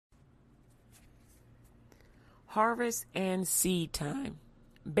Harvest and seed time.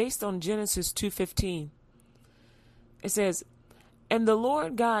 Based on Genesis 2:15. It says, "And the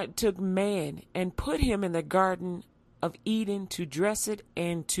Lord God took man and put him in the garden of Eden to dress it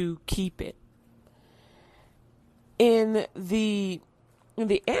and to keep it." In the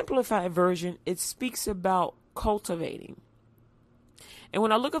Amplified version, it speaks about cultivating. And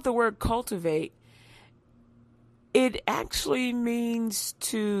when I look up the word cultivate, it actually means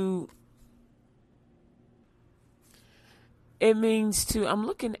I'm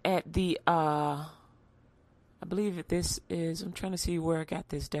looking at I believe that I'm trying to see where I got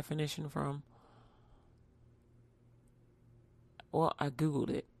this definition from. Well, I Googled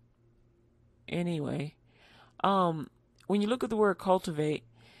it. Anyway, when you look at the word cultivate,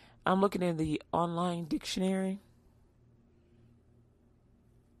 I'm looking at the online dictionary.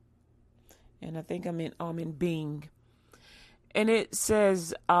 And I think I'm in Bing. And it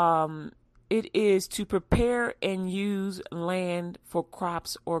says, it is to prepare and use land for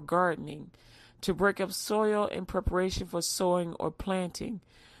crops or gardening, to break up soil in preparation for sowing or planting,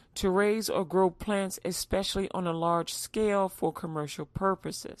 to raise or grow plants, especially on a large scale for commercial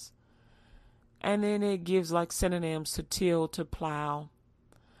purposes. And then it gives like synonyms: to till, to plow,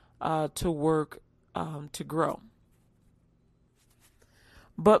 to work, to grow.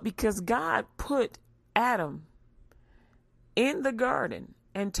 But because God put Adam in the garden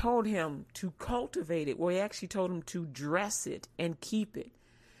and told him to cultivate it, well, he actually told him to dress it and keep it.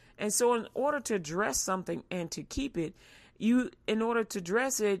 And so in order to dress something and to keep it, in order to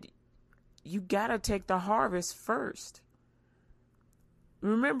dress it, you got to take the harvest first.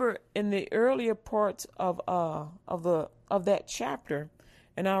 Remember in the earlier parts of that chapter,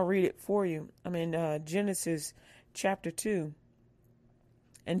 and I'll read it for you. I'm in Genesis chapter 2.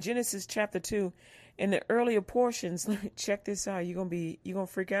 In Genesis chapter 2, in the earlier portions, check this out. You're gonna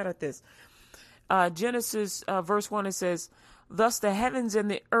freak out at this. Genesis verse 1, it says, "Thus the heavens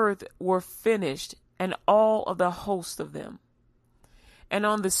and the earth were finished, and all of the host of them. And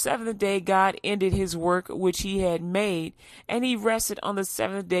on the seventh day God ended his work which he had made, and he rested on the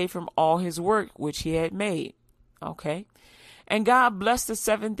seventh day from all his work which he had made." Okay. "And God blessed the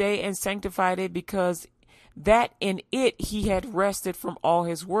seventh day and sanctified it, because that in it he had rested from all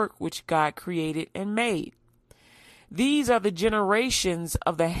his work which God created and made. These are the generations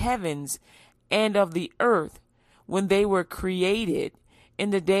of the heavens and of the earth when they were created,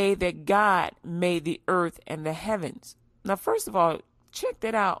 in the day that God made the earth and the heavens." Now, first of all, check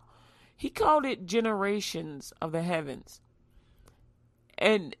that out. He called it generations of the heavens.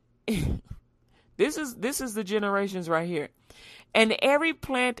 And this is the generations right here. "And every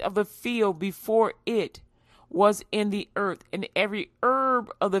plant of the field before it was in the earth, and every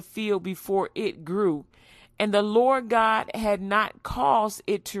herb of the field before it grew. And the Lord God had not caused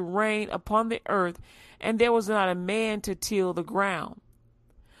it to rain upon the earth, and there was not a man to till the ground.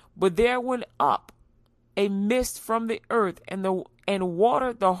 But there went up a mist from the earth, and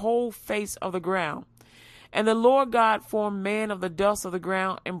watered the whole face of the ground. And the Lord God formed man of the dust of the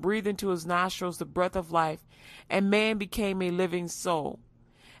ground, and breathed into his nostrils the breath of life, and man became a living soul.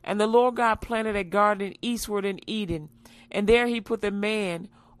 And the Lord God planted a garden eastward in Eden, and there he put the man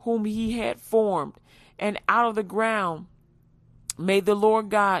whom he had formed. And out of the ground made the Lord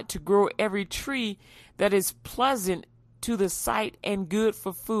God to grow every tree that is pleasant to the sight and good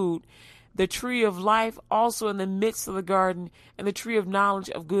for food, the tree of life also in the midst of the garden, and the tree of knowledge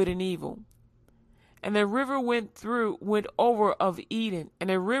of good and evil. And the river went over of Eden,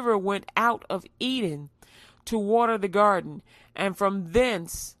 and a river went out of Eden to water the garden, and from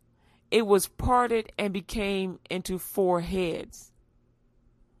thence it was parted and became into 4 heads.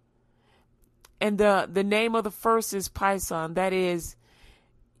 And the name of the first is Pison, that is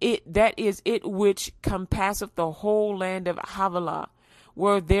it which compasseth the whole land of Havilah,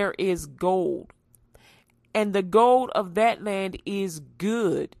 where there is gold. And the gold of that land is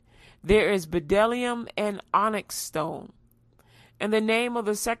good. There is bdellium and onyx stone. And the name of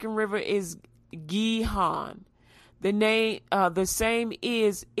the second river is Gihon. The same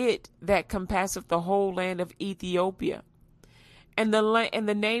is it that compasseth the whole land of Ethiopia. And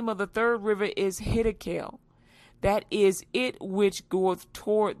the name of the third river is Hiddekel. That is it which goeth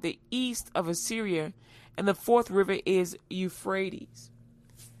toward the east of Assyria. And the fourth river is Euphrates.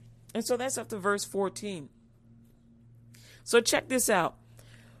 And so that's up to verse 14. So check this out.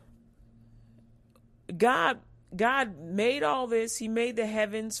 God made all this. He made the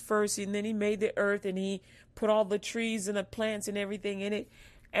heavens first, and then he made the earth, and he put all the trees and the plants and everything in it.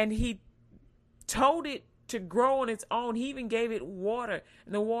 And he told it to grow on its own. He even gave it water,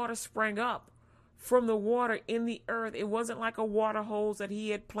 and the water sprang up from the water in the earth. It wasn't like a water hose that he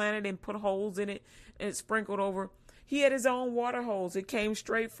had planted and put holes in it and sprinkled over. He had his own water hose. It came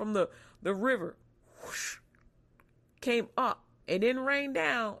straight from the river. Whoosh, came up. It didn't rain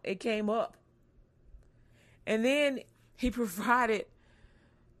down. It came up. And then he provided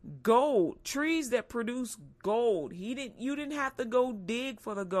gold, trees that produce gold. You didn't have to go dig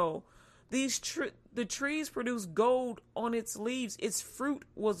for the gold. The trees produce gold on its leaves. Its fruit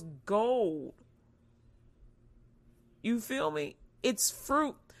was gold. You feel me? It's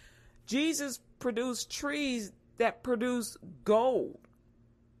fruit. Jesus produced trees that produce gold.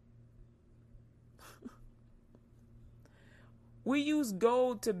 We use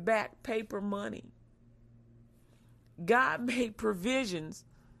gold to back paper money. God made provisions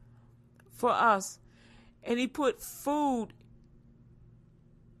for us, and he put food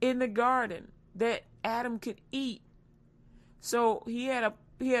in the garden that Adam could eat. So he had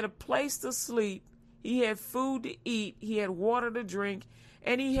a place to sleep. He had food to eat. He had water to drink,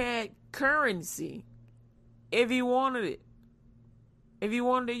 and he had currency if he wanted it. If he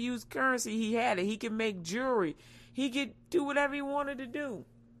wanted to use currency, he had it. He could make jewelry. He could do whatever he wanted to do.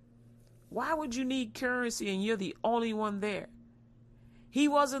 Why would you need currency and you're the only one there? He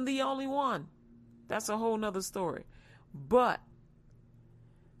wasn't the only one. That's a whole nother story. But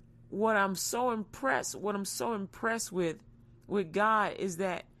what I'm so impressed with God is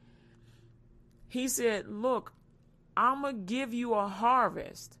that he said, look, I'm going to give you a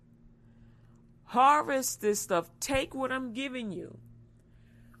harvest. Harvest this stuff. Take what I'm giving you.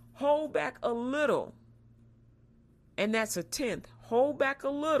 Hold back a little. And that's a tenth. Hold back a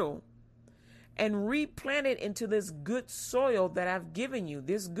little and replant it into this good soil that I've given you,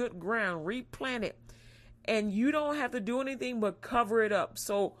 this good ground. Replant it. And you don't have to do anything but cover it up.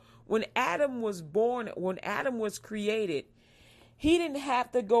 So when Adam was born, when Adam was created, he didn't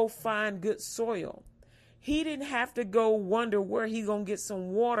have to go find good soil. He didn't have to go wonder where he's going to get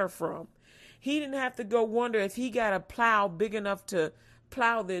some water from. He didn't have to go wonder if he got a plow big enough to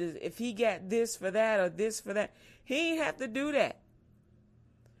plow this, if he got this for that or this for that. He didn't have to do that.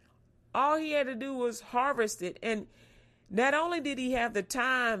 All he had to do was harvest it. And not only did he have the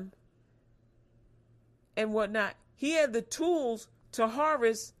time and whatnot, he had the tools to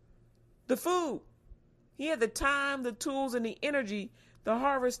harvest the food. He had the time, the tools, and the energy to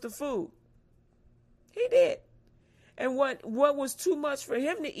harvest the food. He did. And what was too much for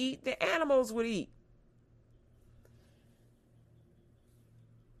him to eat, the animals would eat.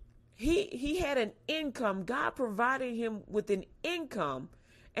 He had an income. God provided him with an income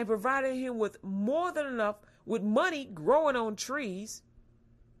and provided him with more than enough, with money growing on trees,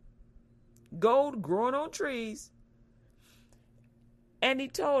 gold growing on trees. And he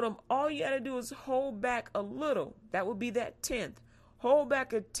told him, all you got to do is hold back a little. That would be that tenth. Hold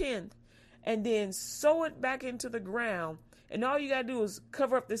back a tenth and then sow it back into the ground. And all you got to do is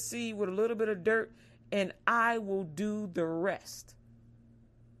cover up the seed with a little bit of dirt, and I will do the rest.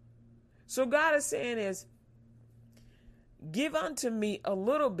 So God is saying is, give unto me a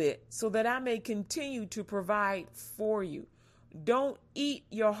little bit so that I may continue to provide for you. Don't eat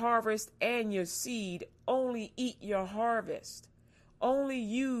your harvest and your seed. Only eat your harvest. Only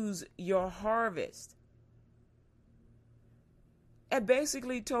use your harvest. And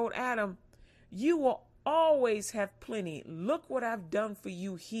basically told Adam, you will always have plenty. Look what I've done for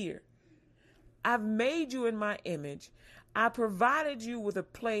you here. I've made you in my image. I provided you with a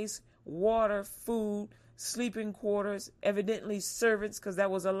place, water, food, sleeping quarters, evidently servants, because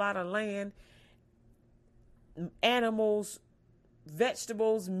that was a lot of land, animals,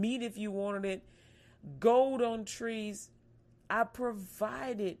 vegetables, meat if you wanted it, gold on trees. I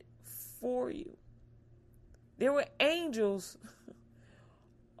provided for you. There were angels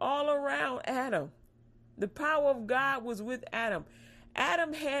all around Adam. The power of God was with Adam.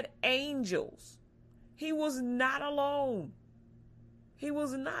 Adam had angels. He was not alone. He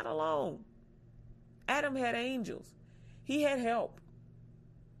was not alone. Adam had angels. He had help.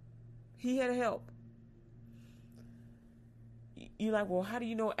 He had help. You're like, well, how do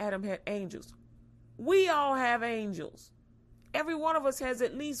you know Adam had angels? We all have angels. Every one of us has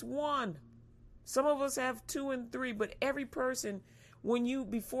at least one. Some of us have 2 and 3, but every person,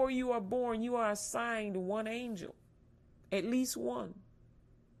 before you are born, you are assigned one angel. At least one.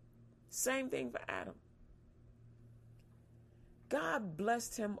 Same thing for Adam. God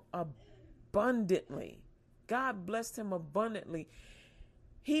blessed him abundantly. God blessed him abundantly.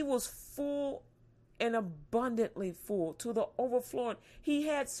 He was full and abundantly full to the overflowing. He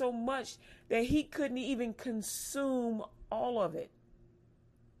had so much that he couldn't even consume all of it.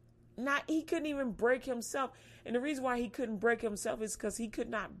 He couldn't even break himself. And the reason why he couldn't break himself is because he could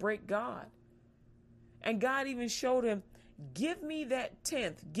not break God. And God even showed him, give me that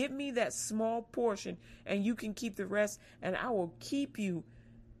tenth, give me that small portion, and you can keep the rest, and I will keep you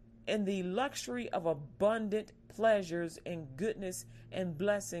in the luxury of abundant pleasures and goodness and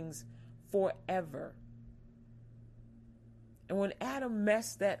blessings forever. And when Adam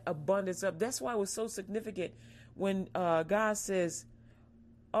messed that abundance up, that's why it was so significant when God says,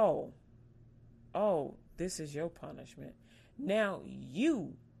 oh, this is your punishment. Now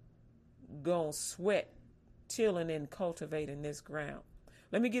you gonna sweat tilling and cultivating this ground.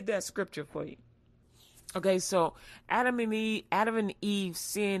 Let me get that scripture for you. Okay, so Adam and Eve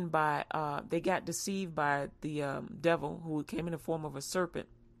sinned by they got deceived by the devil, who came in the form of a serpent.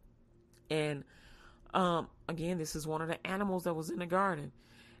 And again, this is one of the animals that was in the garden.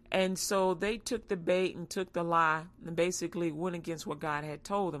 And so they took the bait and took the lie and basically went against what God had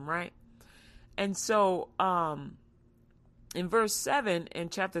told them, right? And so in verse 7 in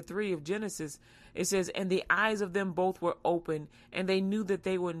chapter 3 of Genesis, it says, and the eyes of them both were open, and they knew that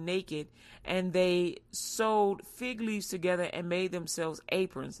they were naked, and they sewed fig leaves together and made themselves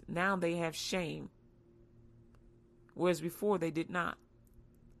aprons. Now they have shame, whereas before they did not.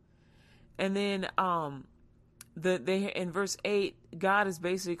 And then in verse 8, God is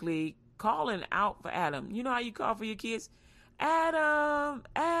basically calling out for Adam. You know how you call for your kids? Adam,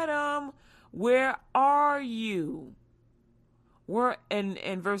 Adam, where are you?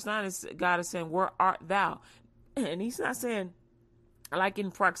 In verse 9, God is saying, where art thou? And he's not saying like in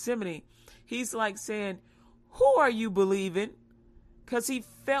proximity. He's like saying, who are you believing? Because he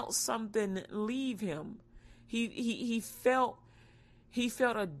felt something leave him. He felt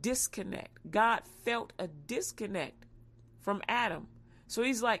a disconnect. God felt a disconnect from Adam. So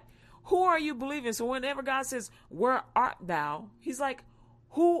he's like, who are you believing? So whenever God says, where art thou? He's like,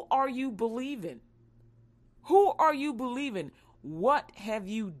 who are you believing? Who are you believing? What have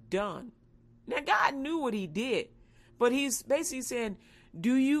you done? Now, God knew what he did, but he's basically saying,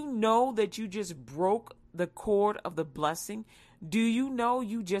 do you know that you just broke the cord of the blessing? Do you know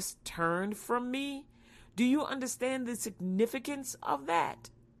you just turned from me? Do you understand the significance of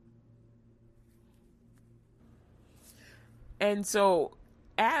that? And so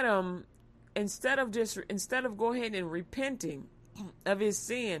Adam, instead of go ahead and repenting of his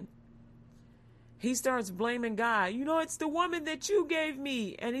sin, he starts blaming God. You know, it's the woman that you gave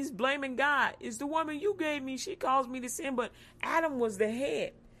me. And he's blaming God. It's the woman you gave me. She caused me to sin. But Adam was the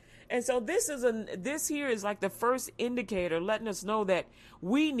head. And so this here is like the first indicator letting us know that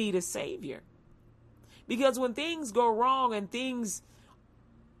we need a savior. Because when things go wrong and things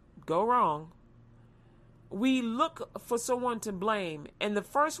go wrong, we look for someone to blame. And the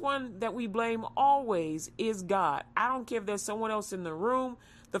first one that we blame always is God. I don't care if there's someone else in the room.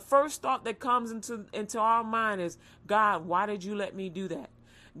 The first thought that comes into our mind is, God, why did you let me do that?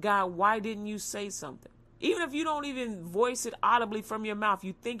 God, why didn't you say something? Even if you don't even voice it audibly from your mouth,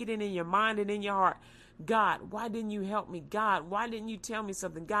 you think it in your mind and in your heart. God, why didn't you help me? God, why didn't you tell me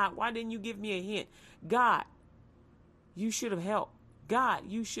something? God, why didn't you give me a hint? God, you should have helped. God,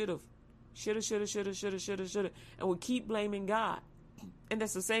 you should have. Shoulda. And we keep blaming God. And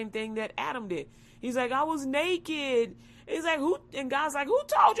that's the same thing that Adam did. He's like, I was naked. He's like, who? And God's like, who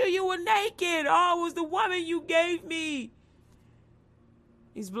told you were naked? Oh, it was the woman you gave me.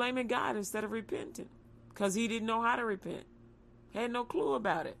 He's blaming God instead of repenting because he didn't know how to repent. Had no clue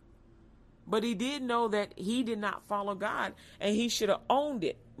about it. But he did know that he did not follow God and he should have owned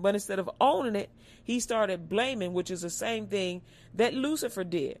it. But instead of owning it, he started blaming, which is the same thing that Lucifer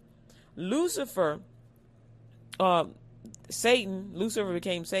did. Lucifer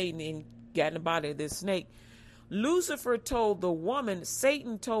became Satan and got in the body of this snake. Lucifer told the woman,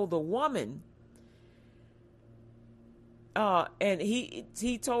 Satan told the woman, and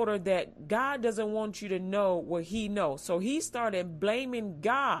he told her that God doesn't want you to know what he knows. So he started blaming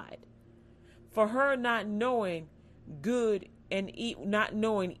God for her not knowing good and not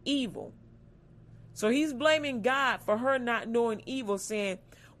knowing evil. So he's blaming God for her not knowing evil, saying,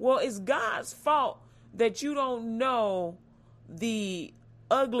 well, it's God's fault that you don't know the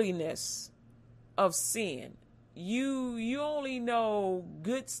ugliness of sin. You only know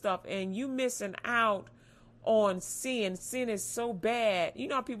good stuff and you missing out on sin. Sin is so bad. You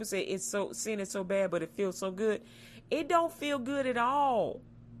know how people say sin is so bad, but it feels so good. It don't feel good at all.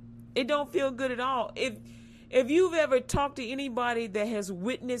 It don't feel good at all. If you've ever talked to anybody that has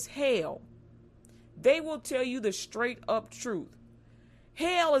witnessed hell, they will tell you the straight up truth.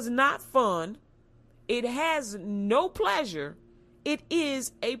 Hell is not fun. It has no pleasure. It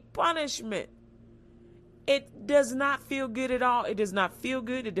is a punishment. It does not feel good at all. It does not feel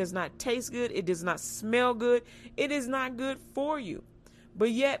good. It does not taste good. It does not smell good. It is not good for you.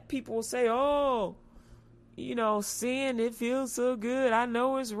 But yet people will say, oh, sin, it feels so good. I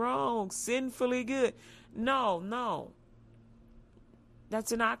know it's wrong, sinfully good. No.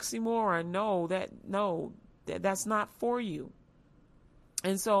 That's an oxymoron. No, that's not for you.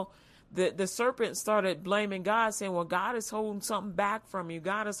 And so the serpent started blaming God, saying, well, God is holding something back from you.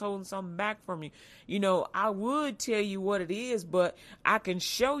 God is holding something back from you. I would tell you what it is, but I can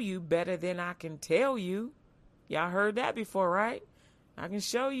show you better than I can tell you. Y'all heard that before, right? I can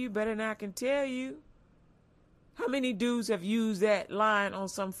show you better than I can tell you. How many dudes have used that line on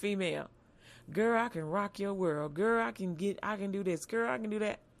some female? Girl, I can rock your world. Girl, I can do this. Girl, I can do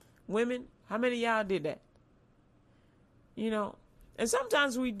that. Women, how many of y'all did that? And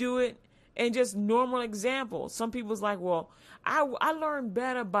sometimes we do it in just normal examples. Some people's like, well, I learn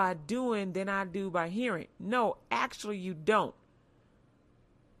better by doing than I do by hearing. No, actually you don't.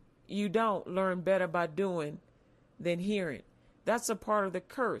 You don't learn better by doing than hearing. That's a part of the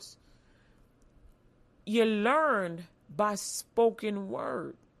curse. You learn by spoken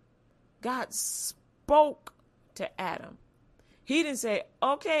word. God spoke to Adam. He didn't say,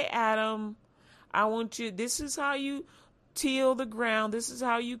 okay, Adam, I want you, this is how you till the ground. This is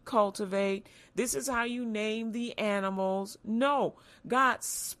how you cultivate. This is how you name the animals. No, God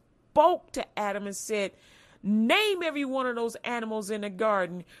spoke to Adam and said, name every one of those animals in the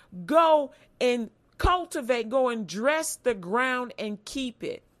garden. Go and cultivate, go and dress the ground and keep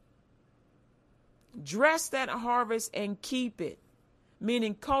it. Dress that harvest and keep it.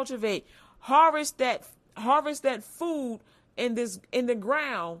 Meaning cultivate, harvest that food in the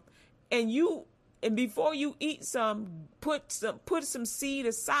ground, and before you eat some, put some seed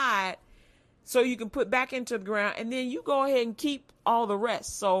aside so you can put back into the ground, and then you go ahead and keep all the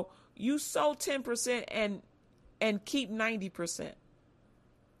rest. So you sow 10% and keep 90%.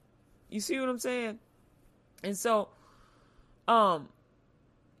 You see what I'm saying? And so, God,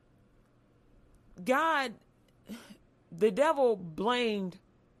 the devil blamed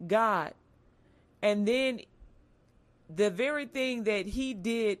God, and then the very thing that he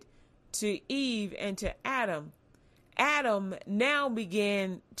did to Eve and to Adam now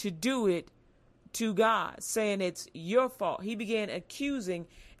began to do it to God, saying it's your fault. He began accusing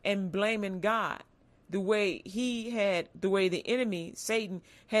and blaming God the way the enemy, Satan,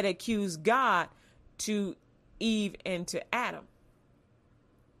 had accused God to Eve and to Adam.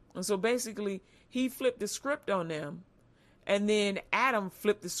 And so basically he flipped the script on them, and then Adam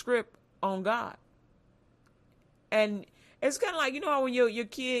flipped the script on God. And it's kind of like, how when your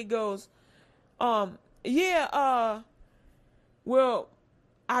kid goes, well,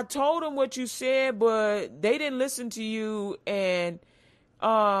 I told them what you said, but they didn't listen to you. And,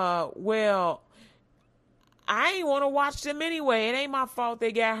 well, I ain't want to watch them anyway. It ain't my fault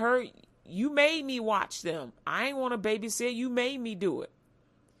they got hurt. You made me watch them. I ain't want to babysit. You made me do it.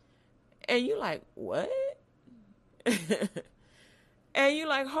 And you're like, what? And you're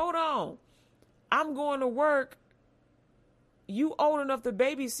like, hold on. I'm going to work. You old enough to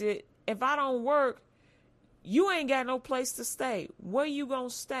babysit. If I don't work, you ain't got no place to stay. Where you gonna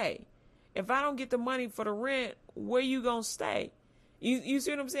stay? If I don't get the money for the rent, where you gonna stay? You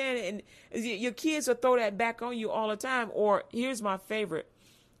see what I'm saying? And your kids will throw that back on you all the time. Or here's my favorite.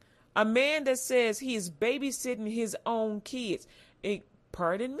 A man that says he is babysitting his own kids.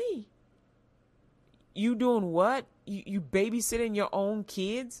 Pardon me. You doing what? You babysitting your own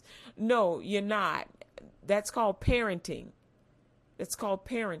kids? No, you're not. That's called parenting. It's called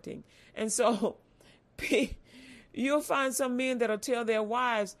parenting. And so you'll find some men that'll tell their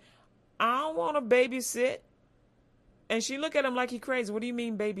wives, I don't want to babysit. And she look at him like he crazy. What do you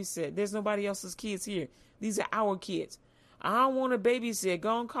mean babysit? There's nobody else's kids here. These are our kids. I don't want to babysit.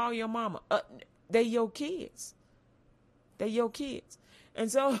 Go and call your mama. They're your kids. They're your kids.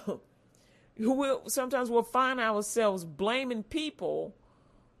 And so sometimes we'll find ourselves blaming people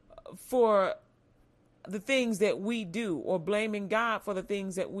for the things that we do, or blaming God for the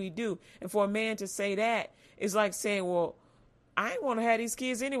things that we do. And for a man to say that is like saying, well, I ain't want to have these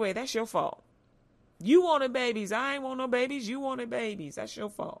kids anyway. That's your fault. You wanted babies. I ain't want no babies. You wanted babies. That's your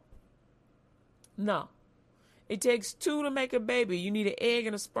fault. No. It takes two to make a baby. You need an egg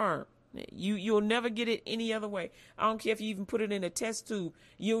and a sperm. You'll never get it any other way. I don't care if you even put it in a test tube.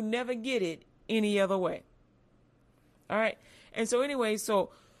 You'll never get it any other way. All right. And so anyway,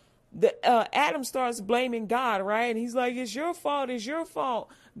 Adam starts blaming God, right? And he's like, it's your fault. It's your fault.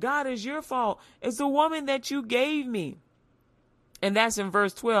 God, is your fault. It's the woman that you gave me. And that's in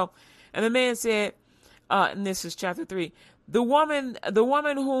verse 12. And the man said, and this is chapter 3, the woman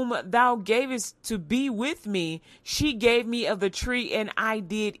whom thou gavest to be with me, she gave me of the tree and I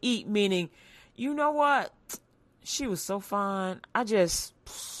did eat. Meaning, you know what? She was so fine.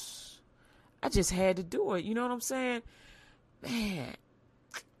 I just had to do it. You know what I'm saying? Man.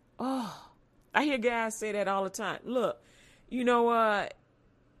 Oh, I hear guys say that all the time. Look, you know what?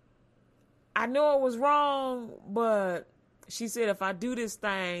 I know it was wrong, but she said if I do this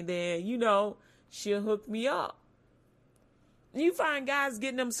thing, then, she'll hook me up. You find guys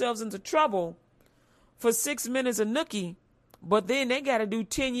getting themselves into trouble for 6 minutes of nookie, but then they got to do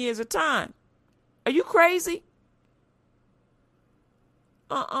 10 years of time. Are you crazy?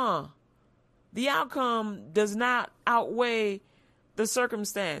 The outcome does not outweigh the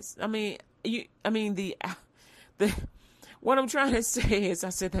circumstance. What I'm trying to say is, I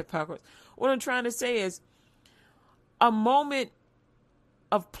said that backwards. What I'm trying to say is, a moment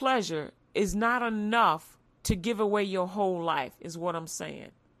of pleasure is not enough to give away your whole life, is what I'm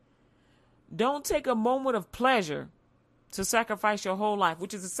saying. Don't take a moment of pleasure to sacrifice your whole life,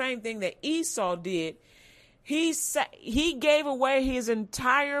 which is the same thing that Esau did. He gave away his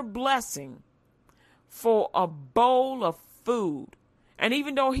entire blessing for a bowl of food. And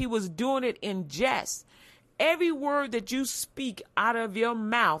even though he was doing it in jest, every word that you speak out of your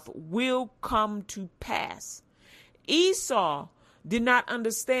mouth will come to pass. Esau did not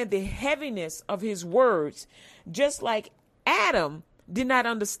understand the heaviness of his words, just like Adam did not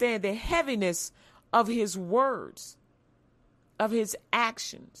understand the heaviness of his words, of his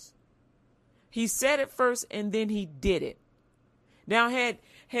actions. He said it first and then he did it. Now, had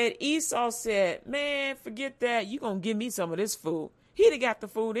Esau said, man, forget that, you're going to give me some of this food, he'd have got the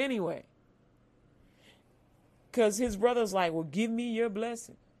food anyway. Because his brother's like, well, give me your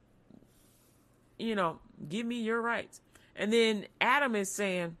blessing. Give me your rights. And then Adam is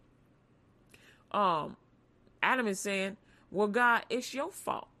saying, well, God, it's your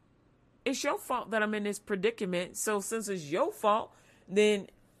fault. It's your fault that I'm in this predicament. So since it's your fault, then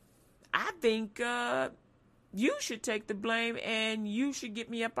I think you should take the blame and you should get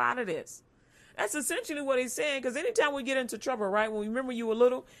me up out of this. That's essentially what he's saying. Because anytime we get into trouble, right? When you remember you were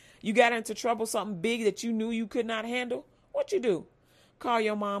little, you got into trouble, something big that you knew you could not handle. What you do? Call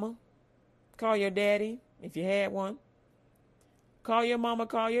your mama. Call your daddy, if you had one. Call your mama,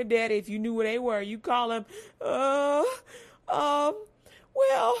 call your daddy if you knew where they were. You call them, well,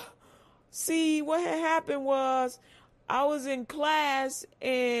 see, what had happened was I was in class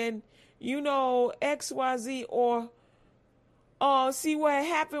and, XYZ, or, see, what had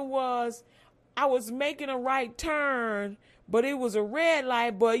happened was I was making a right turn, but it was a red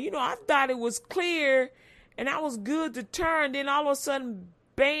light, but, I thought it was clear and I was good to turn. Then all of a sudden,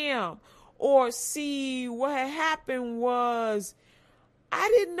 bam. Or see, what had happened was I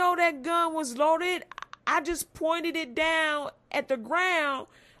didn't know that gun was loaded. I just pointed it down at the ground.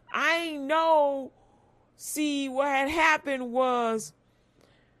 I ain't know. See, what had happened was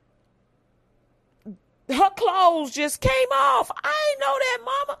her clothes just came off. I ain't know that,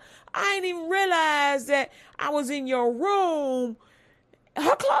 mama. I ain't even realize that I was in your room.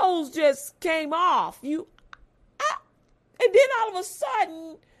 Her clothes just came off. And then all of a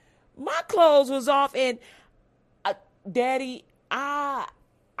sudden, my clothes was off, and Daddy,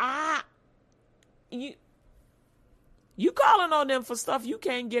 you calling on them for stuff you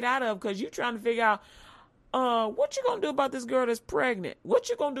can't get out of because you trying to figure out what you gonna do about this girl that's pregnant? What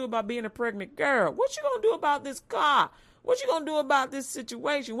you gonna do about being a pregnant girl? What you gonna do about this car? What you gonna do about this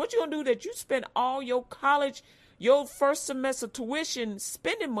situation? What you gonna do that you spend all your college, your first semester tuition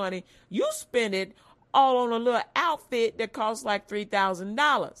spending money, you spend it all on a little outfit that costs like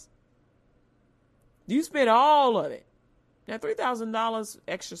 $3,000. You spend all of it. Now, $3,000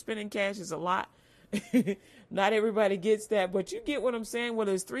 extra spending cash is a lot. Not everybody gets that, but you get what I'm saying,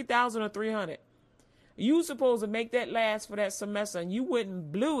 whether it's $3,000 or $300. You supposed to make that last for that semester, and you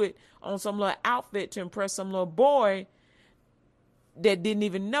wouldn't blew it on some little outfit to impress some little boy that didn't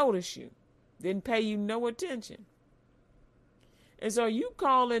even notice you, didn't pay you no attention. And so you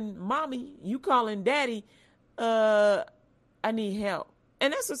calling mommy, you calling daddy, I need help.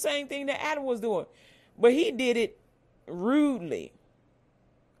 And that's the same thing that Adam was doing. But he did it rudely,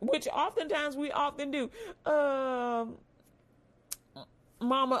 which oftentimes we often do.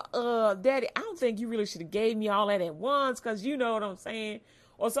 Mama, daddy, I don't think you really should have gave me all that at once, because you know what I'm saying.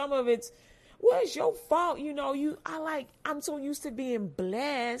 Or some of it's, well, it's your fault. I'm so used to being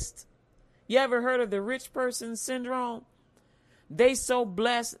blessed. You ever heard of the rich person syndrome? They so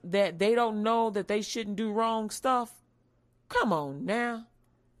blessed that they don't know that they shouldn't do wrong stuff. Come on now.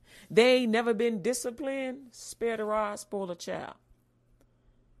 They ain't never been disciplined. Spare the rod, spoil the child.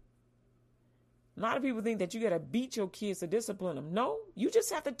 A lot of people think that you got to beat your kids to discipline them. No, you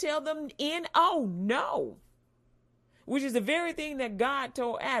just have to tell them no. Which is the very thing that God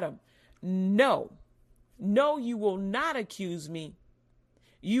told Adam. No, you will not accuse me.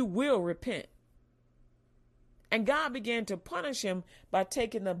 You will repent. And God began to punish him by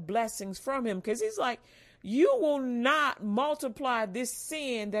taking the blessings from him, because he's like, you will not multiply this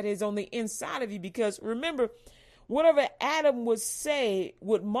sin that is on the inside of you. Because remember, whatever Adam would say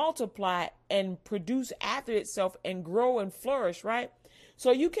would multiply and produce after itself and grow and flourish, right?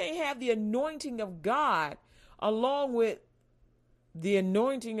 So you can't have the anointing of God along with the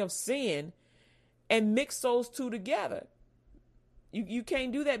anointing of sin and mix those two together. You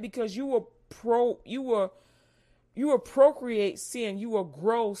can't do that, because you will procreate sin, you will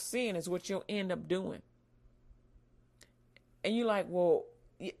grow sin is what you'll end up doing. And you're like, well,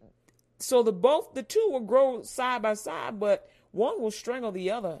 so the two will grow side by side, but one will strangle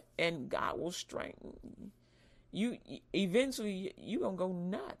the other, and God will strangle you. Eventually, you're going to go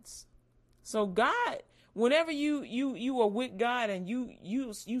nuts. So God, whenever you are with God and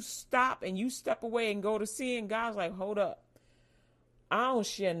you stop and you step away and go to sin, God's like, hold up. I don't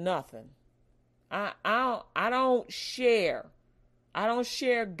share nothing. I don't share. I don't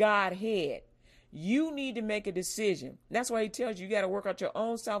share Godhead. You need to make a decision. That's why he tells you got to work out your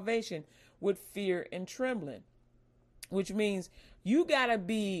own salvation with fear and trembling, which means you got to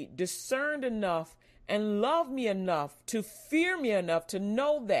be discerned enough and love me enough to fear me enough to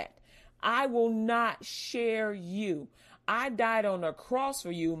know that I will not share you. I died on a cross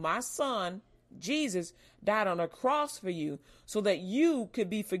for you. My son, Jesus, died on a cross for you so that you could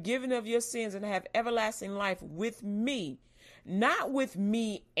be forgiven of your sins and have everlasting life with me, not with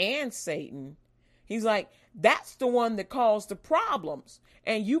me and Satan. He's like, that's the one that caused the problems.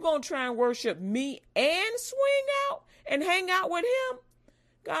 And you going to try and worship me and swing out and hang out with him?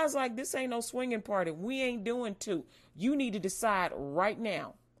 God's like, this ain't no swinging party. We ain't doing two. You need to decide right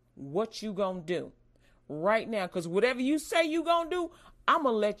now what you going to do right now. Because whatever you say you going to do, I'm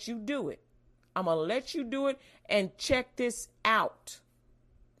going to let you do it. I'm going to let you do it. And check this out.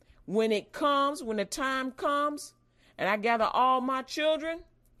 When the time comes and I gather all my children,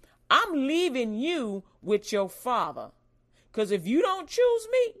 I'm leaving you with your father. Because if you don't choose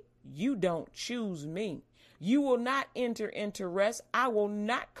me, you don't choose me. You will not enter into rest. I will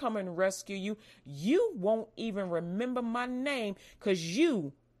not come and rescue you. You won't even remember my name, because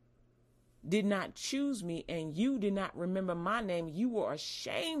you did not choose me and you did not remember my name. You were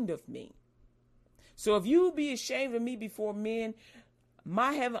ashamed of me. So if you be ashamed of me before men,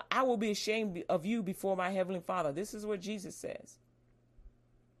 I will be ashamed of you before my heavenly Father. This is what Jesus says.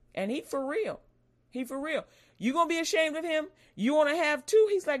 And he for real. He for real. You going to be ashamed of him? You want to have two?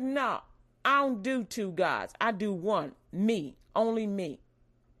 He's like, nah, I don't do two gods. I do one. Me. Only me.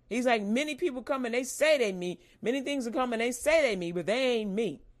 He's like, many people come and they say they me. Many things will come and they say they me, but they ain't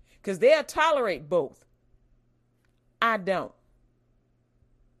me. Because they'll tolerate both. I don't.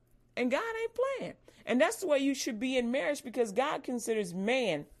 And God ain't playing. And that's the way you should be in marriage, because God considers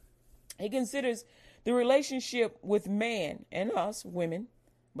man. He considers the relationship with man and us, women.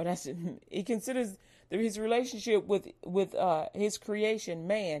 But he considers his relationship with his creation,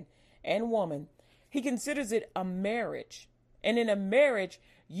 man and woman. He considers it a marriage. And in a marriage,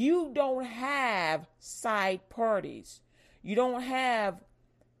 you don't have side parties. You don't have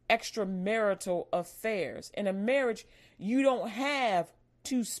extramarital affairs. In a marriage, you don't have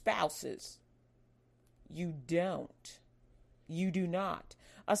two spouses. You don't. You do not.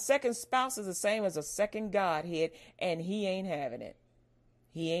 A second spouse is the same as a second Godhead, and he ain't having it.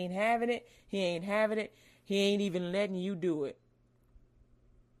 He ain't having it. He ain't having it. He ain't even letting you do it.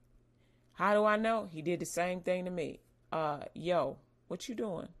 How do I know? He did the same thing to me. Yo, what you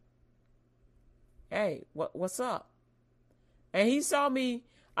doing? Hey, what's up? And he saw me.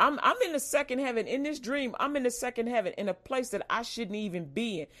 I'm in the second heaven. In this dream, I'm in the second heaven in a place that I shouldn't even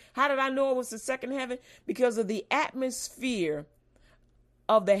be in. How did I know it was the second heaven? Because of the atmosphere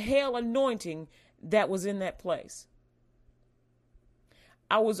of the hell anointing that was in that place.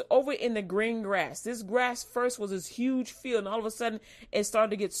 I was over in the green grass. This grass first was this huge field, and all of a sudden it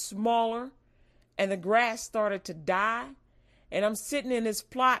started to get smaller, and the grass started to die. And I'm sitting in this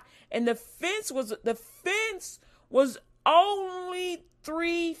plot, and the fence was only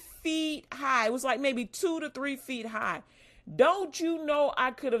 3 feet high. It was like maybe 2 to 3 feet high. Don't you know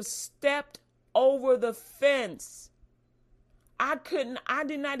I could have stepped over the fence? I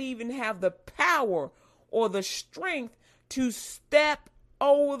did not even have the power or the strength to step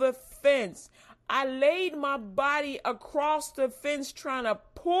over the fence. I laid my body across the fence trying to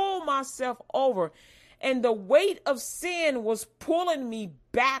pull myself over, and the weight of sin was pulling me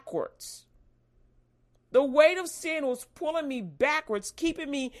backwards. The weight of sin was pulling me backwards,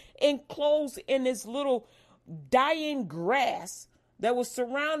 keeping me enclosed in this little dying grass that was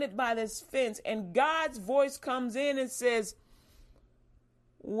surrounded by this fence. And God's voice comes in and says,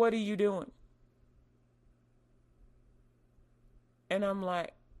 "What are you doing?" And I'm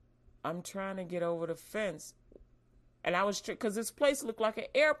like, I'm trying to get over the fence. And I was, because this place looked like an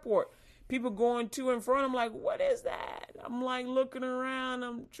airport. People going to and fro. I'm like, what is that? I'm like looking around.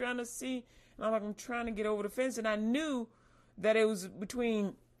 I'm trying to see. And I'm trying to get over the fence. And I knew that it was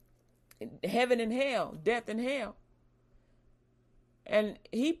between heaven and hell, death and hell. And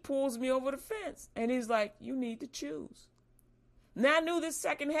he pulls me over the fence. And he's like, you need to choose. Now I knew this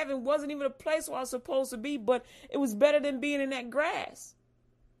second heaven wasn't even a place where I was supposed to be, but it was better than being in that grass.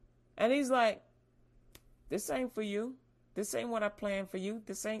 And he's like, this ain't for you. This ain't what I planned for you.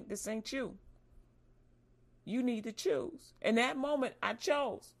 This ain't you. You need to choose. In that moment, I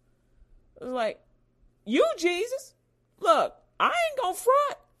chose. It was like, you, Jesus? Look, I ain't gonna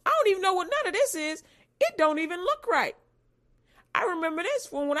front. I don't even know what none of this is. It don't even look right. I remember this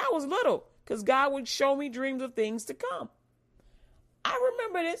from when I was little, because God would show me dreams of things to come. I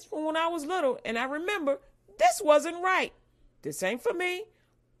remember this from when I was little, and I remember this wasn't right. This ain't for me.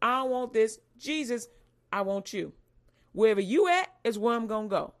 I don't want this. Jesus, I want you. Wherever you at is where I'm going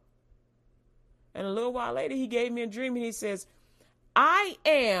to go. And a little while later, he gave me a dream, and he says, I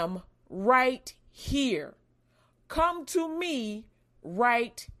am right here. Come to me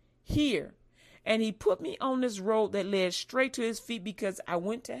right here. And he put me on this road that led straight to his feet because I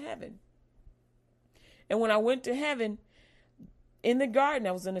went to heaven. And when I went to heaven, in the garden,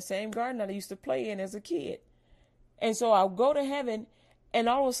 I was in the same garden that I used to play in as a kid. And so I'll go to heaven, and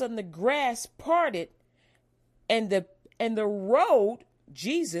all of a sudden the grass parted, and the road,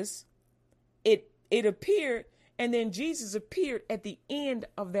 Jesus, it appeared, and then Jesus appeared at the end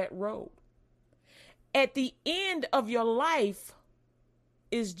of that road. At the end of your life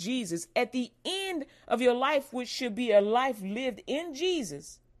is Jesus. At the end of your life, which should be a life lived in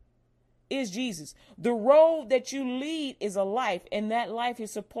Jesus, is Jesus. The road that you lead is a life, and that life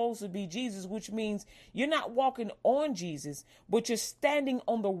is supposed to be Jesus, which means you're not walking on Jesus, but you're standing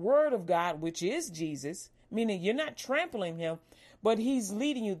on the word of God, which is Jesus, meaning you're not trampling him, but he's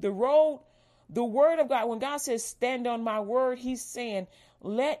leading you. The road, the word of God, when God says stand on my word, he's saying,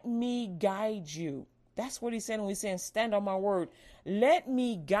 let me guide you. That's what he's saying when he's saying stand on my word. Let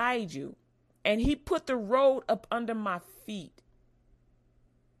me guide you. And he put the road up under my feet.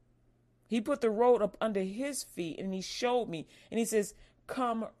 He put the road up under his feet, and he showed me, and he says,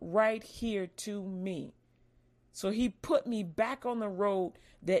 come right here to me. So he put me back on the road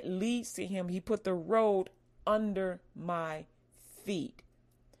that leads to him. He put the road under my feet,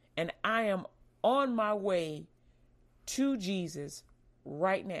 and I am on my way to Jesus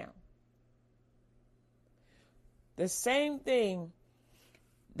right now. The same thing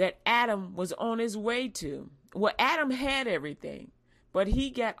that Adam was on his way to. Well, Adam had everything, but he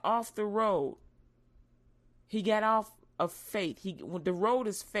got off the road. He got off of faith. The road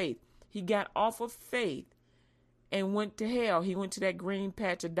is faith. He got off of faith and went to hell. He went to that green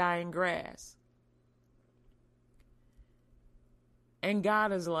patch of dying grass. And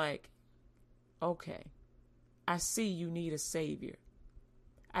God is like, okay, I see you need a savior.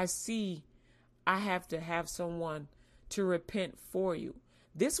 I see I have to have someone to repent for you.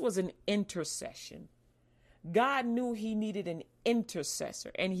 This was an intercession. God knew he needed an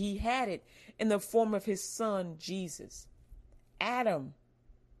intercessor, and he had it in the form of his son, Jesus. Adam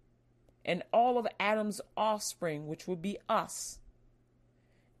and all of Adam's offspring, which would be us,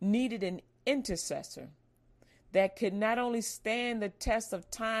 needed an intercessor that could not only stand the test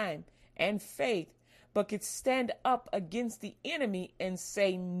of time and faith, but could stand up against the enemy and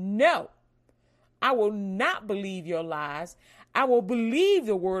say, no, I will not believe your lies. I will believe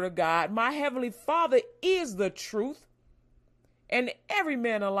the word of God. My heavenly Father is the truth, and every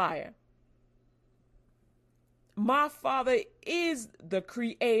man a liar. My Father is the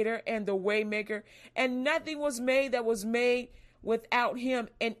creator and the waymaker, and nothing was made that was made without him.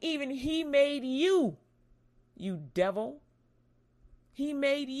 And even he made you, you devil. He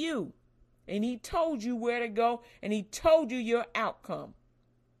made you, and he told you where to go, and he told you your outcome.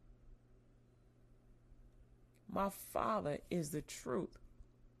 My Father is the truth.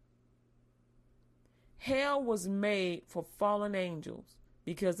 Hell was made for fallen angels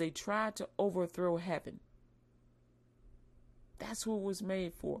because they tried to overthrow heaven. That's who it was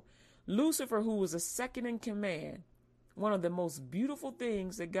made for. Lucifer, who was a second in command, one of the most beautiful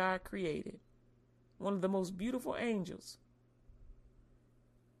things that God created, one of the most beautiful angels,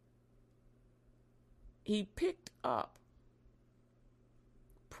 he picked up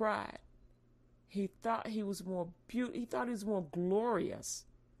pride. He thought he was more beautiful. He thought he was more glorious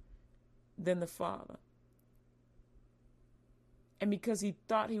than the Father. And because he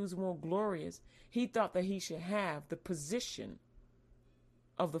thought he was more glorious, he thought that he should have the position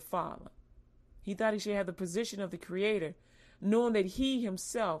of the Father. He thought he should have the position of the Creator. knowing that he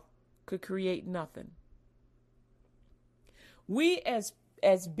himself could create nothing. We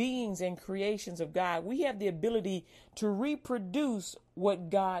as beings and creations of God, we have the ability to reproduce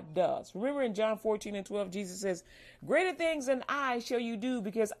what God does. Remember in John 14:12, Jesus says, greater things than I shall you do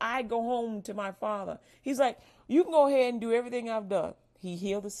because I go home to my Father. He's like, you can go ahead and do everything I've done. He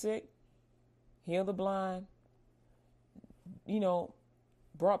healed the sick, healed the blind,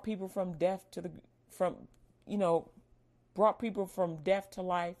 brought people from death brought people from death to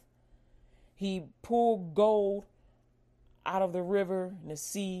life. He pulled gold out of the river and the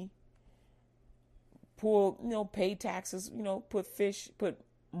sea, paid taxes, put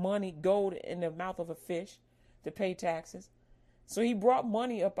money, gold in the mouth of a fish to pay taxes. So he brought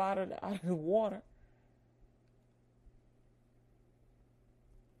money up out of the water.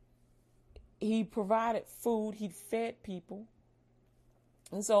 He provided food. He fed people.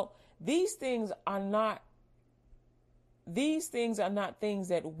 And so these things are not things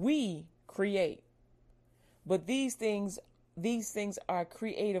that we create, but these things are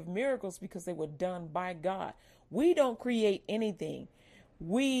creative miracles because they were done by God. We don't create anything.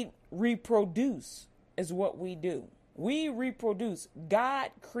 We reproduce is what we do. We reproduce. God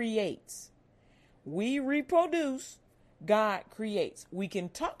creates. We reproduce. God creates. We can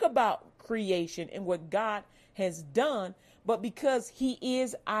talk about creation and what God has done, but because he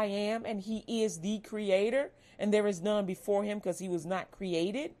is I am and he is the creator and there is none before him because he was not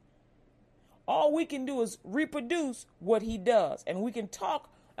created, all we can do is reproduce what he does. And we can talk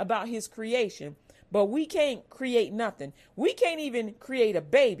about his creation, but we can't create nothing. We can't even create a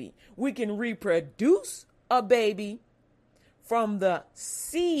baby. We can reproduce a baby from the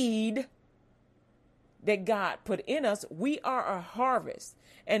seed that God put in us. We are a harvest,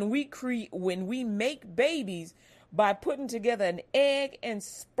 and when we make babies by putting together an egg and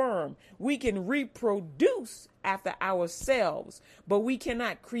sperm, we can reproduce after ourselves, but we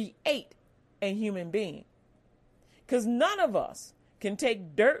cannot create a human being, because none of us can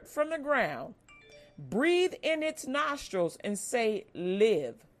take dirt from the ground, breathe in its nostrils and say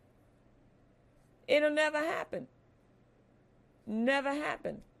live. It'll never happen. Never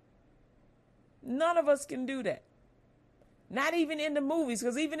happen. None of us can do that. Not even in the movies,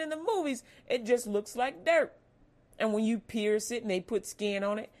 because even in the movies, it just looks like dirt. And when you pierce it and they put skin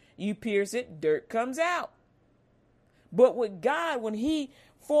on it, you pierce it, dirt comes out. But with God, when he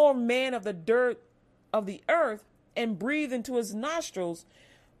formed man of the dirt of the earth and breathed into his nostrils,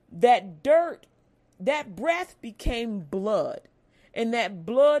 that breath became blood. And that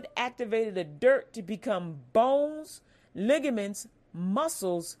blood activated the dirt to become bones, ligaments,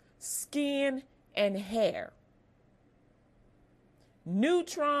 muscles, skin, and hair.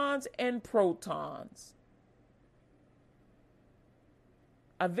 Neutrons and protons.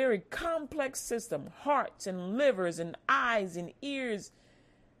 A very complex system. Hearts and livers and eyes and ears,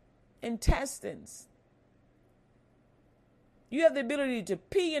 intestines. You have the ability to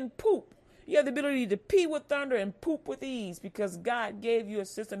pee and poop. You have the ability to pee with thunder and poop with ease because God gave you a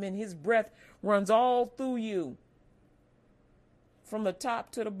system and his breath runs all through you from the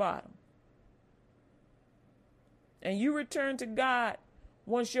top to the bottom. And you return to God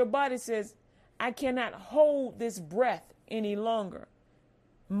once your body says, I cannot hold this breath any longer.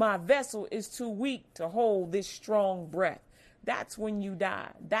 My vessel is too weak to hold this strong breath. That's when you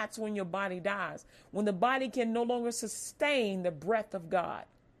die. That's when your body dies. When the body can no longer sustain the breath of God.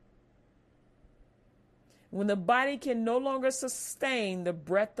 When the body can no longer sustain the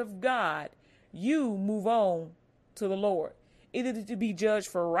breath of God, you move on to the Lord, either to be judged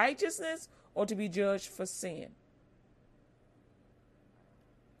for righteousness or to be judged for sin.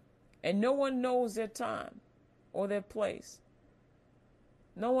 And no one knows their time or their place.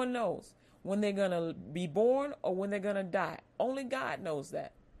 No one knows when they're going to be born or when they're going to die. Only God knows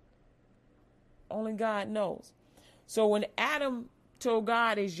that. Only God knows. So when Adam told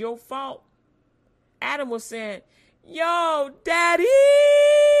God, it's your fault, Adam was saying, yo, daddy,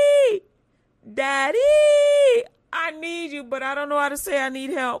 I need you, but I don't know how to say I need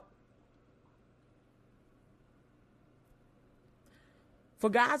help. For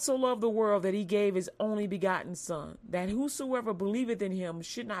God so loved the world that he gave his only begotten Son, that whosoever believeth in him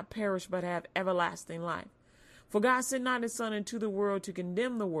should not perish but have everlasting life. For God sent not his Son into the world to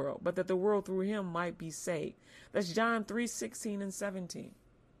condemn the world, but that the world through him might be saved. That's John 3:16 and 17.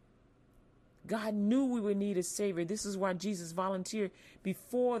 God knew we would need a Savior. This is why Jesus volunteered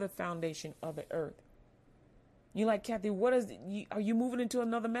before the foundation of the earth. You're like, Kathy, are you moving into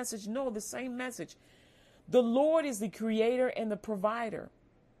another message? No, the same message. The Lord is the creator and the provider.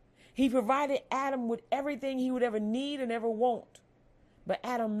 He provided Adam with everything he would ever need and ever want. But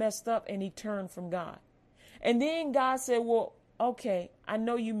Adam messed up and he turned from God. And then God said, well, okay, I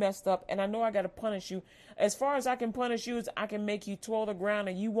know you messed up and I know I got to punish you. As far as I can punish you is I can make you toil the ground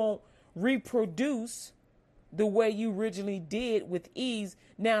and you won't reproduce the way you originally did with ease.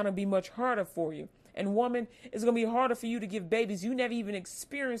 Now it'll be much harder for you. And woman, it's going to be harder for you to give babies. You never even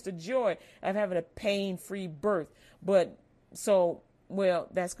experienced the joy of having a pain-free birth. But so, well,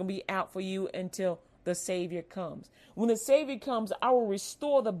 that's going to be out for you until the Savior comes. When the Savior comes, I will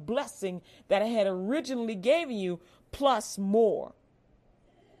restore the blessing that I had originally given you, plus more,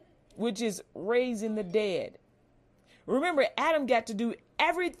 which is raising the dead. Remember, Adam got to do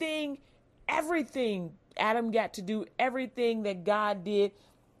everything. Adam got to do everything that God did.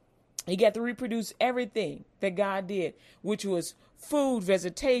 He got to reproduce everything that God did, which was food,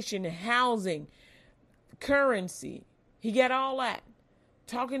 vegetation, housing, currency. He got all that.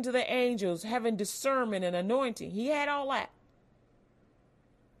 Talking to the angels, having discernment and anointing. He had all that.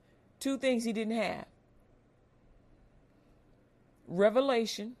 Two things he didn't have.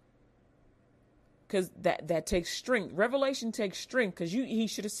 Revelation, because that takes strength. Revelation takes strength, because he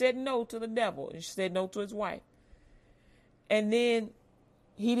should have said no to the devil. He said no to his wife. And then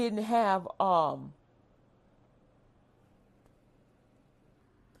he didn't have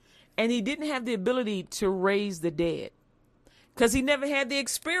the ability to raise the dead, because he never had the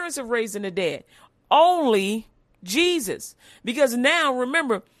experience of raising the dead. Only Jesus. Because now,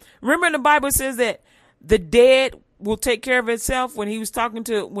 remember the Bible says that the dead will take care of itself. When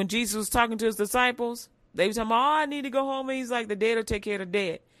Jesus was talking to his disciples, they were talking, I need to go home. And he's like, the dead will take care of the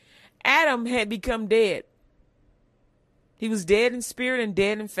dead. Adam had become dead. He was dead in spirit and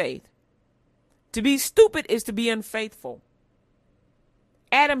dead in faith. To be stupid is to be unfaithful.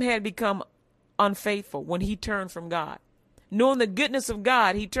 Adam had become unfaithful when he turned from God. Knowing the goodness of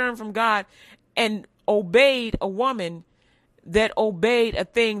God, he turned from God and obeyed a woman that obeyed a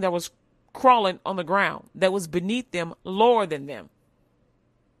thing that was crawling on the ground, that was beneath them, lower than them.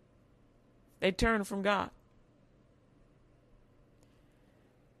 They turned from God.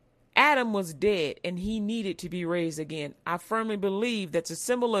 Adam was dead and he needed to be raised again. I firmly believe that's a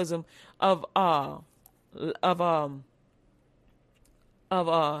symbolism of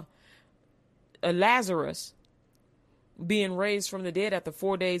Lazarus being raised from the dead after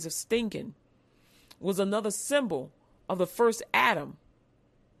 4 days of stinking. Was another symbol of the first Adam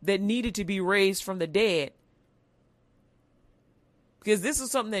that needed to be raised from the dead. Because this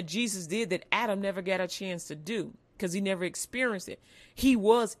is something that Jesus did that Adam never got a chance to do, because he never experienced it. He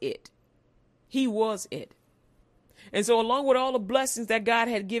was it. He was it. And so along with all the blessings that God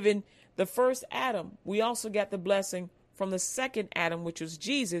had given the first Adam, we also got the blessing from the second Adam, which was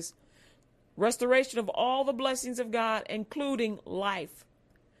Jesus. Restoration of all the blessings of God, including life,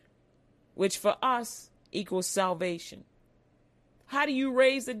 which for us equals salvation. How do you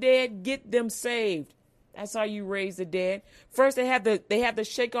raise the dead? Get them saved. That's how you raise the dead. First, they have to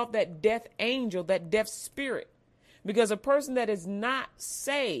shake off that death angel, that death spirit. Because a person that is not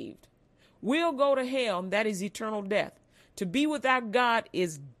saved will go to hell, and that is eternal death. To be without God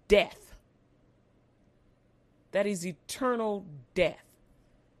is death. That is eternal death.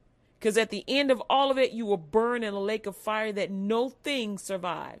 Because at the end of all of it, you will burn in a lake of fire that no thing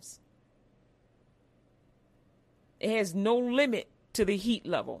survives. It has no limit to the heat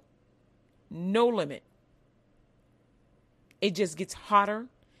level. No limit. It just gets hotter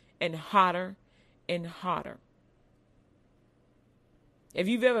and hotter and hotter. If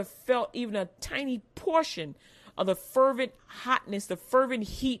you've ever felt even a tiny portion of the fervent hotness, the fervent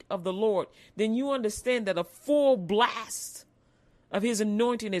heat of the Lord, then you understand that a full blast of his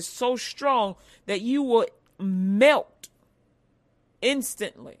anointing is so strong that you will melt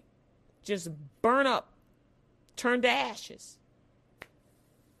instantly. Just burn up, turn to ashes.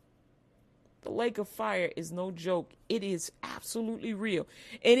 The lake of fire is no joke. It is absolutely real.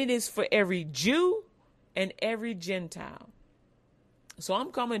 And it is for every Jew and every Gentile. So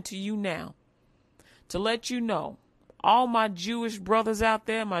I'm coming to you now to let you know, all my Jewish brothers out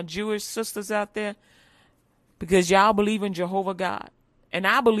there, my Jewish sisters out there, because y'all believe in Jehovah God. And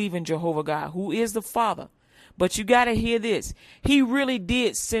I believe in Jehovah God, who is the Father. But you got to hear this. He really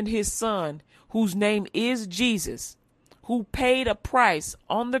did send his son, whose name is Jesus, who paid a price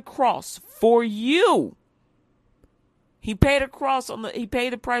on the cross for you. He paid the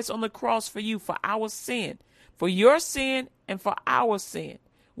price on the cross for you, for our sin, for your sin and for our sin.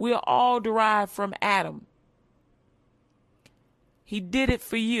 We are all derived from Adam. He did it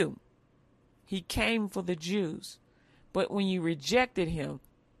for you. He came for the Jews. But when you rejected him,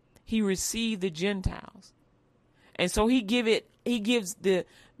 he received the Gentiles. And so he gives the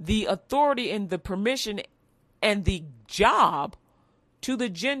authority and the permission and the job to the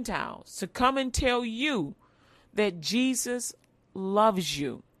Gentiles to come and tell you that Jesus loves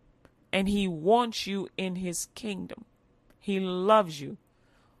you and he wants you in his kingdom. He loves you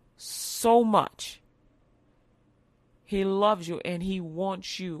so much. He loves you and he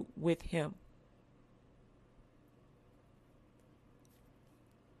wants you with him.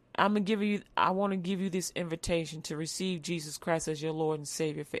 I want to give you this invitation to receive Jesus Christ as your Lord and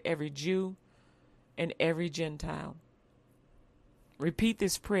Savior for every Jew and every Gentile. Repeat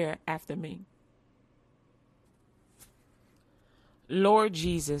this prayer after me. Lord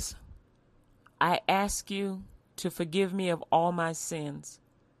Jesus, I ask you to forgive me of all my sins.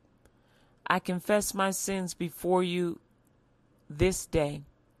 I confess my sins before you this day.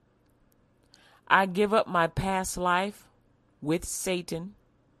 I give up my past life with Satan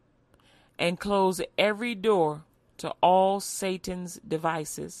and close every door to all Satan's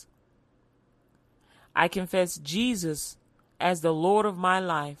devices. I confess Jesus as the Lord of my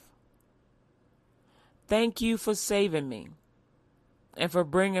life. Thank you for saving me and for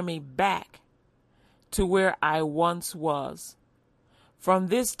bringing me back to where I once was. From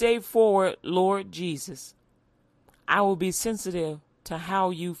this day forward, Lord Jesus, I will be sensitive to how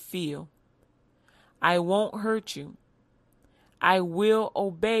you feel. I won't hurt you. I will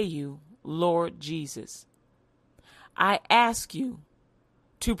obey you, Lord Jesus. I ask you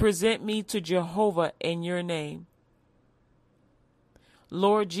to present me to Jehovah in your name.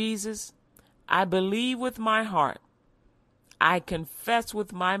 Lord Jesus, I believe with my heart, I confess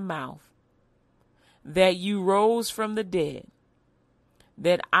with my mouth that you rose from the dead,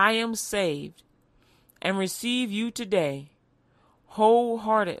 that I am saved, and receive you today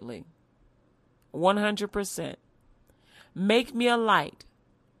wholeheartedly, 100%. Make me a light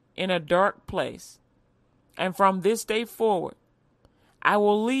in a dark place, and from this day forward, I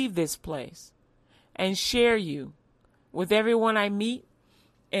will leave this place and share you with everyone I meet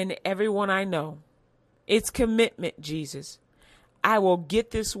and everyone I know. It's commitment, Jesus. I will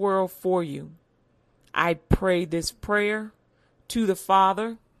get this world for you. I pray this prayer to the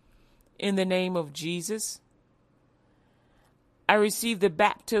Father in the name of Jesus. I receive the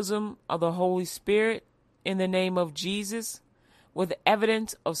baptism of the Holy Spirit in the name of Jesus with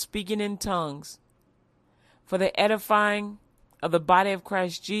evidence of speaking in tongues for the edifying of the body of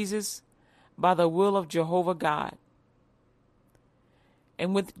Christ Jesus by the will of Jehovah God,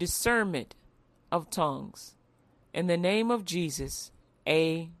 and with discernment of tongues. In the name of Jesus,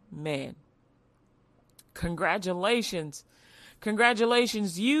 amen. Congratulations.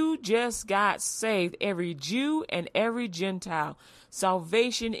 Congratulations. You just got saved. Every Jew and every Gentile.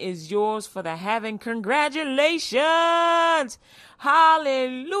 Salvation is yours for the having. Congratulations.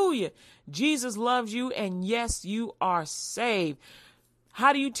 Hallelujah. Jesus loves you, and yes, you are saved.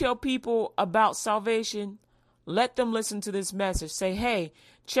 How do you tell people about salvation? Let them listen to this message. Say, hey,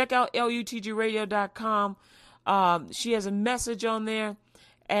 check out lutgradio.com. She has a message on there,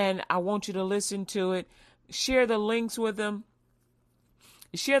 and I want you to listen to it. Share the links with them.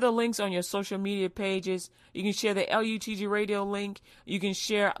 Share the links on your social media pages. You can share the LUTG Radio link. You can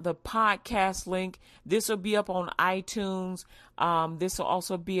share the podcast link. This will be up on iTunes. This will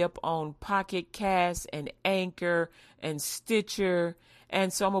also be up on Pocket Cast and Anchor and Stitcher.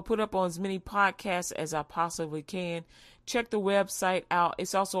 And so I'm going to put up on as many podcasts as I possibly can. Check the website out.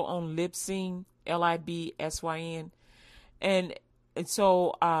 It's also on Libsyn, Libsyn. And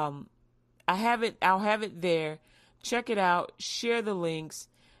so I'll have it there. Check it out, share the links,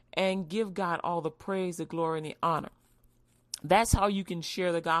 and give God all the praise, the glory, and the honor. That's how you can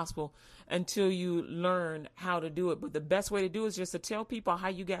share the gospel until you learn how to do it. But the best way to do it is just to tell people how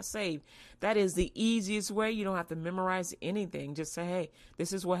you got saved. That is the easiest way. You don't have to memorize anything. Just say, hey,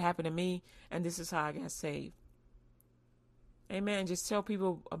 this is what happened to me, and this is how I got saved. Amen. Just tell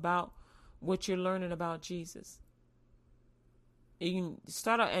people about what you're learning about Jesus. You can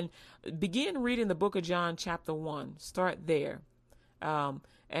start out and begin reading the book of John, chapter 1. Start there. And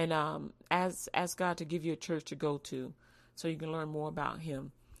ask God to give you a church to go to so you can learn more about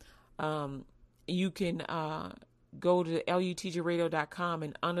him. You can go to lutgradio.com,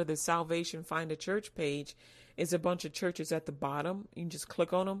 and under the Salvation Find a Church page is a bunch of churches at the bottom. You can just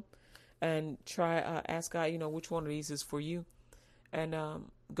click on them and ask God, which one of these is for you. And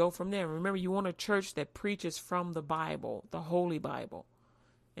go from there. Remember, you want a church that preaches from the Bible, the Holy Bible.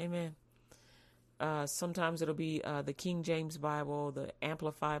 Amen. Sometimes it'll be the King James Bible, the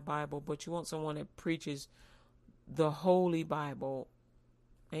Amplified Bible, but you want someone that preaches the Holy Bible.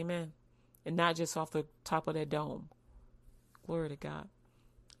 Amen. And not just off the top of their dome. Glory to God.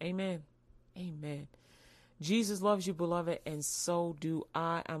 Amen. Amen. Jesus loves you, beloved, and so do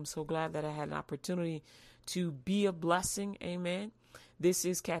I. I'm so glad that I had an opportunity to be a blessing. Amen. This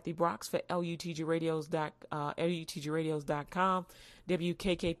is Kathy Brooks for LUTGradios.com,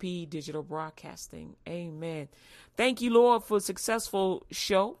 WKKP Digital Broadcasting. Amen. Thank you, Lord, for a successful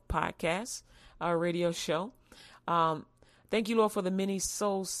show, podcast, radio show. Thank you, Lord, for the many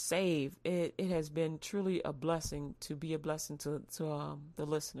souls saved. It has been truly a blessing to be a blessing to the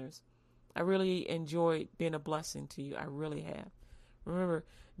listeners. I really enjoyed being a blessing to you. I really have. Remember,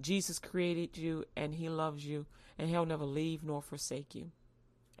 Jesus created you and he loves you and he'll never leave nor forsake you.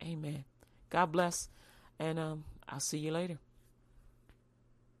 Amen. God bless. And I'll see you later.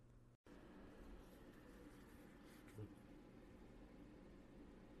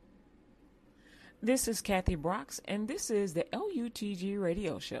 This is Kathy Brooks, and this is the LUTG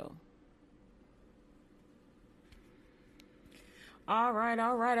Radio Show. All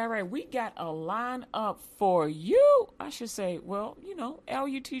right. We got a lineup for you. I should say, well,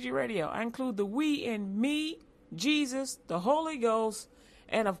 LUTG Radio. I include the we in me, Jesus, the Holy Ghost,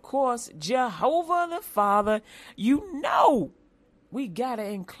 and of course, Jehovah the Father. We got to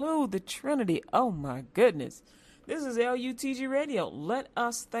include the Trinity. Oh, my goodness. This is LUTG Radio. Let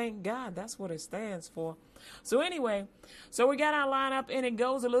us thank God. That's what it stands for. So anyway, we got our lineup, and it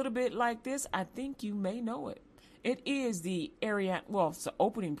goes a little bit like this. I think you may know it. It is the it's the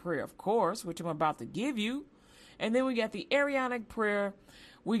opening prayer, of course, which I'm about to give you. And then we got the Arianic prayer.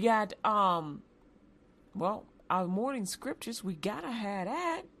 We got, our morning scriptures. We got to have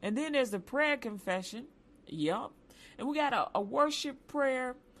that. And then there's the prayer confession. Yup. And we got a worship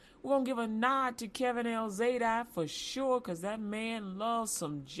prayer. We're going to give a nod to Kevin L. Zadai for sure, because that man loves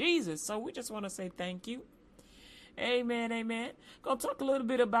some Jesus. So we just want to say thank you. Amen. Going to talk a little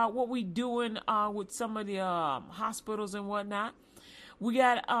bit about what we doing with some of the hospitals and whatnot. We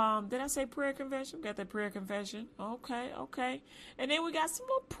got, did I say prayer confession? We got that prayer confession. Okay. And then we got some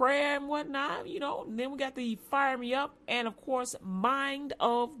little prayer and whatnot, And then we got the Fire Me Up and, of course, Mind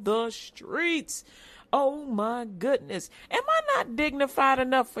of the Streets. Oh, my goodness. Am I not dignified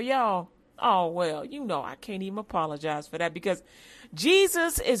enough for y'all? Oh, well, I can't even apologize for that because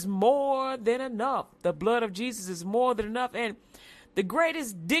Jesus is more than enough. The blood of Jesus is more than enough. And the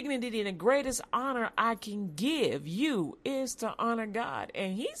greatest dignity and the greatest honor I can give you is to honor God.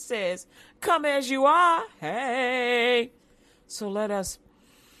 And he says, come as you are. Hey. So let us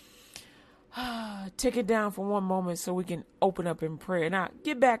take it down for one moment so we can open up in prayer. Now,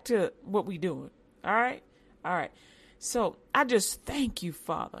 get back to what we're doing. All right. So I just thank you,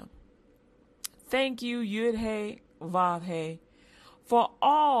 Father. Thank you, Yud He, Vav He, for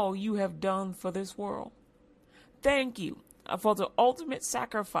all you have done for this world. Thank you for the ultimate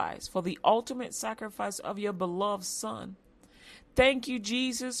sacrifice of your beloved Son. Thank you,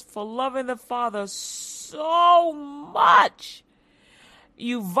 Jesus, for loving the Father so much.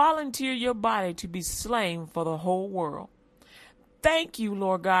 You volunteer your body to be slain for the whole world. Thank you,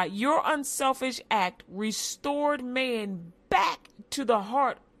 Lord God. Your unselfish act restored man back to the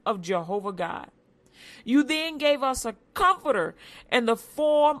heart of Jehovah God. You then gave us a comforter in the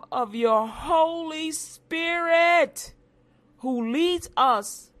form of your Holy Spirit, who leads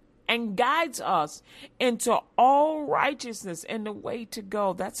us and guides us into all righteousness and the way to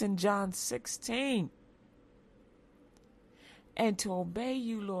go. That's in John 16. And to obey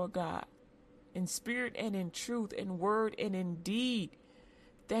you, Lord God, in spirit and in truth, in word and in deed.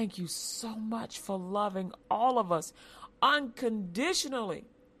 Thank you so much for loving all of us unconditionally.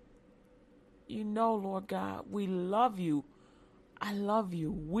 Lord God, we love you. I love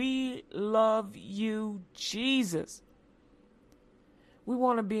you. We love you, Jesus. We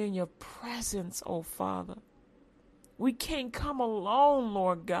want to be in your presence, oh Father. We can't come alone,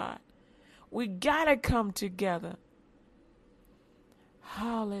 Lord God. We got to come together.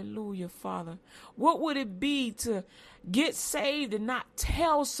 Hallelujah, Father. What would it be to get saved and not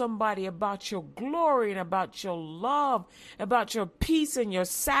tell somebody about your glory and about your love, about your peace and your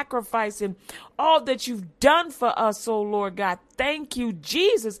sacrifice and all that you've done for us, oh Lord God? Thank you,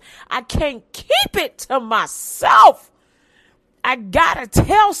 Jesus. I can't keep it to myself. I gotta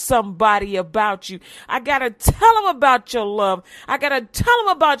tell somebody about you. I gotta tell them about your love. I gotta tell them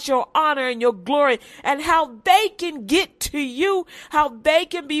about your honor and your glory and how they can get to you, how they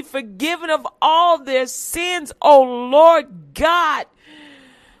can be forgiven of all their sins. Oh Lord God,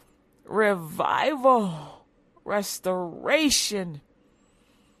 revival, restoration,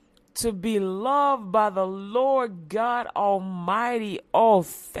 to be loved by the Lord God Almighty. Oh,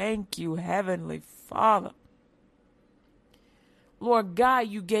 thank you, Heavenly Father. Lord God,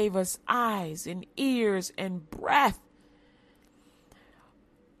 you gave us eyes and ears and breath.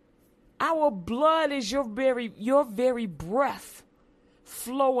 Our blood is your very breath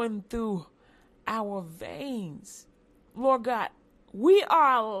flowing through our veins. Lord God, We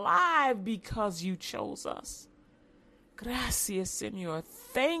are alive because you chose us. Gracias, Señor.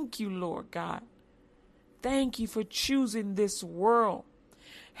 Thank you, Lord God. Thank you for choosing this world.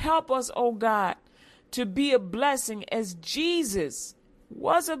 Help us, oh God, to be a blessing as Jesus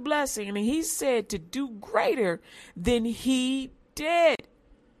was a blessing. And he said to do greater than he did.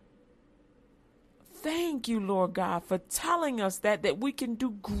 Thank you, Lord God, for telling us that we can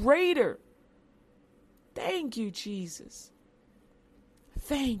do greater. Thank you, Jesus.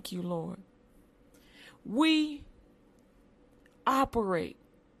 Thank you, Lord. We operate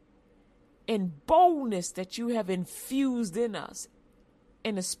in boldness that you have infused in us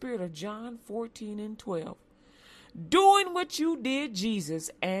in the spirit of John 14:12. Doing what you did,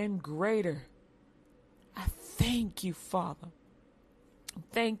 Jesus, and greater. I thank you, Father.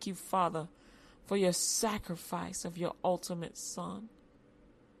 Thank you, Father, for your sacrifice of your ultimate Son,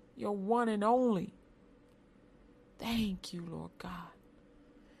 your one and only. Thank you, Lord God.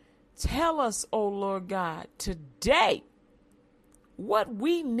 Tell us, oh Lord God, today what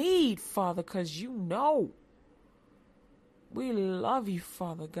we need, Father, because you know. We love you,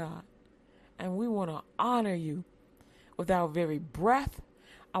 Father God, and we want to honor you with our very breath,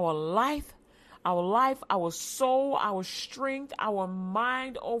 our life, our soul, our strength, our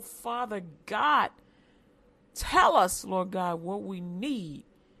mind, oh Father God. Tell us, Lord God, what we need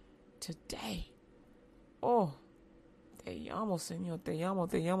today. Oh, te llamo, Señor, te llamo,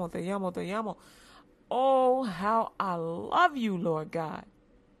 te llamo, te llamo, te llamo. Oh, how I love you, Lord God.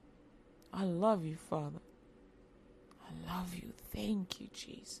 I love you, Father. I love you. Thank you,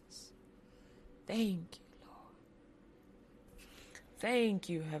 Jesus. Thank you, Lord. Thank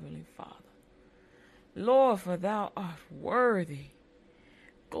you, Heavenly Father. Lord, for thou art worthy.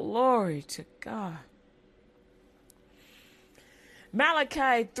 Glory to God.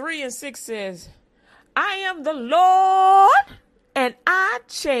 Malachi 3:6 says, I am the Lord, and I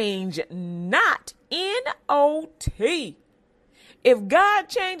change not. N-O-T. If God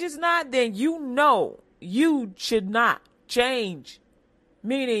changes not, then you know you should not change.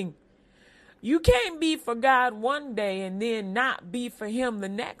 Meaning, you can't be for God one day and then not be for him the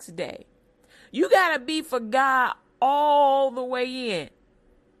next day. You got to be for God all the way in.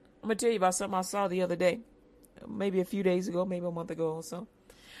 I'm going to tell you about something I saw the other day. Maybe a few days ago, maybe a month ago or so.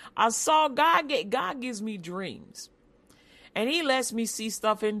 I saw God gives me dreams. And he lets me see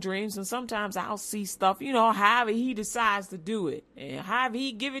stuff in dreams. And sometimes I'll see stuff, however he decides to do it. And however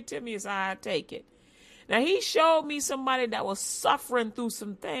he give it to me is how I take it. Now, he showed me somebody that was suffering through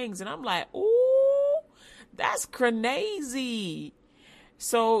some things. And I'm like, ooh, that's crazy.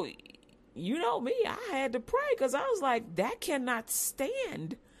 So, you know me, I had to pray because I was like, that cannot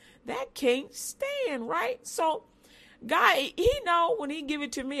stand. That can't stand, right? So, God, he know when he give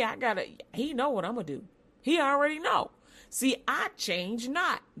it to me, he know what I'm going to do. He already know. See, I change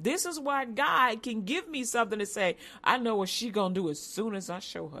not. This is why God can give me something to say, I know what she going to do as soon as I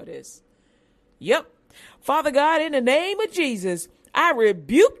show her this. Yep. Father God, in the name of Jesus, I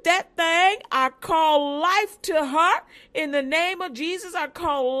rebuke that thing. I call life to her. In the name of Jesus, I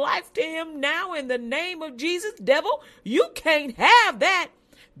call life to him now. In the name of Jesus, devil, you can't have that.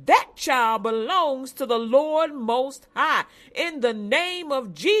 That child belongs to the Lord Most High. In the name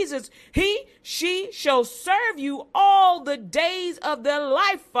of Jesus, she shall serve you all the days of their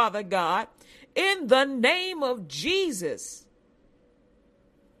life, Father God. In the name of Jesus.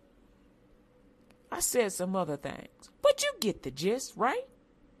 I said some other things, but you get the gist, right?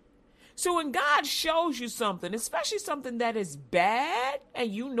 So when God shows you something, especially something that is bad and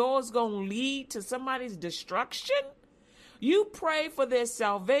you know it's going to lead to somebody's destruction, you pray for their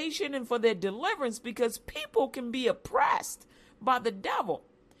salvation and for their deliverance because people can be oppressed by the devil.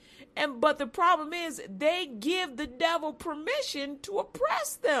 But the problem is they give the devil permission to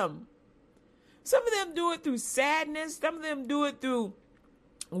oppress them. Some of them do it through sadness. Some of them do it through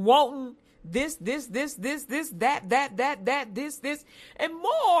wanting this, that, this, and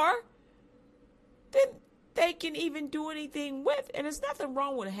more than they can even do anything with. And there's nothing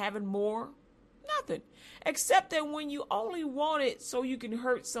wrong with having more. Nothing. Except that when you only want it so you can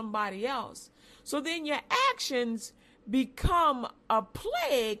hurt somebody else. So then your actions become a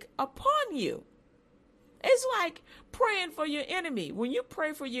plague upon you. It's like praying for your enemy. When you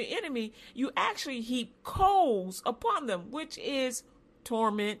pray for your enemy, you actually heap coals upon them, which is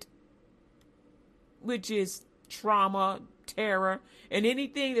torment, which is trauma, terror, and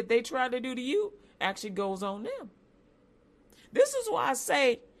anything that they try to do to you actually goes on them. This is why I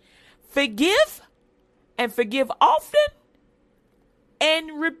say forgive and forgive often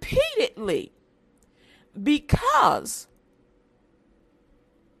and repeatedly, because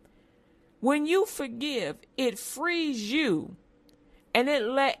when you forgive, it frees you And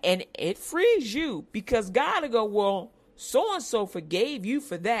it frees you, because God will go, well, so and so forgave you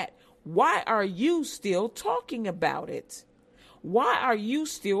for that. Why are you still talking about it? Why are you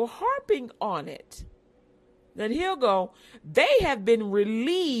still harping on it? Then he'll go, they have been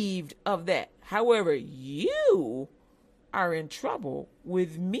relieved of that. However, you are in trouble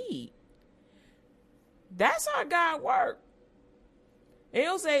with me. That's how God works.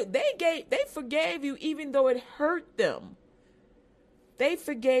 He'll say they forgave you even though it hurt them. They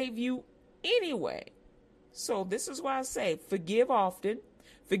forgave you anyway. So this is why I say forgive often,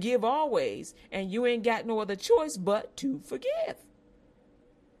 forgive always, and you ain't got no other choice but to forgive.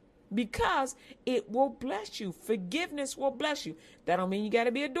 Because it will bless you. Forgiveness will bless you. That don't mean you got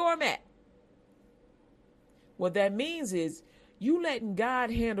to be a doormat. What that means is you letting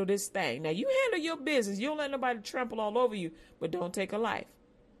God handle this thing. Now, you handle your business. You don't let nobody trample all over you, but don't take a life.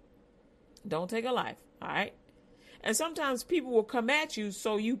 Don't take a life, all right? And sometimes people will come at you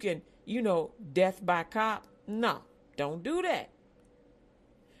so you can, death by cop. No, don't do that.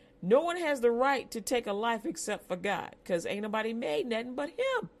 No one has the right to take a life except for God, because ain't nobody made nothing but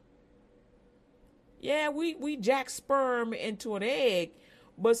him. Yeah, we jack sperm into an egg,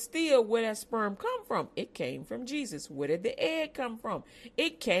 but still, where that sperm come from? It came from Jesus. Where did the egg come from?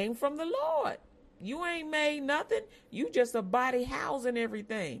 It came from the Lord. You ain't made nothing. You just a body housing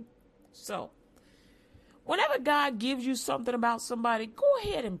everything. So, whenever God gives you something about somebody, go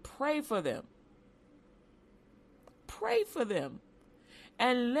ahead and pray for them. Pray for them.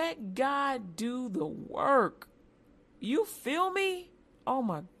 And let God do the work. You feel me? Oh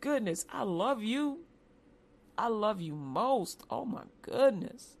my goodness. I love you. I love you most. Oh my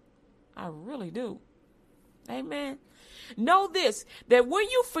goodness. I really do. Amen. Know this, that when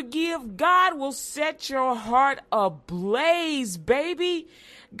you forgive, God will set your heart ablaze, baby.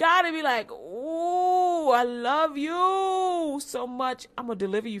 God will be like, oh, I love you so much. I'm going to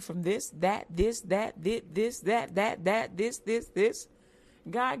deliver you from this, that, this, this.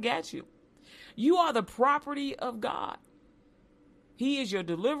 God got you. You are the property of God. He is your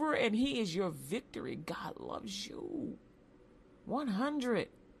deliverer and he is your victory. God loves you. 100.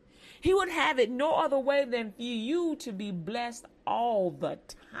 He would have it no other way than for you to be blessed all the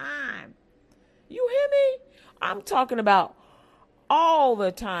time. You hear me? I'm talking about all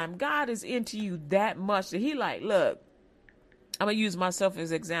the time. God is into you that much that he like, look, I'm going to use myself as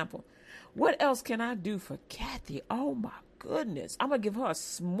an example. What else can I do for Kathy? Oh my goodness. I'm going to give her a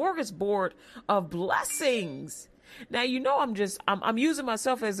smorgasbord of blessings. Now, I'm using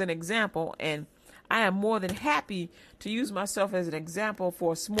myself as an example, and I am more than happy to use myself as an example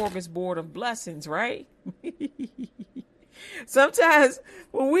for a smorgasbord of blessings, right? Sometimes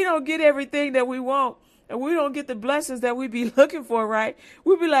when we don't get everything that we want and we don't get the blessings that we be looking for, right?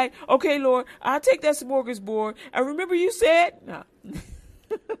 We'll be like, okay, Lord, I'll take that smorgasbord. I remember you said, no.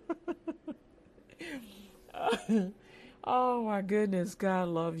 Oh my goodness, God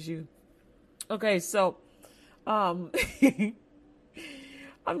loves you. Okay, so I'm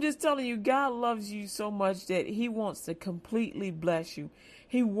just telling you, God loves you so much that he wants to completely bless you.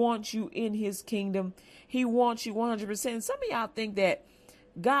 He wants you in his kingdom. He wants you 100%. And some of y'all think that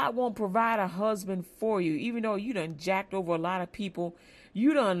God won't provide a husband for you, even though you done jacked over a lot of people.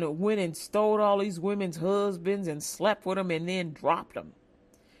 You done went and stole all these women's husbands and slept with them and then dropped them.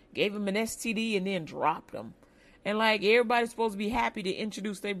 Gave them an STD and then dropped them. And like everybody's supposed to be happy to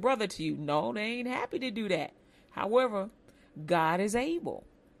introduce their brother to you. No, they ain't happy to do that. However, God is able.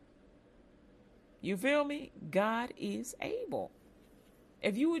 You feel me? God is able.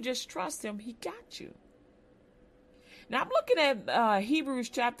 If you would just trust him, he got you. Now I'm looking at Hebrews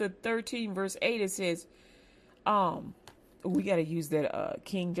chapter 13, verse 8. It says, we got to use that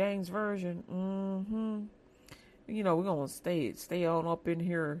King James version. We're going to stay on up in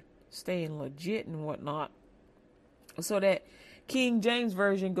here, staying legit and whatnot. So that King James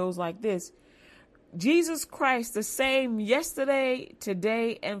version goes like this. Jesus Christ, the same yesterday,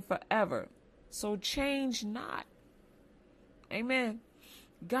 today, and forever. So change not. Amen.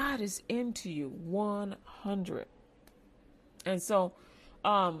 God is into you 100. And so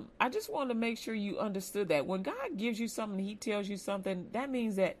I just wanted to make sure you understood that when God gives you something, he tells you something, that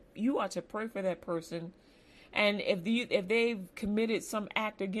means that you are to pray for that person. And if they've committed some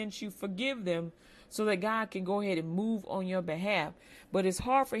act against you, forgive them so that God can go ahead and move on your behalf. But it's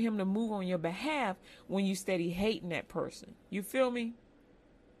hard for him to move on your behalf when you steady hating that person. You feel me?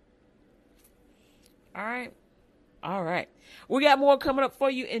 All right. All right. We got more coming up for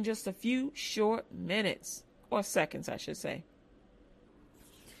you in just a few short minutes, or seconds, I should say.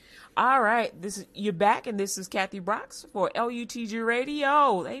 All right. You're back, and this is Kathy Brooks for LUTG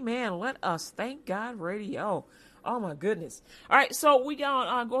Radio. Amen. Let us thank God Radio. Oh my goodness. All right, so we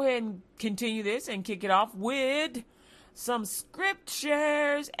gonna go ahead and continue this and kick it off with some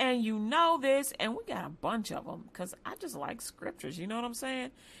scriptures, and you know this, and we got a bunch of them because I just like scriptures. You know what I'm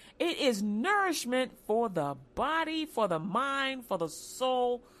saying? It is nourishment for the body, for the mind, for the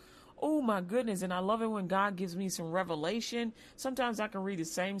soul. Oh my goodness. And I love it when God gives me some revelation. Sometimes I can read the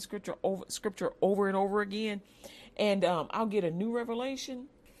same scripture over and over again, and I'll get a new revelation.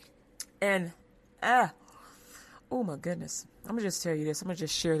 And oh my goodness. I'm gonna just tell you this. I'm gonna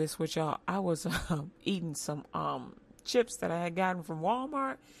just share this with y'all. I was eating some chips that I had gotten from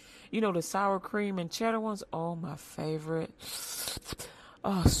Walmart. You know, the sour cream and cheddar ones. Oh, my favorite.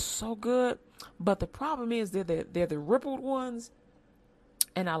 Oh, so good. But the problem is they're the rippled ones.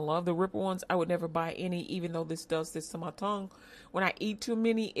 And I love the rippled ones. I would never buy any, even though this does this to my tongue. When I eat too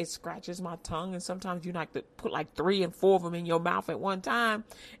many, it scratches my tongue. And sometimes you like to put like 3 and 4 of them in your mouth at one time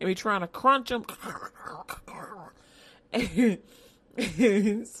and be trying to crunch them.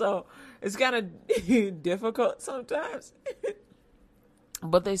 So it's kind of difficult sometimes.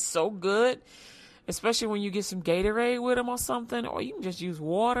 But they're so good, especially when you get some Gatorade with them or something, or you can just use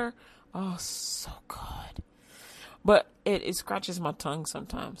water. Oh, so good. But it scratches my tongue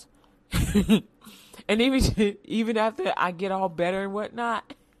sometimes. And even after I get all better and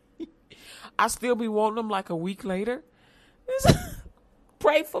whatnot, I still be wanting them like a week later.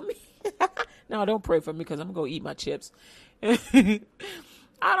 Pray for me. No, don't pray for me because I'm going to eat my chips. I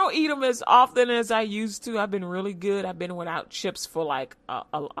don't eat them as often as I used to. I've been really good. I've been without chips for like, I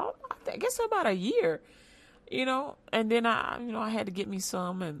guess about a year, you know, and then I had to get me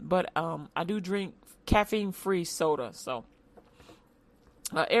some, but I do drink caffeine-free soda. So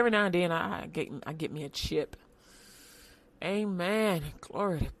every now and then I get me a chip. Amen.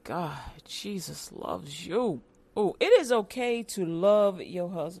 Glory to God. Jesus loves you. Oh, it is okay to love your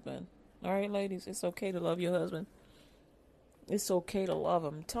husband. All right, ladies, it's okay to love your husband. It's okay to love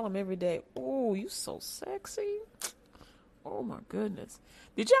him. Tell him every day, oh, you so sexy. Oh, my goodness.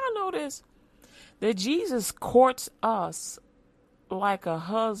 Did y'all know this? That Jesus courts us like a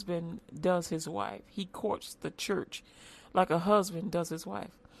husband does his wife. He courts the church like a husband does his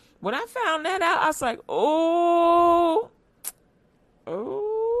wife. When I found that out, I was like, oh,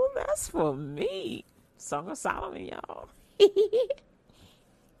 that's for me. Song of Solomon, y'all.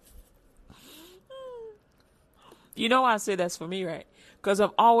 You know why I say that's for me, right? Because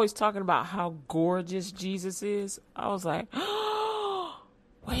I'm always talking about how gorgeous Jesus is. I was like, oh,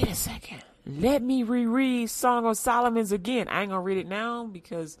 wait a second. Let me reread Song of Solomon's again. I ain't going to read it now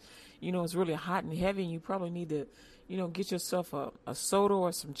because, it's really hot and heavy and you probably need to, get yourself a soda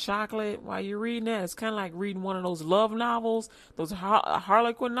or some chocolate while you're reading that. It's kind of like reading one of those love novels, those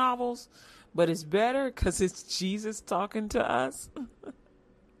Harlequin novels. But it's better because it's Jesus talking to us.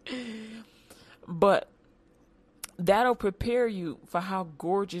 But that'll prepare you for how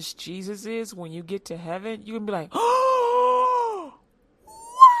gorgeous Jesus is when you get to heaven. You can be like, oh,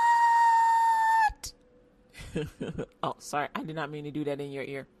 what? Oh, sorry. I did not mean to do that in your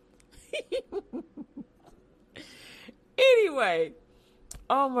ear. Anyway,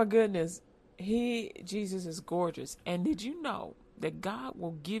 oh my goodness. Jesus is gorgeous. And did you know that God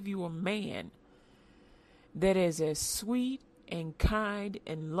will give you a man that is as sweet and kind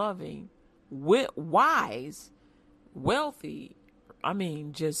and loving, wise, wealthy,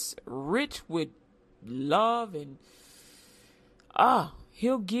 just rich with love, and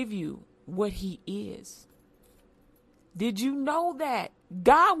he'll give you what he is. Did you know that?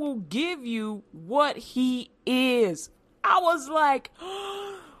 God will give you what he is. I was like,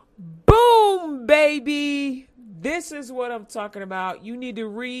 boom, baby. This is what I'm talking about. You need to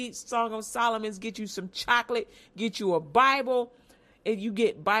read Song of Solomon, get you some chocolate, get you a Bible. If you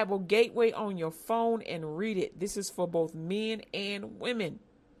get Bible Gateway on your phone and read it. This is for both men and women.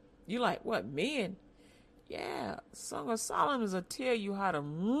 You like, what, men? Yeah, Song of Solomon will tell you how to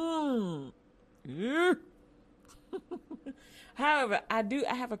However, I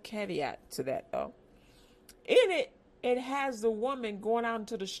have a caveat to that, though. In it has the woman going out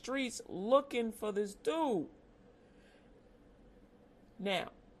into the streets looking for this dude. Now,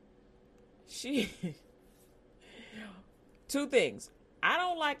 two things. I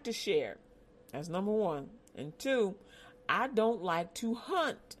don't like to share. That's number one. And two, I don't like to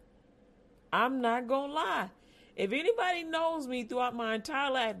hunt. I'm not going to lie. If anybody knows me throughout my entire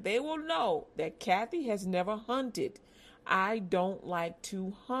life, they will know that Kathy has never hunted. I don't like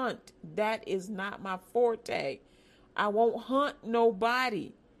to hunt. That is not my forte. I won't hunt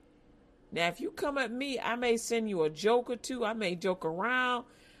nobody. Now, if you come at me, I may send you a joke or two. I may joke around,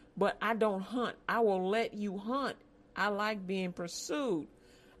 but I don't hunt. I will let you hunt. I like being pursued.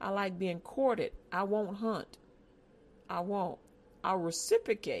 I like being courted. I won't hunt. I won't. I'll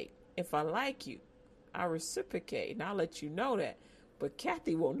reciprocate if I like you. I'll reciprocate, and I'll let you know that. But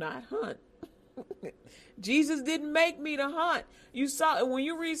Kathy will not hunt. Jesus didn't make me to hunt. You saw, when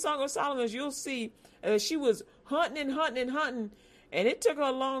you read Song of Solomon, you'll see she was hunting and hunting and hunting, and it took her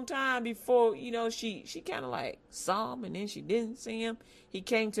a long time before, she kind of like saw him, and then she didn't see him. He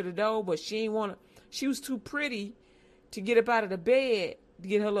came to the door, but she didn't want to. She was too pretty to get up out of the bed, to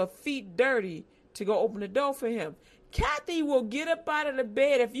get her little feet dirty, to go open the door for him. Kathy will get up out of the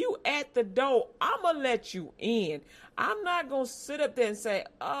bed. If you at the door, I'm going to let you in. I'm not going to sit up there and say,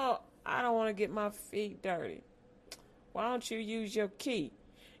 oh, I don't want to get my feet dirty. Why don't you use your key?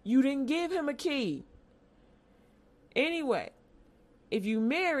 You didn't give him a key. Anyway, if you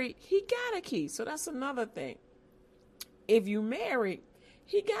married, he got a key. So that's another thing. If you married,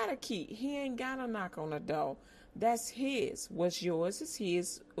 he got a key. He ain't got to knock on the door. That's his. What's yours is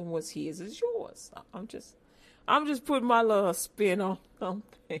his, and what's his is yours. I'm just putting my little spin on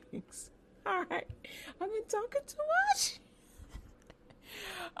things. All right. I've been talking too much.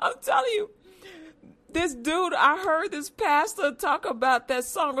 I'm telling you, this dude, I heard this pastor talk about that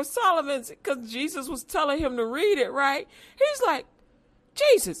Song of Solomon because Jesus was telling him to read it, right? He's like,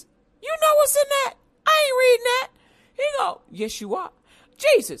 Jesus, you know what's in that? I ain't reading that. He go, yes, you are.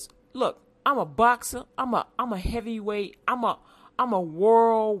 Jesus, look, I'm a boxer. I'm a heavyweight. I'm a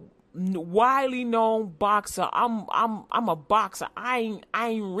world widely known boxer. I'm a boxer. I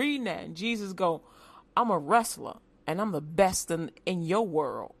ain't reading that. And Jesus go, I'm a wrestler and I'm the best in your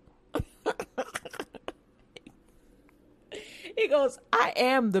world. He goes, I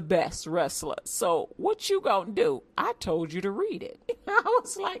am the best wrestler. So what you gonna do? I told you to read it. I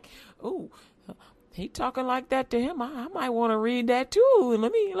was like, ooh, he talking like that to him. I might want to read that too. And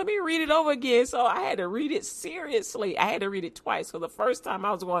let me read it over again. So I had to read it seriously. I had to read it twice. So the first time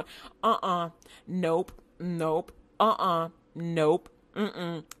I was going, nope, nope, nope,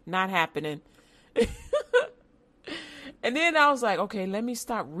 not happening. And then I was like, okay, let me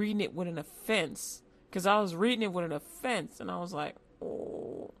stop reading it with an offense. Because I was reading it with an offense. And I was like,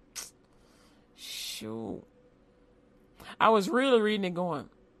 oh, shoot. I was really reading it going,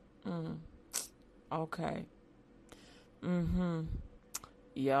 okay.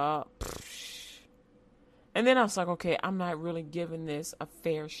 Yeah. And then I was like, okay, I'm not really giving this a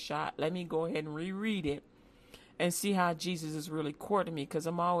fair shot. Let me go ahead and reread it and see how Jesus is really courting me. Because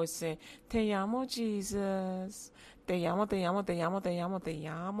I'm always saying, Te amo, Jesus. Te amo, te amo, te amo, te amo, te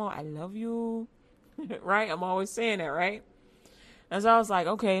amo. I love you. Right? I'm always saying that, right? And so I was like,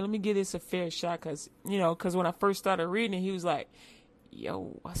 okay, let me give this a fair shot. Because when I first started reading it, he was like,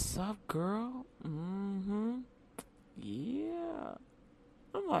 yo, what's up, girl? Yeah.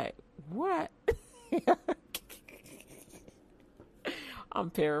 I'm like, what? I'm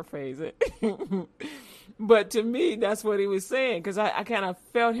paraphrasing. But to me, that's what he was saying. Because I kind of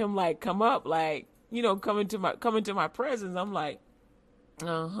felt him like come up, like, coming to my presence. I'm like,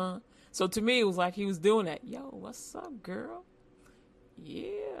 So to me, it was like he was doing that. Yo, what's up, girl?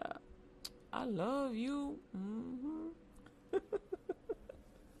 Yeah. I love you.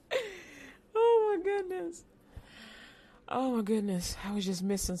 Oh my goodness. I was just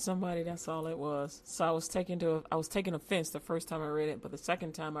missing somebody. That's all it was. So I was taking offense the first time I read it, but the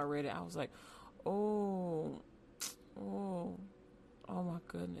second time I read it, I was like, oh my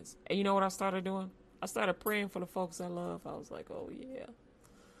goodness. And you know what I started doing? I started praying for the folks I love. I was like, oh yeah.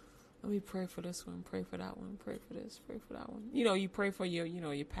 Let me pray for this one, pray for that one, pray for this, pray for that one. You pray for your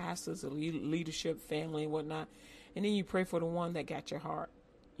pastors, or leadership, family, and whatnot. And then you pray for the one that got your heart.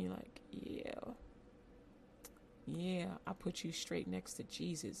 You're like, yeah, I put you straight next to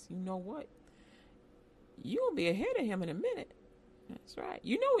Jesus. You know what? You'll be ahead of him in a minute. That's right.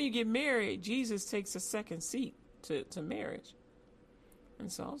 When you get married, Jesus takes a second seat to marriage.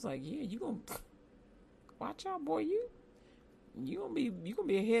 And so I was like, yeah, you going to watch out, boy. You gonna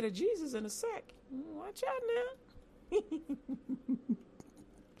be ahead of Jesus in a sec. Watch out now.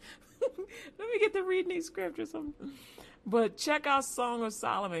 Let me get to reading these scriptures. But check out Song of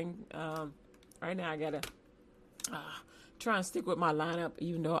Solomon. Right now I gotta try and stick with my lineup,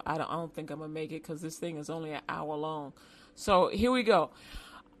 even though I don't think I'm gonna make it because this thing is only an hour long. So here we go.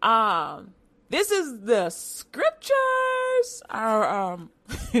 This is the scriptures, our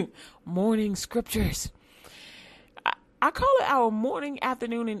morning scriptures. I call it our morning,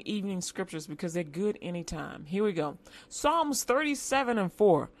 afternoon, and evening scriptures because they're good anytime. Here we go. Psalms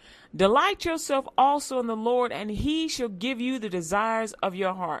 37:4. Delight yourself also in the Lord, and he shall give you the desires of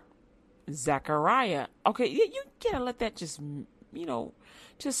your heart. Zechariah. Okay, you gotta let that just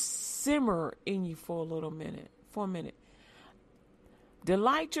simmer in you for a minute.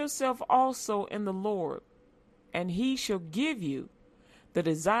 Delight yourself also in the Lord, and he shall give you the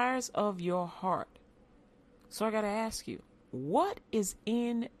desires of your heart. So I got to ask you, what is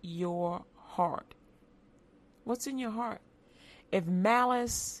in your heart? What's in your heart? If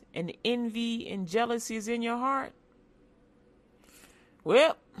malice and envy and jealousy is in your heart,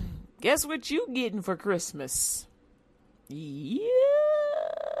 well, guess what you getting for Christmas? Yep.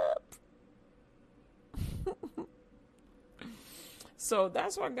 So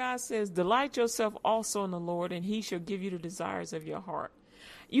that's why God says, delight yourself also in the Lord, and he shall give you the desires of your heart.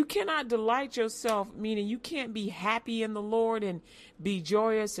 You cannot delight yourself, meaning you can't be happy in the Lord and be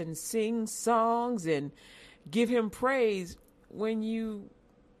joyous and sing songs and give him praise when you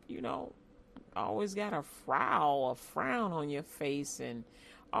always got a frown on your face and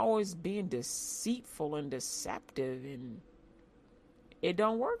always being deceitful and deceptive, and it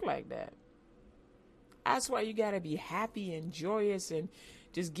don't work like that. That's why you got to be happy and joyous and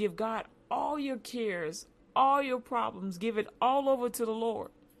just give God all your cares, all your problems, give it all over to the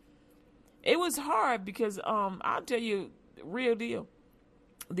Lord. It was hard because I'll tell you, real deal.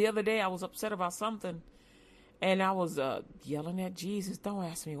 The other day I was upset about something, and I was yelling at Jesus. Don't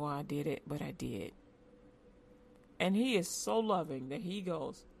ask me why I did it, but I did. And he is so loving that he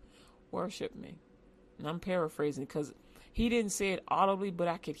goes, worship me. And I'm paraphrasing because he didn't say it audibly, but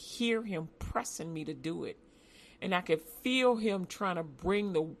I could hear him pressing me to do it. And I could feel him trying to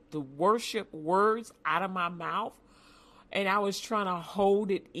bring the worship words out of my mouth. And I was trying to hold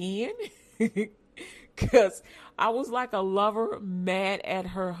it in because I was like a lover mad at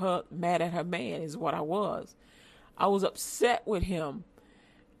her man is what I was. I was upset with him,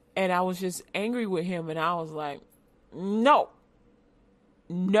 and I was just angry with him. And I was like, no,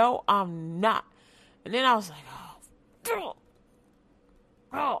 I'm not. And then I was like,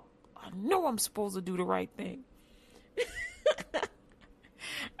 oh, I know I'm supposed to do the right thing.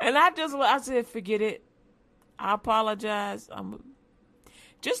 And I said, forget it. I apologize.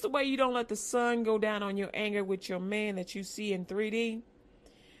 Just the way you don't let the sun go down on your anger with your man that you see in 3D.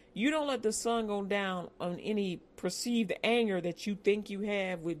 You don't let the sun go down on any perceived anger that you think you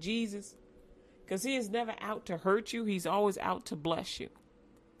have with Jesus. Because he is never out to hurt you. He's always out to bless you.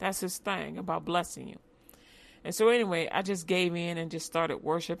 That's his thing about blessing you. And so anyway, I just gave in and just started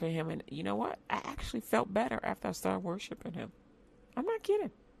worshiping him. And you know what? I actually felt better after I started worshiping him. I'm not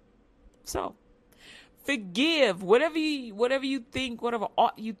kidding. So forgive whatever you think, whatever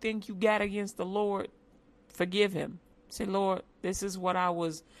ought you think you got against the Lord. Forgive him. Say, Lord, this is what I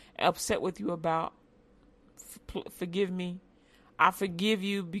was upset with you about. Forgive me. I forgive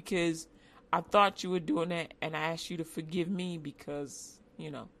you because I thought you were doing that, and I asked you to forgive me because,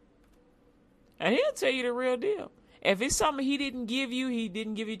 And he'll tell you the real deal. If it's something he didn't give you, he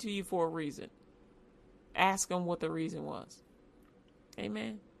didn't give it to you for a reason. Ask him what the reason was.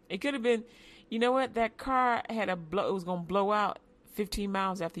 Amen. It could have been, you know what? That car it was going to blow out 15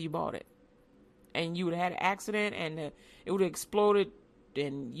 miles after you bought it. And you would have had an accident, and it would have exploded,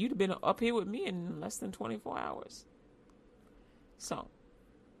 and you'd have been up here with me in less than 24 hours. So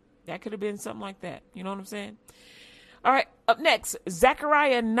that could have been something like that. You know what I'm saying? All right. Up next,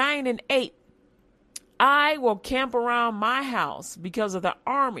 Zechariah 9:8. I will camp around my house because of the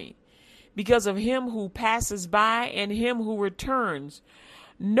army, because of him who passes by and him who returns.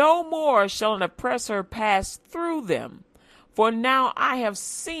 No more shall an oppressor pass through them, for now I have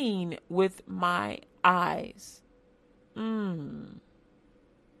seen with my eyes.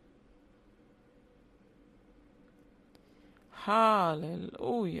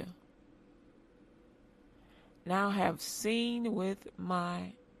 Hallelujah. Now have seen with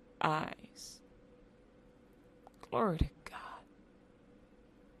my eyes. Glory to God.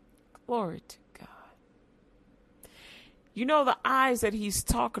 Glory to God. You know, the eyes that he's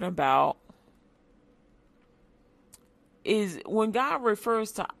talking about is when God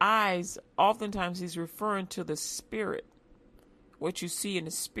refers to eyes, oftentimes he's referring to the spirit, what you see in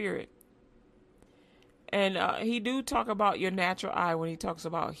the spirit. And he do talk about your natural eye when he talks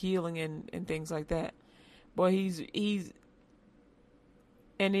about healing and things like that. But he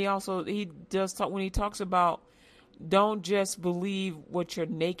does talk when he talks about don't just believe what your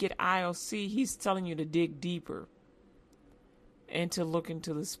naked eye will see. He's telling you to dig deeper and to look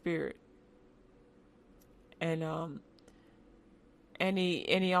into the spirit. And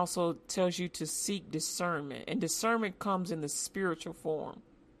he also tells you to seek discernment, and discernment comes in the spiritual form.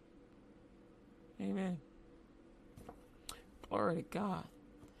 Amen. Glory to God.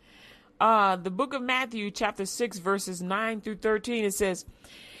 The book of Matthew, chapter 6, verses 9 through 13, it says,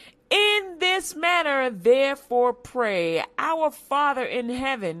 in this manner, therefore, pray, our Father in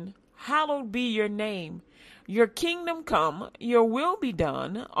heaven, hallowed be your name. Your kingdom come, your will be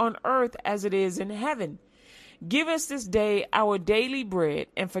done on earth as it is in heaven. Give us this day our daily bread,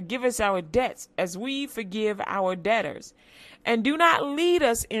 and forgive us our debts as we forgive our debtors. And do not lead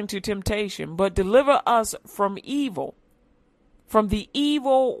us into temptation, but deliver us from evil, from the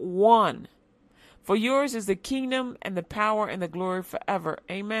evil one. For yours is the kingdom and the power and the glory forever.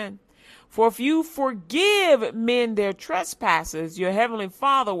 Amen. For if you forgive men their trespasses, your heavenly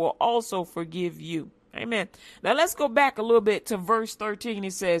Father will also forgive you. Amen. Now let's go back a little bit to verse 13.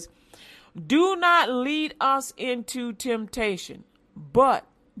 It says, do not lead us into temptation, but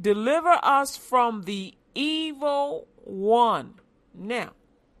deliver us from the evil one. Now,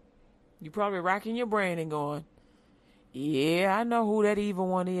 you're probably racking your brain and going, yeah, I know who that evil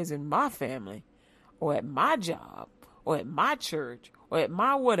one is in my family, or at my job, or at my church, or at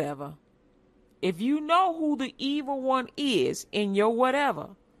my whatever. If you know who the evil one is in your whatever,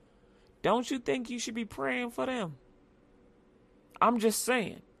 don't you think you should be praying for them? I'm just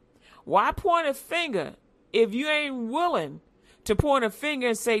saying. Why point a finger if you ain't willing to point a finger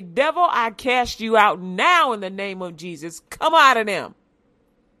and say, devil, I cast you out now in the name of Jesus. Come out of them.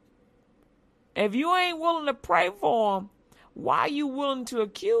 If you ain't willing to pray for them, why are you willing to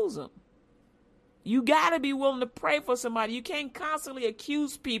accuse them? You got to be willing to pray for somebody. You can't constantly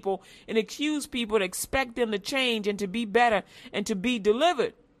accuse people and expect them to change and to be better and to be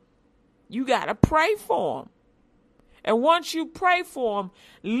delivered. You got to pray for them. And once you pray for them,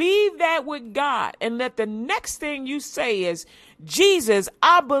 leave that with God and let the next thing you say is, Jesus,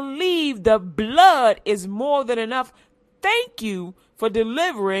 I believe the blood is more than enough. Thank you for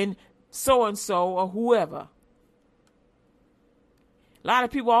delivering so-and-so or whoever. A lot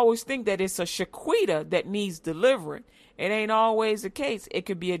of people always think that it's a Shaquita that needs delivering. It ain't always the case. It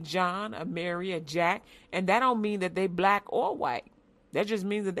could be a John, a Mary, a Jack, and that don't mean that they black or white. That just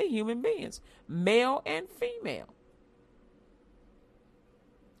means that they're human beings, male and female.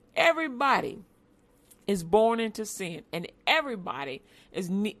 Everybody is born into sin, and everybody is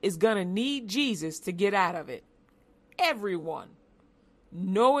going to need Jesus to get out of it. Everyone.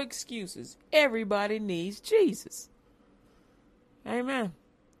 No excuses. Everybody needs Jesus. Amen.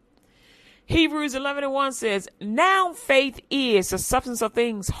 Hebrews 11:1 says, now faith is the substance of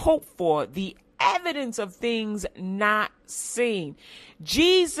things hoped for, the evidence of things not seen.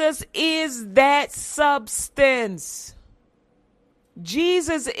 Jesus is that substance.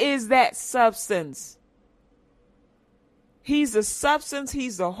 Jesus is that substance. He's the substance,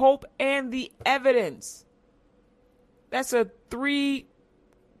 he's the hope, and the evidence. That's three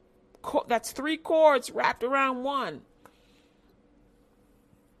chords wrapped around one.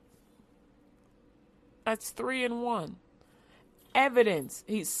 That's 3 in 1. Evidence.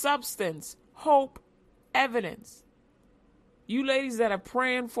 He's substance, hope, evidence. You ladies that are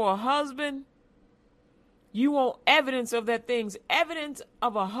praying for a husband, you want evidence of that things. Evidence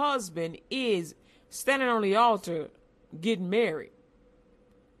of a husband is standing on the altar getting married.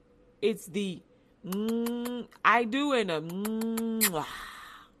 It's the I do and a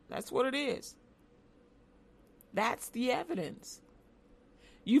that's what it is. That's the evidence.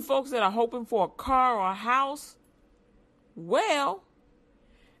 You folks that are hoping for a car or a house, well,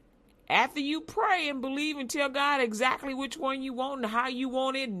 after you pray and believe and tell God exactly which one you want and how you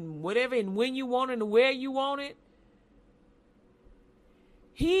want it and whatever and when you want it and where you want it,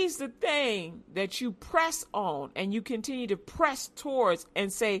 He's the thing that you press on and you continue to press towards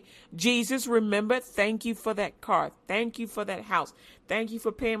and say, Jesus, remember, thank you for that car. Thank you for that house. Thank you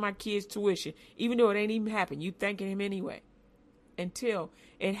for paying my kids' tuition. Even though it ain't even happened, you thanking him anyway. Until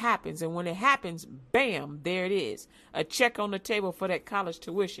it happens. And when it happens, bam, there it is. A check on the table for that college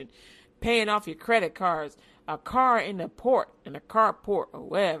tuition. Paying off your credit cards. A car in the port, in the carport or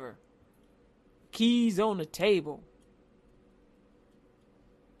wherever. Keys on the table.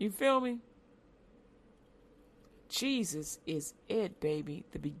 You feel me? Jesus is it, baby.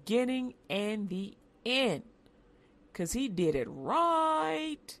 The beginning and the end. Because he did it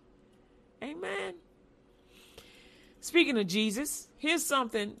right. Amen. Speaking of Jesus, here's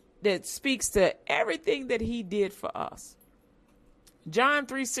something that speaks to everything that he did for us. John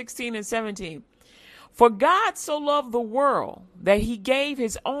 3:16 and 17. For God so loved the world that he gave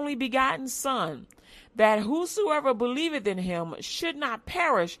his only begotten Son, that whosoever believeth in him should not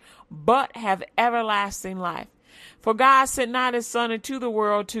perish, but have everlasting life. For God sent not his Son into the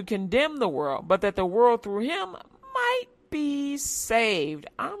world to condemn the world, but that the world through him might be saved.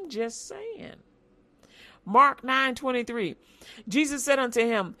 I'm just saying. Mark 9:23. Jesus said unto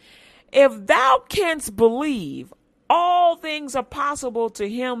him, if thou canst believe, all things are possible to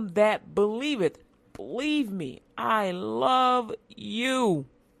him that believeth. Believe me, I love you.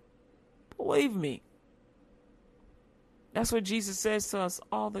 Believe me. That's what Jesus says to us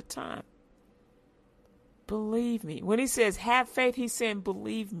all the time. Believe me. When he says have faith, he's saying,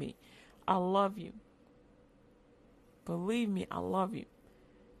 believe me. I love you. Believe me, I love you.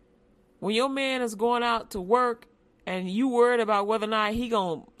 When your man is going out to work and you worried about whether or not he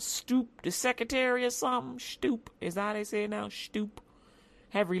gonna stoop the secretary or something, stoop, is that how they say it now? Stoop,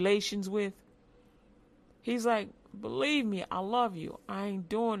 have relations with. He's like, believe me, I love you. I ain't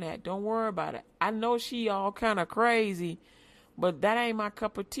doing that. Don't worry about it. I know she all kind of crazy, but that ain't my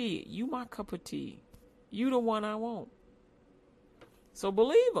cup of tea. You my cup of tea. You the one I want. So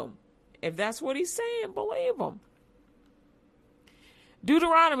believe him. If that's what he's saying, believe him.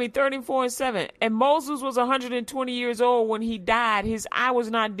 Deuteronomy 34:7. And Moses was 120 years old when he died. His eye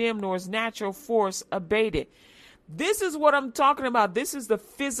was not dim, nor his natural force abated. This is what I'm talking about. This is the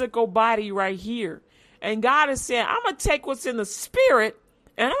physical body right here. And God is saying, I'm going to take what's in the spirit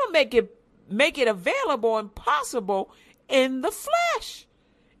and I'm going to make it available and possible in the flesh,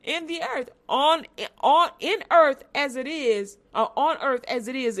 in the earth, in earth as it is, on earth as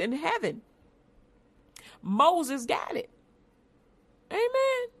it is in heaven. Moses got it.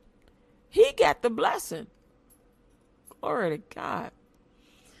 Amen. He got the blessing. Glory to God.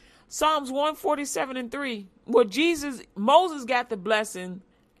 Psalms 147:3. Well, Moses got the blessing,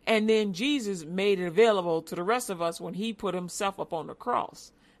 and then Jesus made it available to the rest of us when he put himself up on the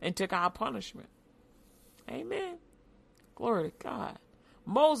cross and took our punishment. Amen. Glory to God.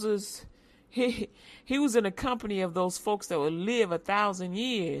 Moses, he was in the company of those folks that would live 1,000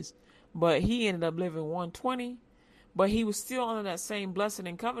 years, but he ended up living 120. But he was still under that same blessing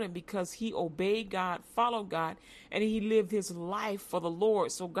and covenant because he obeyed God, followed God, and he lived his life for the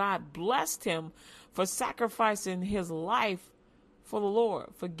Lord. So God blessed him for sacrificing his life for the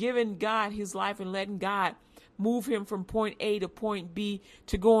Lord, for giving God his life and letting God move him from point A to point B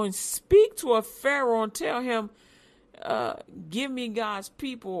to go and speak to a Pharaoh and tell him, give me God's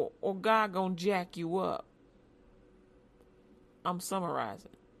people or God gonna jack you up. I'm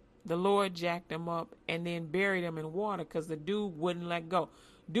summarizing. The Lord jacked him up and then buried him in water because the dude wouldn't let go.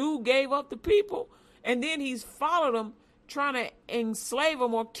 Dude gave up the people and then he's followed them trying to enslave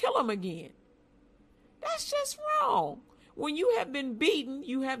them or kill them again. That's just wrong. When you have been beaten,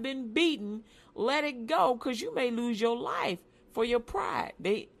 you have been beaten. Let it go because you may lose your life for your pride.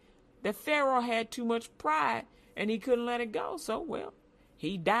 The Pharaoh had too much pride and he couldn't let it go. So, well,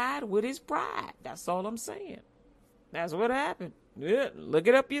 he died with his pride. That's all I'm saying. That's what happened. Yeah, look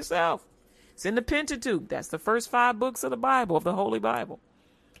it up yourself. It's in the Pentateuch. That's the first 5 books of the Bible, of the Holy Bible.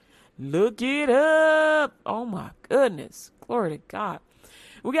 Look it up. Oh, my goodness. Glory to God.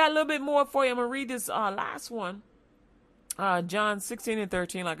 We got a little bit more for you. I'm going to read this last one. John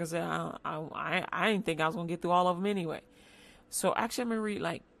 16:13. Like I said, I didn't think I was going to get through all of them anyway. So actually, I'm going to read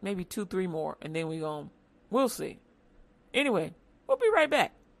like maybe 2-3 more, and then we'll see. Anyway, we'll be right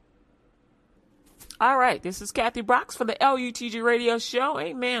back. All right, this is Kathy Brooks for the LUTG Radio Show.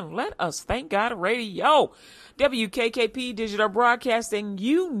 Amen. Let us thank God radio. WKKP Digital Broadcasting.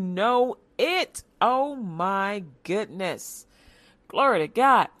 You know it. Oh, my goodness. Glory to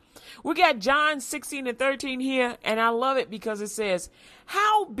God. We got John 16:13 here, and I love it because it says,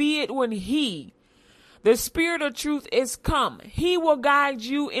 howbeit when he, the Spirit of truth, is come, he will guide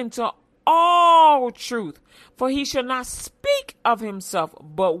you into all truth, for he shall not speak of himself,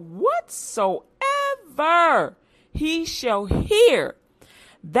 but whatsoever he shall hear,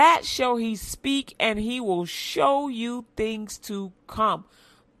 that shall he speak, and he will show you things to come.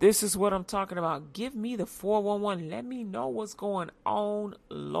 This is what I'm talking about. Give me the 411. Let me know what's going on,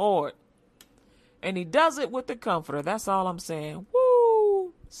 Lord. And he does it with the Comforter. That's all I'm saying.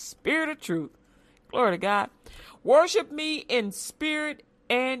 Woo! Spirit of truth. Glory to God. Worship me in spirit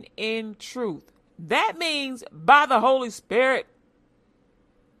and in truth. That means by the Holy Spirit.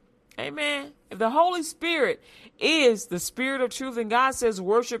 Amen. If the Holy Spirit is the Spirit of truth and God says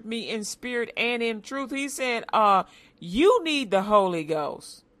worship me in spirit and in truth, he's saying you need the Holy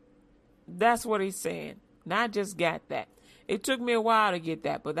Ghost. That's what he's saying. And I just got that. It took me a while to get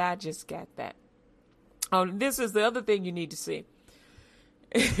that, but I just got that. This is the other thing you need to see.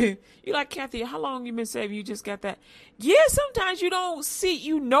 You're like, Kathy, how long you been saved? You just got that? Yeah, sometimes you don't see,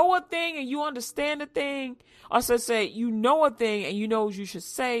 you know a thing and you understand a thing. Or so say, you know a thing and you know what you should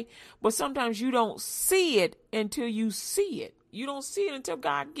say, but sometimes you don't see it until you see it. You don't see it until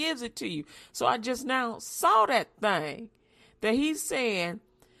God gives it to you. So I just now saw that thing that he's saying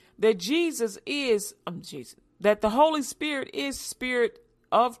that that the Holy Spirit is Spirit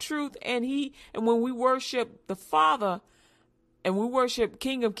of truth. And when we worship the Father, and we worship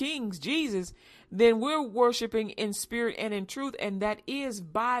King of Kings, Jesus, then we're worshiping in spirit and in truth. And that is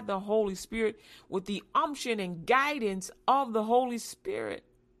by the Holy Spirit with the unction and guidance of the Holy Spirit.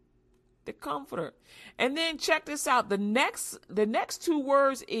 The Comforter. And then check this out. The next two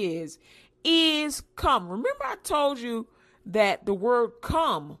words is come. Remember I told you that the word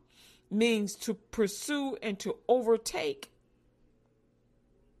come means to pursue and to overtake.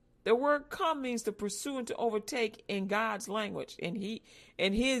 The word come means to pursue and to overtake in God's language. And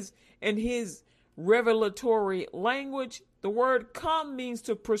in his revelatory language, the word come means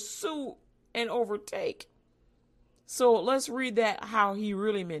to pursue and overtake. So let's read that how he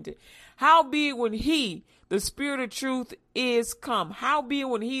really meant it. Howbeit when he, the Spirit of truth, is come. Howbeit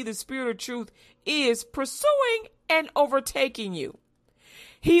when he, the Spirit of truth, is pursuing and overtaking you.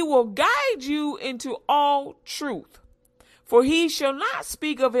 He will guide you into all truth. For he shall not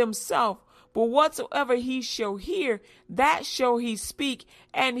speak of himself, but whatsoever he shall hear, that shall he speak,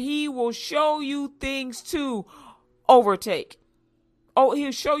 and he will show you things to overtake. Oh,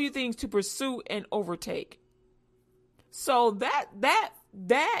 he'll show you things to pursue and overtake. So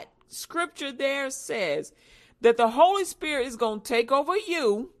that scripture there says that the Holy Spirit is going to take over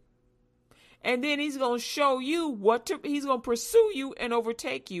you, and then he's going to show you he's going to pursue you and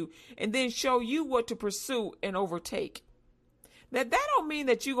overtake you, and then show you what to pursue and overtake. Now, that don't mean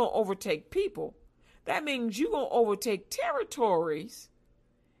that you're going to overtake people. That means you're going to overtake territories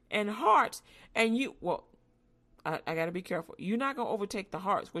and hearts. And I got to be careful. You're not going to overtake the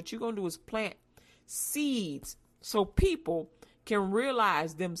hearts. What you're going to do is plant seeds so people can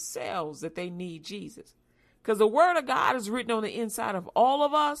realize themselves that they need Jesus. Because the word of God is written on the inside of all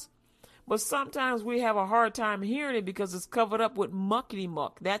of us. But sometimes we have a hard time hearing it because it's covered up with muckety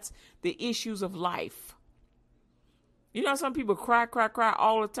muck. That's the issues of life. You know, some people cry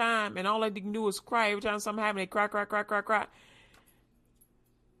all the time, and all they can do is cry. Every time something happens, they cry.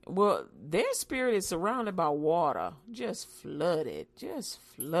 Well, their spirit is surrounded by water, just flooded.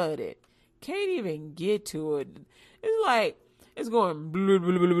 Can't even get to it. It's like it's going blah,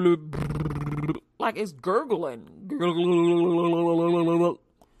 blah, blah, blah, like it's gurgling.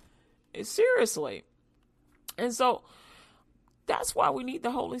 Seriously. And so that's why we need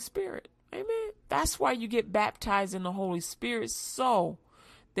the Holy Spirit. Amen. That's why you get baptized in the Holy Spirit, so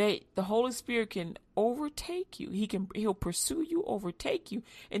that the Holy Spirit can overtake you. He'll pursue you, overtake you,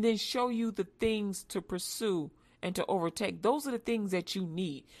 and then show you the things to pursue and to overtake. Those are the things that you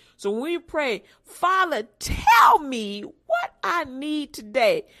need. So when we pray, Father, tell me what I need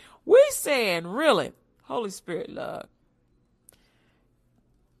today, we're saying, really, Holy Spirit, love,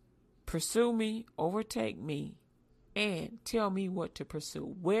 pursue me, overtake me, and tell me what to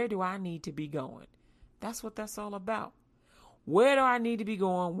pursue. Where do I need to be going? That's what that's all about. Where do I need to be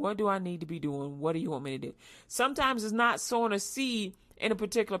going? What do I need to be doing? What do you want me to do? Sometimes it's not sowing a seed in a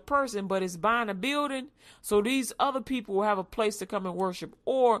particular person, but it's buying a building so these other people will have a place to come and worship.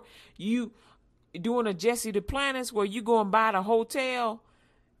 Or you doing a Jesse Duplantis where you go and buy the hotel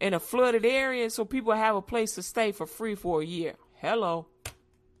in a flooded area so people have a place to stay for free for a year. Hello.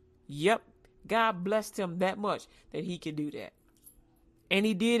 Yep. God blessed him that much that he could do that. And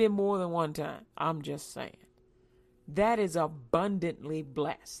he did it more than one time. I'm just saying. That is abundantly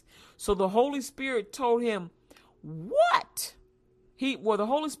blessed. So the Holy Spirit told him what? The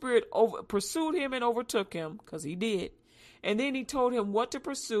Holy Spirit pursued him and overtook him, because he did. And then he told him what to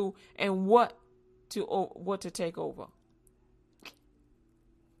pursue and what to take over.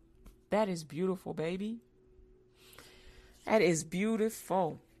 That is beautiful, baby. That is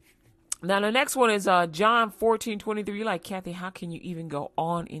beautiful. Now, the next one is John 14:23. You're like, Kathy, how can you even go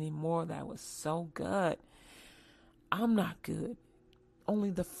on anymore? That was so good. I'm not good.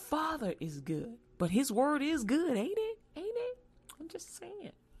 Only the Father is good. But his word is good, ain't it? Ain't it? I'm just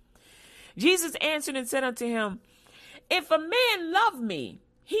saying. Jesus answered and said unto him, if a man love me,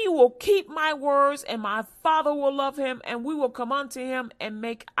 he will keep my words, and my Father will love him, and we will come unto him and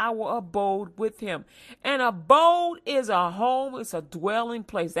make our abode with him. An abode is a home. It's a dwelling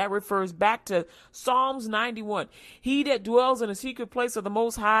place. That refers back to Psalms 91. He that dwells in the secret place of the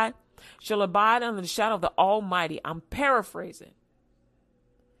Most High shall abide under the shadow of the Almighty. I'm paraphrasing.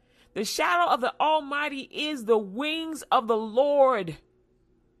 The shadow of the Almighty is the wings of the Lord.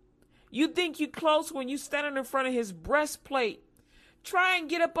 You think you close when you standing in front of his breastplate. Try and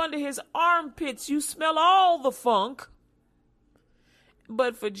get up under his armpits. You smell all the funk.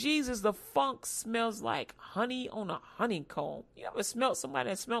 But for Jesus, the funk smells like honey on a honeycomb. You ever smelled somebody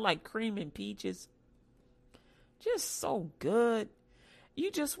that smelled like cream and peaches? Just so good.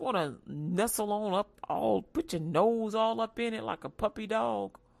 You just want to nestle on up put your nose all up in it like a puppy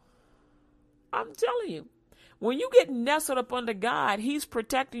dog. I'm telling you, when you get nestled up under God, he's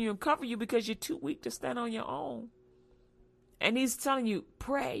protecting you and covering you because you're too weak to stand on your own. And he's telling you,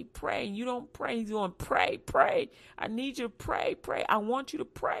 pray, pray. You don't pray. He's going, pray, pray. I need you to pray, pray. I want you to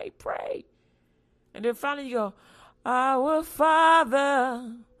pray, pray. And then finally you go, our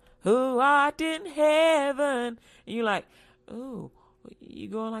Father who art in heaven. And you're like, ooh, you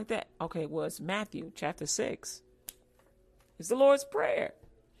going like that? Okay, well, it's Matthew chapter 6. It's the Lord's Prayer.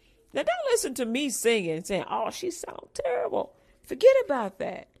 Now, don't listen to me singing and saying, oh, she sounds terrible. Forget about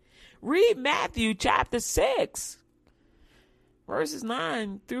that. Read Matthew chapter 6, verses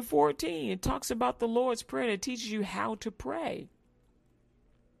 9 through 14. It talks about the Lord's Prayer and it teaches you how to pray.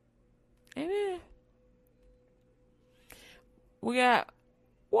 Amen. We got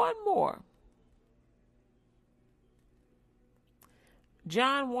one more.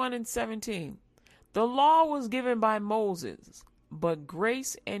 John 1:17. The law was given by Moses, but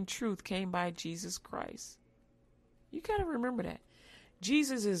grace and truth came by Jesus Christ. You got to remember that.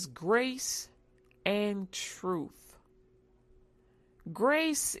 Jesus is grace and truth.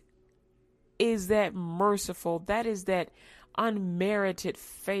 Grace is that merciful, that is that unmerited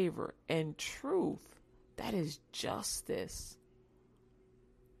favor, and truth, that is justice.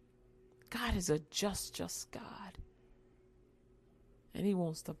 God is a just God. And he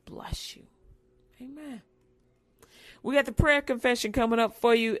wants to bless you. Amen. We got the prayer confession coming up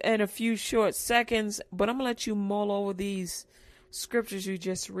for you in a few short seconds, but I'm going to let you mull over these scriptures you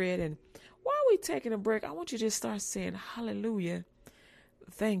just read. And while we're taking a break, I want you to just start saying, hallelujah.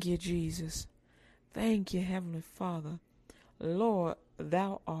 Thank you, Jesus. Thank you, Heavenly Father. Lord,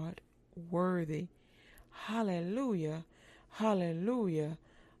 thou art worthy. Hallelujah. Hallelujah.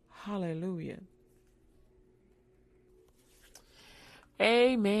 Hallelujah.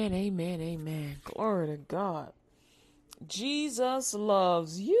 Amen, amen, amen. Glory to God. Jesus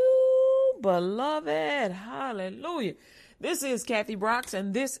loves you, beloved. Hallelujah. This is Kathy Brooks,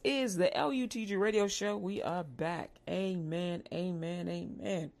 and this is the LUTG Radio Show. We are back. Amen, amen,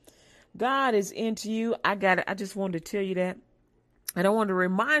 amen. God is into you. I just wanted to tell you that. And I want to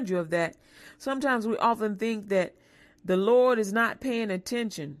remind you of that. Sometimes we often think that the Lord is not paying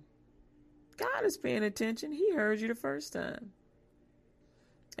attention. God is paying attention. He heard you the first time.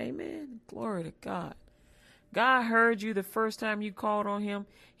 Amen. Glory to God. God heard you the first time you called on him.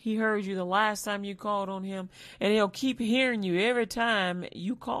 He heard you the last time you called on him. And he'll keep hearing you every time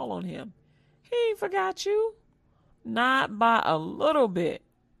you call on him. He ain't forgot you. Not by a little bit.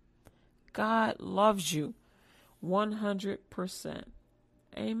 God loves you 100%.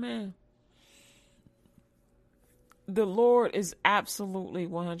 Amen. The Lord is absolutely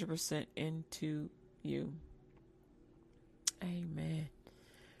 100% into you. Amen.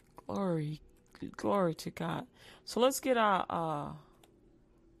 Glory to God. So let's get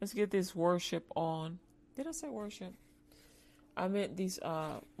this worship on. Did I say worship? I meant these,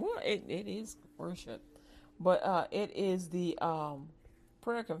 it is worship, but, it is the,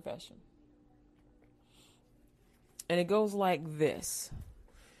 prayer confession. And it goes like this.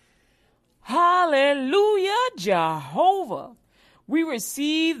 Hallelujah, Jehovah. We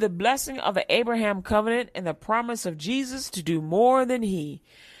receive the blessing of the Abraham covenant and the promise of Jesus to do more than he,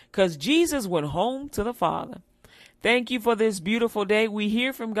 because Jesus went home to the Father. Thank you for this beautiful day. We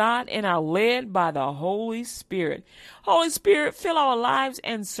hear from God and are led by the Holy Spirit. Holy Spirit, fill our lives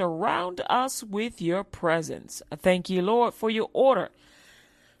and surround us with your presence. Thank you, Lord, for your order,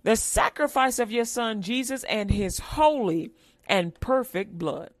 the sacrifice of your Son, Jesus, and his holy and perfect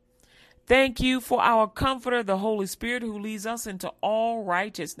blood. Thank you for our comforter, the Holy Spirit, who leads us into all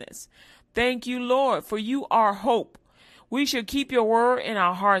righteousness. Thank you, Lord, for you are hope. We shall keep your word in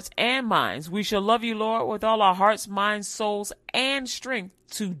our hearts and minds. We shall love you, Lord, with all our hearts, minds, souls, and strength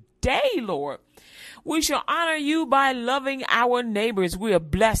today, Lord. We shall honor you by loving our neighbors. We are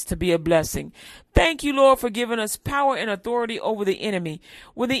blessed to be a blessing. Thank you, Lord, for giving us power and authority over the enemy.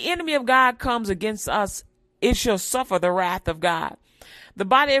 When the enemy of God comes against us, it shall suffer the wrath of God. The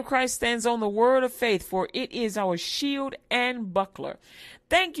body of Christ stands on the word of faith, for it is our shield and buckler.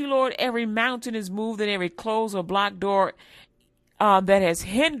 Thank you, Lord. Every mountain is moved and every closed or blocked door that has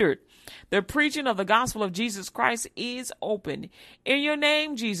hindered the preaching of the gospel of Jesus Christ is open. In your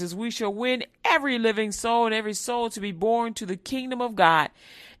name, Jesus, we shall win every living soul and every soul to be born to the kingdom of God,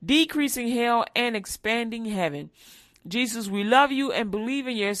 decreasing hell and expanding heaven. Jesus, we love you and believe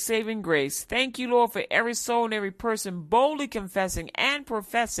in your saving grace. Thank you, Lord, for every soul and every person boldly confessing and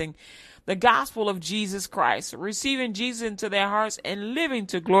professing the gospel of Jesus Christ, receiving Jesus into their hearts and living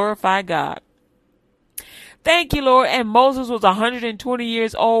to glorify God. Thank you, Lord. And Moses was 120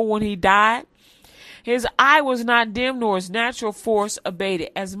 years old when he died. His eye was not dim, nor his natural force abated.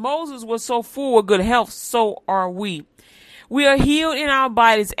 As Moses was so full of good health, so are we. We are healed in our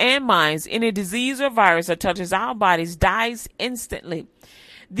bodies and minds. Any disease or virus that touches our bodies dies instantly.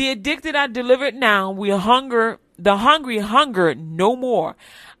 The addicted are delivered now. The hungry hunger no more.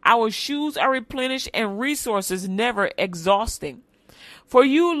 Our shoes are replenished and resources never exhausting. For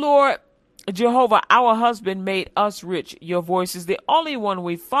you, Lord Jehovah, our husband, made us rich. Your voice is the only one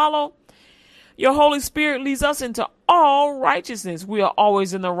we follow. Your Holy Spirit leads us into all righteousness. We are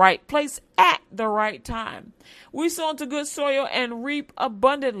always in the right place at the right time. We sow into good soil and reap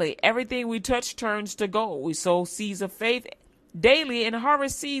abundantly. Everything we touch turns to gold. We sow seeds of faith daily and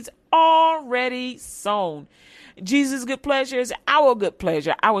harvest seeds already sown. Jesus' good pleasure is our good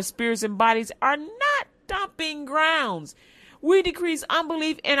pleasure. Our spirits and bodies are not dumping grounds. We decrease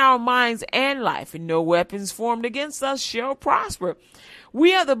unbelief in our minds and life, and no weapons formed against us shall prosper.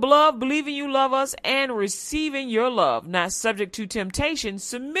 We are the beloved, believing you love us and receiving your love, not subject to temptation,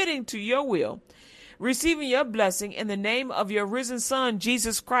 submitting to your will, receiving your blessing in the name of your risen Son,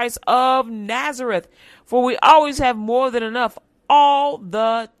 Jesus Christ of Nazareth. For we always have more than enough all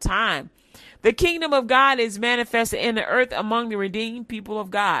the time. The kingdom of God is manifested in the earth among the redeemed people of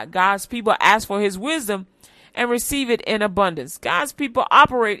God. God's people ask for his wisdom and receive it in abundance. God's people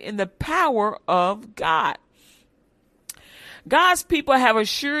operate in the power of God. God's people have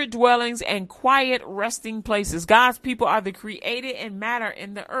assured dwellings and quiet resting places. God's people are the created and matter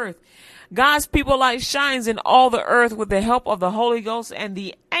in the earth. God's people light shines in all the earth with the help of the Holy Ghost and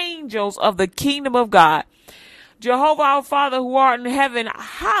the angels of the kingdom of God. Jehovah our Father who art in heaven,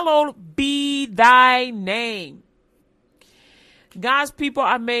 hallowed be thy name. God's people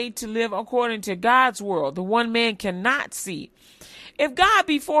are made to live according to God's world, the one man cannot see. If God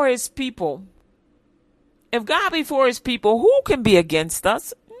be for his people, who can be against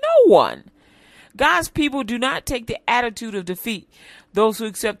us? No one. God's people do not take the attitude of defeat. Those who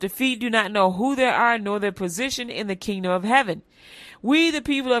accept defeat do not know who they are nor their position in the kingdom of heaven. We, the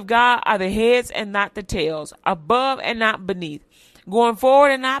people of God, are the heads and not the tails, above and not beneath, going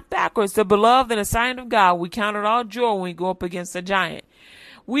forward and not backwards. The beloved and the sign of God, we count it all joy when we go up against a giant.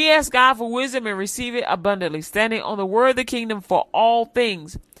 We ask God for wisdom and receive it abundantly, standing on the word of the kingdom for all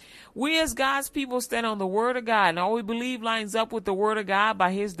things. We as God's people stand on the word of God, and all we believe lines up with the word of God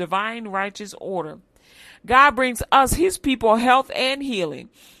by his divine righteous order. God brings us, his people, health and healing,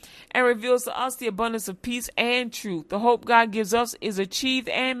 and reveals to us the abundance of peace and truth. The hope God gives us is achieved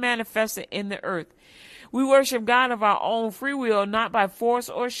and manifested in the earth. We worship God of our own free will, not by force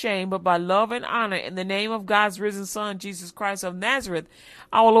or shame, but by love and honor in the name of God's risen Son, Jesus Christ of Nazareth,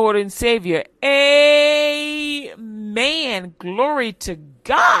 our Lord and Savior. Amen. Glory to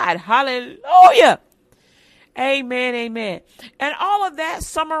God. Hallelujah. Amen. Amen. And all of that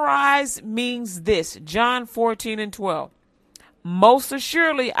summarized means this, John 14:12. Most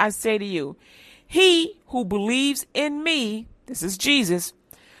assuredly, I say to you, he who believes in me, this is Jesus,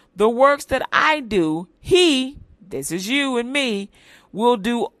 the works that I do, he, this is you and me, will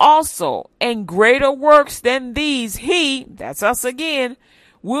do also, and greater works than these, he, that's us again,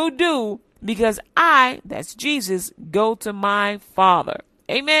 will do, because I, that's Jesus, go to my Father.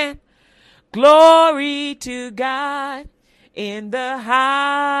 Amen. Glory to God in the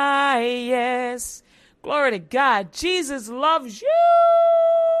highest. Glory to God. Jesus loves you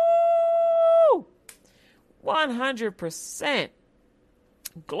 100%.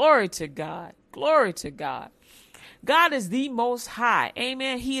 Glory to God. Glory to God. God is the most high.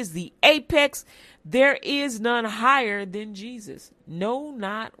 Amen. He is the apex. There is none higher than Jesus. No,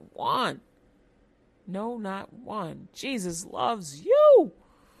 not one. No, not one. Jesus loves you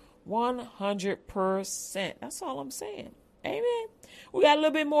 100%. That's all I'm saying. Amen. We got a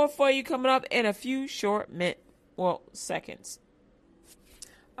little bit more for you coming up in a few short seconds.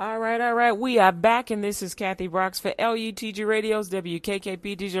 All right. We are back, and this is Kathy Brooks for LUTG Radio's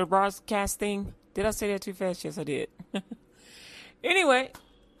WKKP Digital Broadcasting. Did I say that too fast? Yes, I did. Anyway,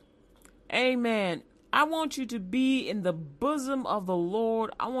 amen. I want you to be in the bosom of the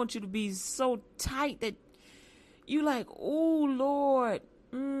Lord. I want you to be so tight that you like, oh, Lord,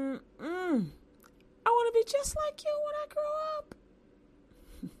 I want to be just like you when I grow up.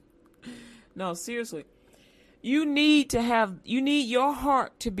 No, seriously. You need your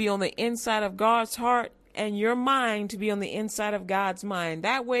heart to be on the inside of God's heart and your mind to be on the inside of God's mind.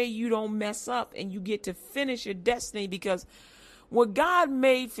 That way you don't mess up and you get to finish your destiny, because what God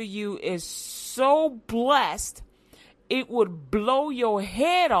made for you is so blessed, it would blow your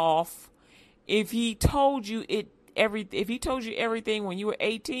head off if he told you everything when you were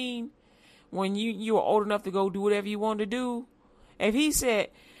 18, when you were old enough to go do whatever you wanted to do. If he said,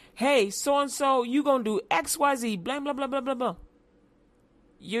 hey, so-and-so, you going to do X, Y, Z, blah, blah, blah, blah, blah, blah.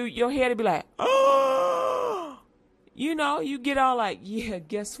 Your head would be like, oh, You get all like, yeah,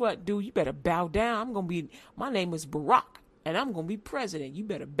 guess what, dude? You better bow down. My name is Barack, and I'm going to be president. You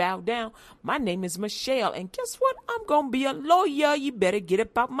better bow down. My name is Michelle, and guess what? I'm going to be a lawyer. You better get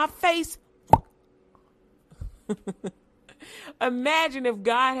up out my face. Imagine if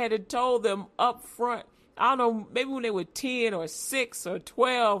God had told them up front, I don't know, maybe when they were 10 or 6 or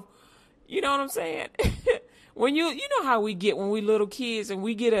 12. You know what I'm saying? When you know how we get when we little kids and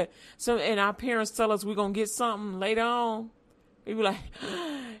we get and our parents tell us we're going to get something later on. We be like,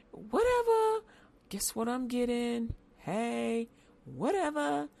 whatever. Guess what I'm getting? Hey,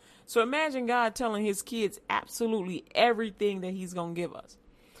 whatever. So imagine God telling his kids absolutely everything that he's going to give us.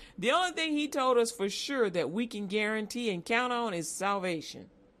 The only thing he told us for sure that we can guarantee and count on is salvation.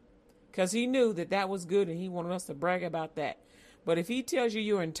 Because he knew that was good and he wanted us to brag about that. But if he tells you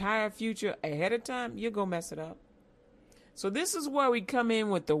your entire future ahead of time, you're going to mess it up. So this is where we come in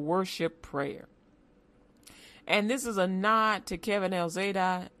with the worship prayer. And this is a nod to Kevin L.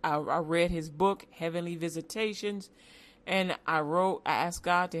 Zadai. I read his book, Heavenly Visitations. And I asked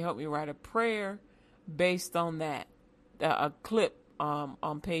God to help me write a prayer based on that. A clip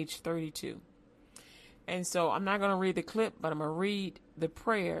on page 32. And so I'm not going to read the clip, but I'm going to read the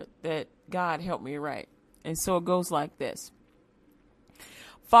prayer that God helped me write. And so it goes like this.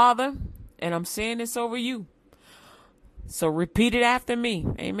 Father, and I'm saying this over you, so repeat it after me.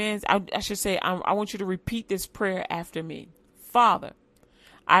 Amen. I should say, I want you to repeat this prayer after me. Father,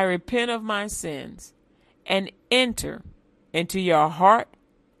 I repent of my sins and enter into your heart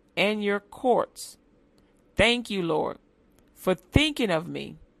and your courts. Thank you, Lord, for thinking of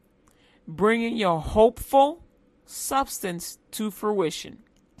me, bringing your hopeful substance to fruition.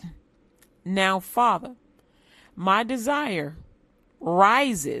 Now, Father, my desire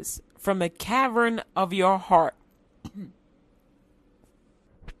rises from the cavern of your heart.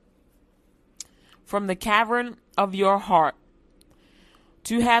 From the cavern of your heart,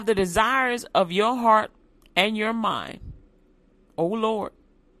 to have the desires of your heart and your mind, O Lord,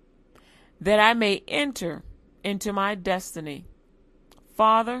 that I may enter into my destiny.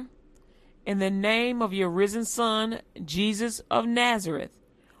 Father, in the name of your risen Son, Jesus of Nazareth,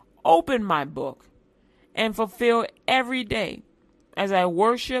 open my book and fulfill every day as I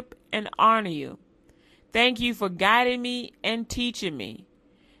worship and honor you. Thank you for guiding me and teaching me.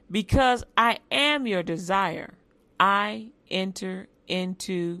 Because I am your desire, I enter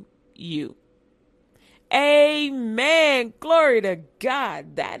into you. Amen. Glory to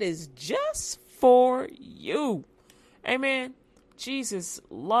God. That is just for you. Amen. Jesus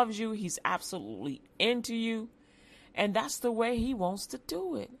loves you. He's absolutely into you. And that's the way he wants to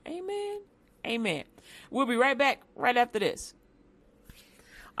do it. Amen. Amen. We'll be right back right after this.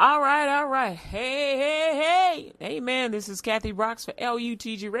 All right. Hey. Amen. This is Kathy Brooks for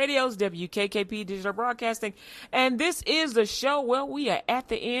LUTG Radios, WKKP Digital Broadcasting. And this is the show where we are at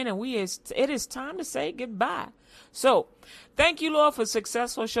the end and it is time to say goodbye. So, thank you, Lord, for a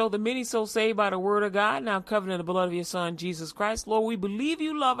successful show. The many souls saved by the word of God, now covered in the blood of your Son, Jesus Christ. Lord, we believe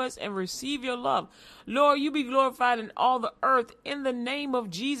you love us and receive your love. Lord, you be glorified in all the earth in the name of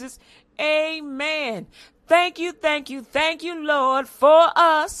Jesus. Amen. Thank you, Lord, for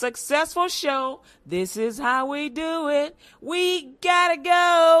a successful show. This is how we do it. We gotta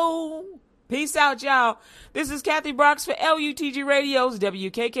go. Peace out, y'all. This is Kathy Brooks for LUTG Radios,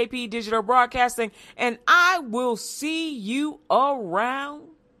 WKKP Digital Broadcasting, and I will see you around.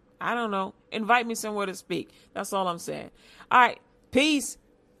 I don't know. Invite me somewhere to speak. That's all I'm saying. All right. Peace.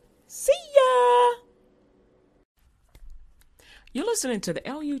 See ya. You're listening to the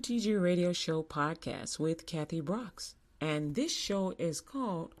LUTG Radio Show podcast with Kathy Brooks, and this show is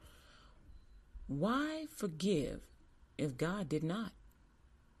called Why Forgive If God Did Not?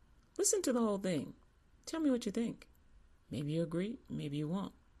 Listen to the whole thing. Tell me what you think. Maybe you agree, maybe you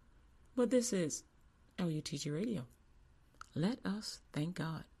won't. But this is LUTG Radio. Let us thank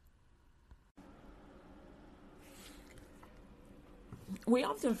God. We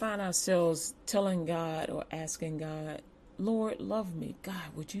often find ourselves telling God or asking God, Lord, love me.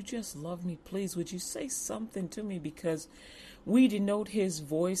 God, would you just love me, please? Would you say something to me? Because we denote his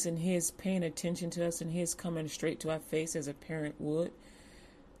voice and his paying attention to us and his coming straight to our face as a parent would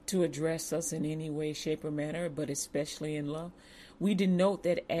to address us in any way, shape, or manner, but especially in love. We denote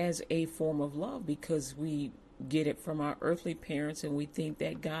that as a form of love because we get it from our earthly parents and we think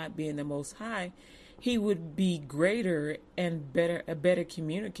that God being the Most High, he would be greater and a better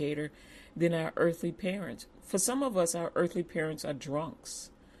communicator than our earthly parents. For some of us, our earthly parents are drunks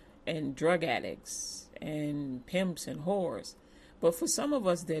and drug addicts and pimps and whores. But for some of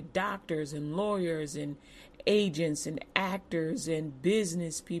us, they're doctors and lawyers and agents and actors and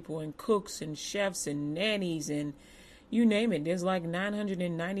business people and cooks and chefs and nannies and You name it. There's like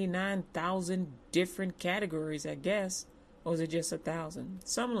 999,000 different categories, I guess. Or is it just 1,000?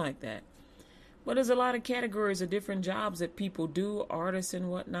 Something like that. But there's a lot of categories of different jobs that people do, artists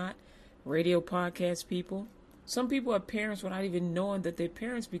and whatnot, radio podcast people. Some people are parents without even knowing that they're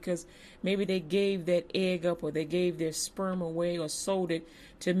parents because maybe they gave that egg up or they gave their sperm away or sold it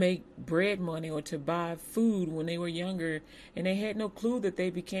to make bread money or to buy food when they were younger, and they had no clue that they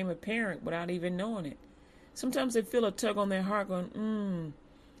became a parent without even knowing it. Sometimes they feel a tug on their heart going,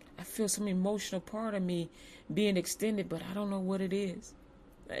 I feel some emotional part of me being extended, but I don't know what it is.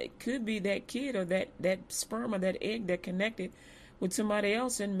 It could be that kid or that sperm or that egg that connected with somebody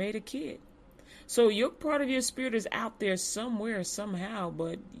else and made a kid. So your part of your spirit is out there somewhere, somehow,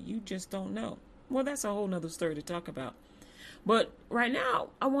 but you just don't know. Well, that's a whole nother story to talk about. But right now,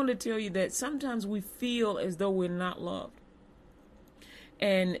 I want to tell you that sometimes we feel as though we're not loved.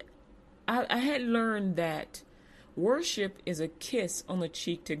 And I had learned that worship is a kiss on the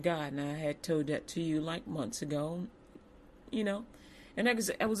cheek to God. And I had told that to you like months ago, And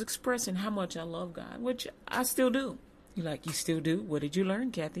I was expressing how much I love God, which I still do. You're like, you still do? What did you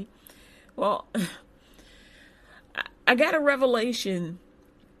learn, Kathy? Well, I got a revelation,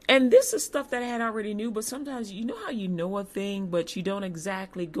 and this is stuff that I had already knew, but sometimes you know how you know a thing, but you don't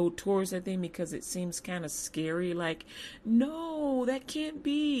exactly go towards that thing because it seems kind of scary. Like, no, that can't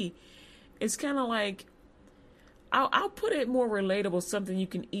be. It's kind of like, I'll put it more relatable, something you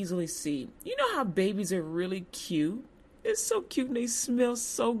can easily see. You know how babies are really cute? It's so cute and they smell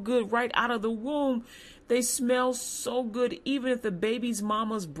so good right out of the womb. They smell so good. Even if the baby's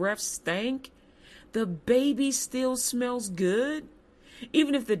mama's breath stank, the baby still smells good.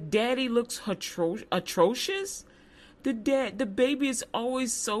 Even if the daddy looks atrocious, the baby is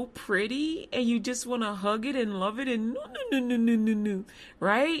always so pretty and you just want to hug it and love it and no,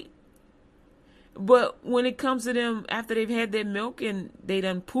 right? But when it comes to them after they've had their milk and they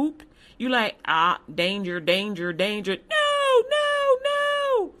done pooped, you like, danger, danger, danger. No.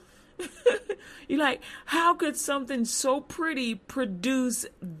 You're like, how could something so pretty produce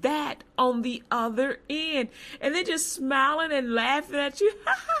that on the other end? And they're just smiling and laughing at you.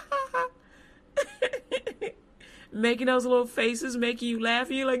 Making those little faces, making you laugh.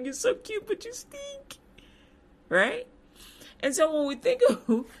 And you're like, you're so cute, but you stink. Right? And so when we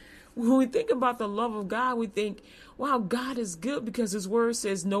think about the love of God, we think, wow, God is good because his word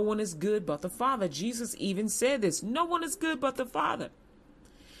says no one is good but the Father. Jesus even said this. No one is good but the Father.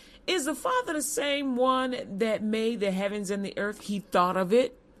 Is the Father the same one that made the heavens and the earth? He thought of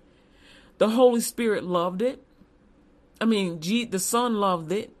it. The Holy Spirit loved it. The Son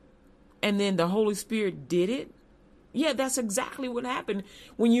loved it. And then the Holy Spirit did it. Yeah, that's exactly what happened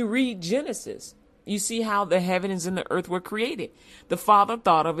when you read Genesis. You see how the heavens and the earth were created. The Father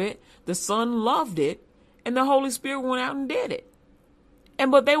thought of it. The Son loved it. And the Holy Spirit went out and did it.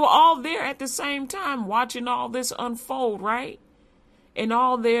 But they were all there at the same time watching all this unfold, right? And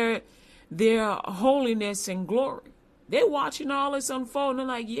all their holiness and glory. They're watching all this unfold and they're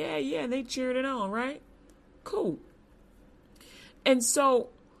like, yeah, and they cheered it on, right? Cool. And so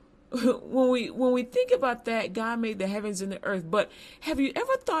when we think about that, God made the heavens and the earth. But have you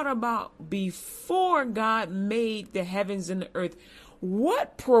ever thought about before God made the heavens and the earth,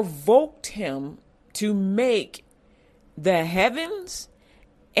 what provoked him to make the heavens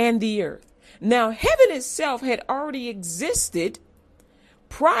and the earth? Now, heaven itself had already existed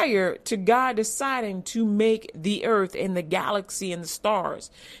prior to God deciding to make the earth and the galaxy and the stars.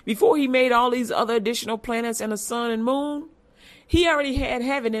 Before he made all these other additional planets and the sun and moon, he already had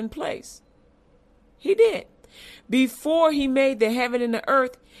heaven in place. He did. Before he made the heaven and the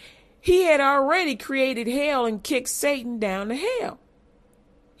earth, he had already created hell and kicked Satan down to hell.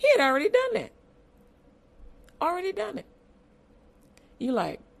 He had already done that. Already done it. You're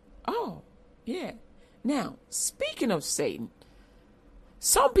like, oh, yeah. Now, speaking of Satan,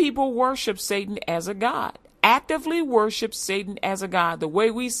 some people worship Satan as a god, actively worship Satan as a god. The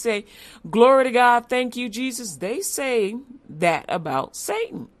way we say, glory to God, thank you, Jesus, they say that about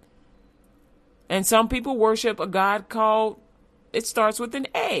Satan. And some people worship a god called, it starts with an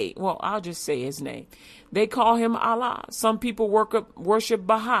A. Well, I'll just say his name. They call him Allah. Some people worship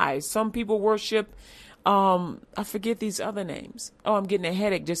Baha'i. Some people worship, I forget these other names. Oh, I'm getting a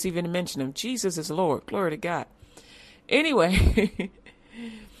headache just even to mention them. Jesus is Lord. Glory to God. Anyway.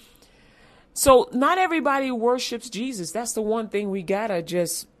 So not everybody worships Jesus. That's the one thing we gotta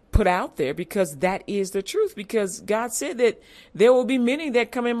just put out there, because that is the truth. Because God said that there will be many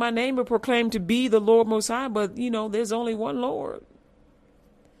that come in my name and proclaim to be the Lord Most High. But, there's only one Lord.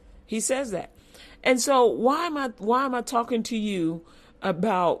 He says that. And so why am I talking to you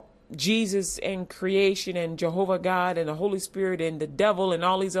about Jesus and creation and Jehovah God and the Holy Spirit and the devil and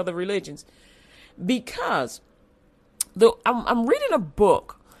all these other religions, because I'm reading a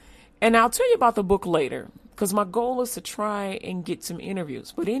book, and I'll tell you about the book later, because my goal is to try and get some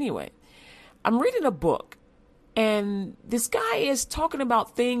interviews. But anyway, I'm reading a book, and this guy is talking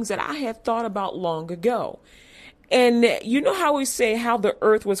about things that I had thought about long ago. And you know how we say how the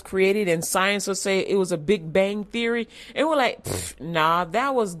earth was created, and science will say it was a Big Bang theory? And we're like, nah,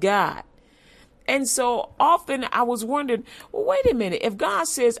 that was God. And so often I was wondering, well, wait a minute. If God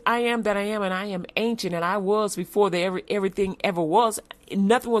says I am that I am, and I am ancient, and I was before everything ever was,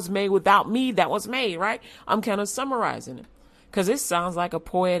 nothing was made without me that was made, right? I'm kind of summarizing it, because it sounds like a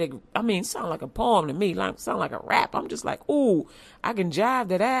sound like a poem to me, sound like a rap. I'm just like, ooh, I can jive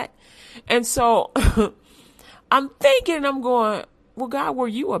to that. And so I'm thinking, I'm going, well, God, were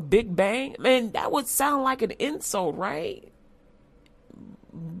you a Big Bang? Man, that would sound like an insult, right?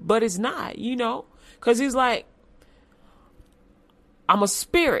 But it's not, because he's like, I'm a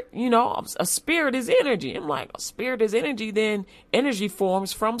spirit, a spirit is energy. I'm like, a spirit is energy, then energy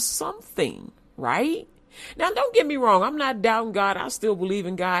forms from something, right? Now, don't get me wrong. I'm not doubting God. I still believe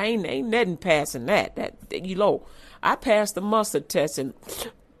in God. Ain't nothing passing that. I passed the mustard test, and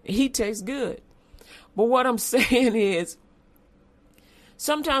he tastes good. But what I'm saying is,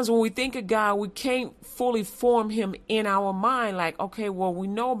 sometimes when we think of God, we can't fully form him in our mind. Like, okay, well, we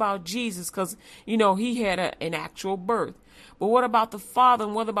know about Jesus because, he had an actual birth. But what about the Father,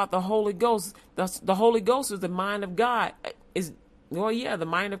 and what about the Holy Ghost? The Holy Ghost is the mind of God. The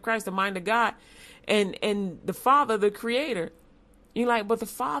mind of Christ, the mind of God. And the Father, the Creator. You're like, but the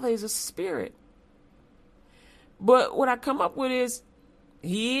Father is a spirit. But what I come up with is,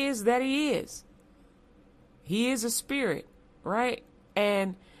 he is that he is. He is a spirit, right?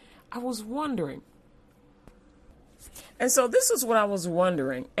 And I was wondering. And so this is what I was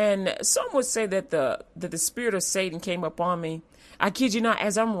wondering. And some would say that the spirit of Satan came upon me. I kid you not,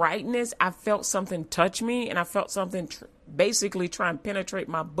 as I'm writing this, I felt something touch me, and I felt something basically try and penetrate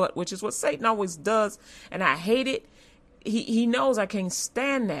my butt, which is what Satan always does. And I hate it. He knows I can't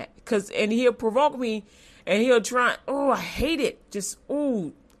stand that, and he'll provoke me, and he'll try. Oh, I hate it. Just,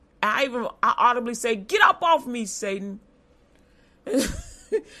 ooh. I audibly say, get up off me, Satan.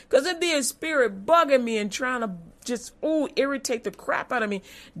 Because it'd be a spirit bugging me and trying to just, irritate the crap out of me.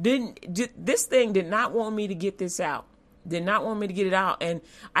 This thing did not want me to get this out. Did not want me to get it out. And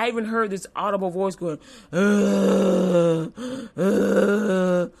I even heard this audible voice going, and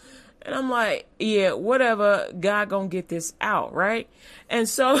I'm like, yeah, whatever. God gonna get this out, right? And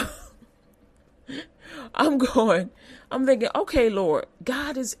so I'm thinking, okay, Lord,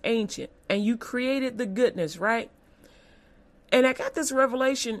 God is ancient, and you created the goodness, right? And I got this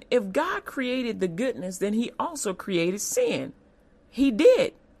revelation. If God created the goodness, then he also created sin. He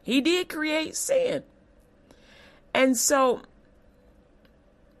did. He did create sin. And so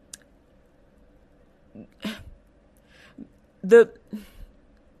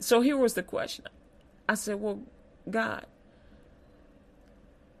here was the question. I said, well, God,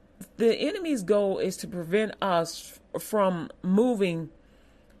 the enemy's goal is to prevent us from moving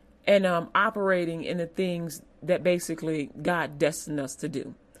and operating in the things that basically God destined us to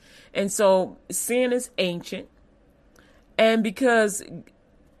do. And so sin is ancient, and it's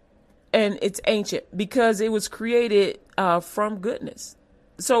ancient because it was created from goodness.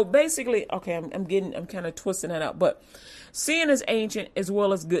 So basically, okay, I'm kind of twisting that out, but sin is ancient as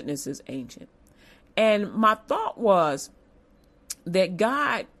well as goodness is ancient. And my thought was that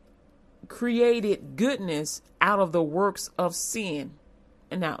God created goodness out of the works of sin.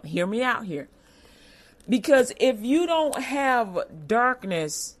 And now, hear me out here. Because if you don't have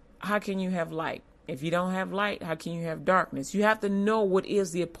darkness, how can you have light? If you don't have light, how can you have darkness? You have to know what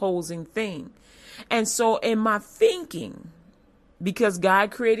is the opposing thing. And so in my thinking, because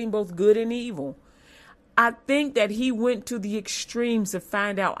God creating both good and evil, I think that he went to the extremes to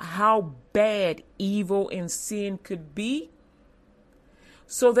find out how bad evil and sin could be,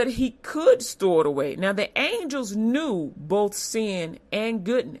 so that he could store it away. Now, the angels knew both sin and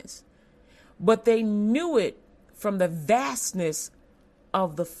goodness, but they knew it from the vastness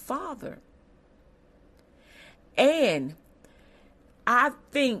of the Father. And I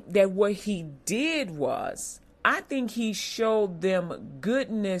think that what he did was, I think he showed them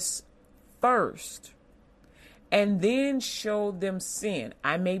goodness first and then showed them sin.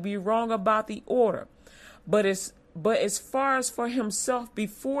 I may be wrong about the order, but as far as for himself,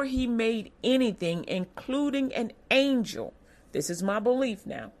 before he made anything, including an angel, this is my belief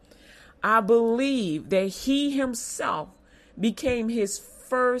now, I believe that he himself became his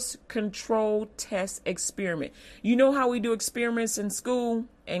first controlled test experiment. You know how we do experiments in school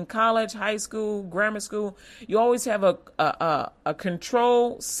in college, high school, grammar school, you always have a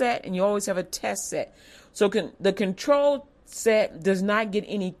control set and you always have a test set. So the control set does not get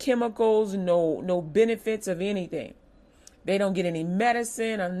any chemicals, no benefits of anything. They don't get any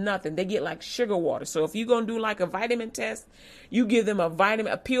medicine or nothing. They get like sugar water. So if you're going to do like a vitamin test, you give them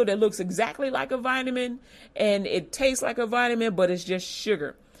a pill that looks exactly like a vitamin and it tastes like a vitamin, but it's just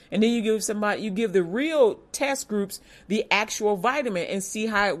sugar. And then you give the real test groups the actual vitamin and see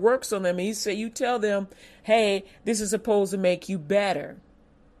how it works on them. And you tell them, hey, this is supposed to make you better.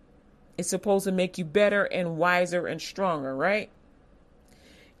 It's supposed to make you better and wiser and stronger, right?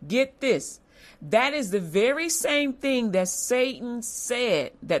 Get this. That is the very same thing that Satan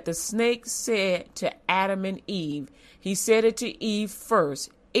said, that the snake said to Adam and Eve. He said it to Eve first.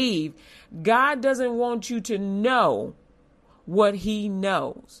 Eve, God doesn't want you to know what he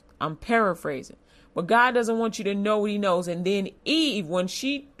knows. I'm paraphrasing. But God doesn't want you to know what he knows. And then Eve, when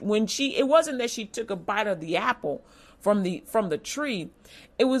she, it wasn't that she took a bite of the apple from the tree.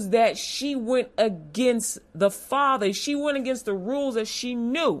 It was that she went against the Father. She went against the rules that she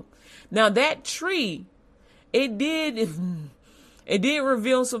knew. Now that tree, it did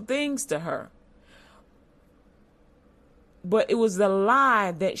reveal some things to her. But it was the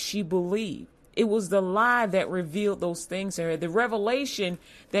lie that she believed. It was the lie that revealed those things to her. The revelation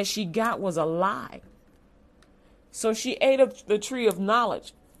that she got was a lie. So she ate of the tree of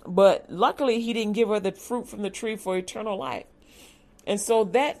knowledge. But luckily, he didn't give her the fruit from the tree for eternal life. And so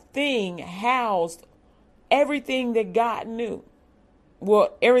that thing housed everything that God knew.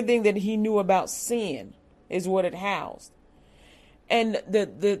 Well, everything that he knew about sin is what it housed. And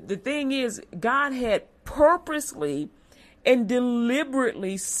the thing is, God had purposely and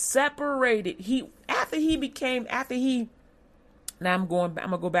deliberately separated. Now I'm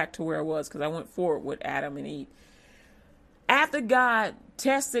gonna go back to where I was because I went forward with Adam and Eve. After God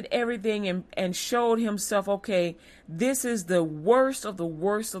tested everything and showed himself, okay, this is the worst of the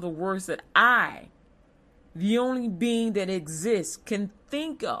worst of the worst that I, the only being that exists, can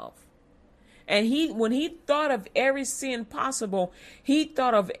think of. And when he thought of every sin possible, he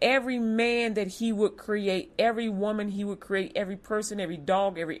thought of every man that he would create, every woman he would create, every person, every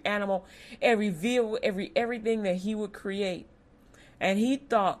dog, every animal, every vehicle, everything that he would create. And he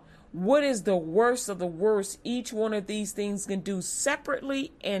thought, what is the worst of the worst each one of these things can do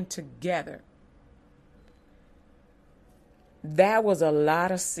separately and together? That was a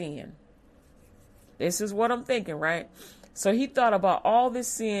lot of sin. This is what I'm thinking, right? So he thought about all this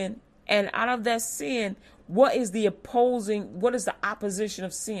sin, and out of that sin, what is the opposition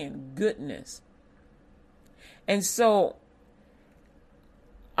of sin? Goodness. And so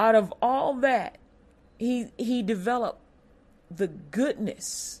out of all that, he developed the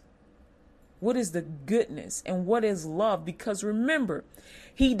goodness. What is the goodness and what is love? Because remember,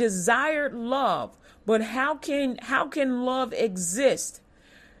 he desired love, but how can love exist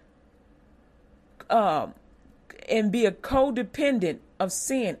and be a codependent of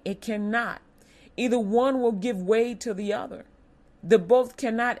sin? It cannot. Either one will give way to the other. The both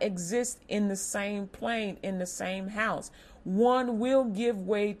cannot exist in the same plane, in the same house. One will give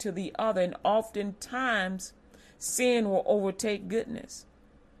way to the other, and oftentimes sin will overtake goodness.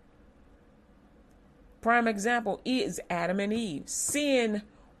 Prime example is Adam and Eve. Sin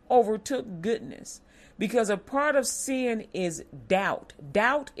overtook goodness because a part of sin is doubt.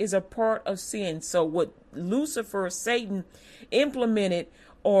 Doubt is a part of sin. So what Lucifer, Satan, implemented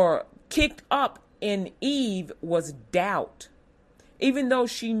or kicked up in Eve was doubt. Even though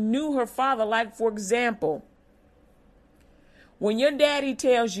she knew her father, like for example, when your daddy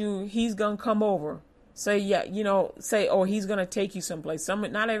tells you he's going to come over, say, oh, he's going to take you someplace.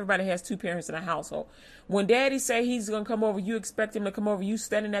 Not everybody has two parents in a household. When daddy say he's going to come over, you expect him to come over. You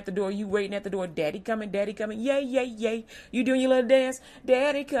standing at the door, you waiting at the door. Daddy coming, yay, yay, yay. You doing your little dance.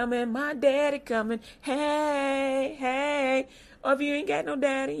 Daddy coming, my daddy coming. Hey, hey. Or if you ain't got no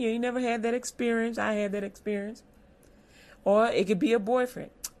daddy, you ain't never had that experience. I had that experience. Or it could be a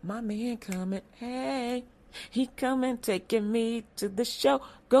boyfriend. My man coming, hey. He coming, taking me to the show,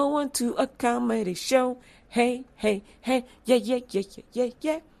 going to a comedy show. Hey, hey, hey, yeah, yeah, yeah, yeah, yeah,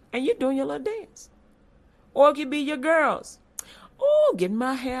 yeah. And you're doing your little dance. Or it could be your girls. Oh, getting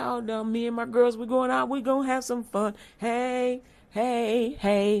my hair all done. Me and my girls, we're going out. We're going to have some fun. Hey, hey,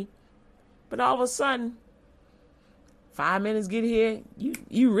 hey. But all of a sudden, 5 minutes get here,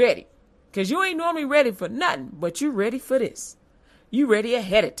 you ready. Because you ain't normally ready for nothing, but you ready for this. You ready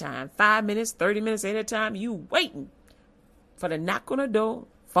ahead of time. 5 minutes, 30 minutes ahead of time. You waiting for the knock on the door,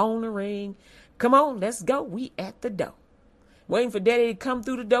 phone to ring. Come on, let's go. We at the door. Waiting for daddy to come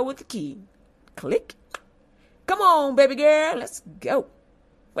through the door with the key. Click. Come on, baby girl, let's go.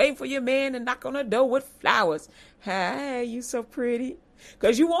 Waiting for your man to knock on the door with flowers. Hey, you so pretty.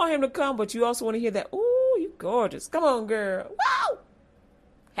 Because you want him to come, but you also want to hear that, ooh, you gorgeous. Come on, girl. Wow.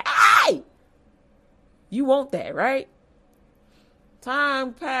 Hey. You want that, right?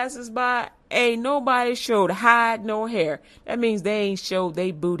 Time passes by. Ain't nobody showed hide nor hair. That means they ain't showed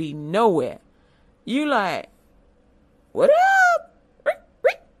they booty nowhere. You like, what up? Ring,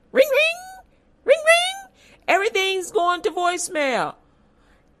 ring, ring, ring, ring, ring. Everything's going to voicemail.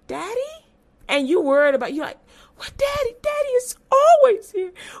 Daddy? And you worried about, you like, what, daddy? Daddy is always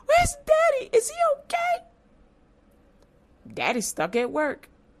here. Where's daddy? Is he okay? Daddy's stuck at work.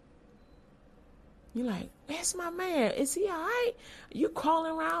 You like, where's my man? Is he all right? You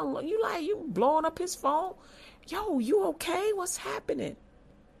calling around, you blowing up his phone. Yo, you okay? What's happening?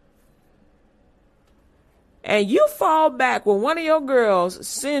 And you fall back when one of your girls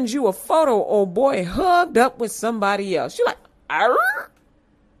sends you a photo, oh boy, hugged up with somebody else. You're like, arr?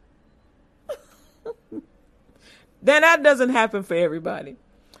 Then that doesn't happen for everybody.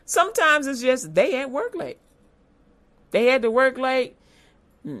 Sometimes it's just they at work late. They had to work late.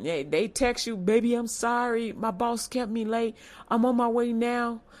 They text you, baby, I'm sorry. My boss kept me late. I'm on my way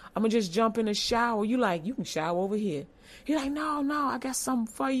now. I'm going to just jump in the shower. You like, you can shower over here. You're like, no, I got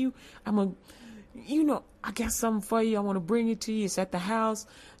something for you. I got something for you. I want to bring it to you. It's at the house.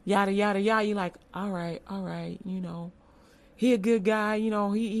 Yada, yada, yada. You're like, all right. He a good guy. He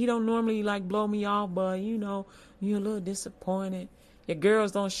don't normally like blow me off, but you're a little disappointed. Your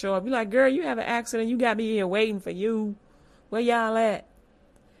girls don't show up. You're like, girl, you have an accident. You got me here waiting for you. Where y'all at?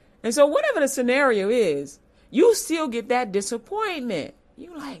 And so whatever the scenario is, you still get that disappointment.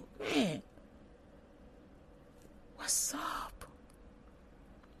 You like, man, what's up?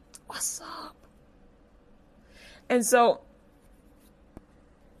 What's up? And so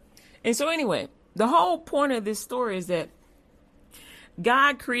anyway, the whole point of this story is that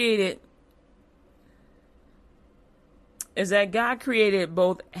God created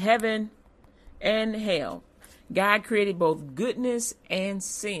both heaven and hell. God created both goodness and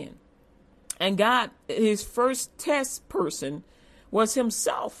sin. And God, his first test person was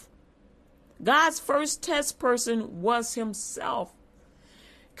himself. God's first test person was himself.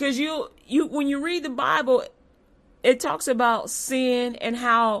 Because when you read the Bible, it talks about sin and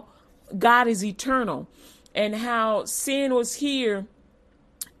how God is eternal and how sin was here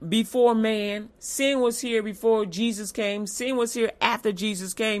before man. Sin was here before Jesus came. Sin was here after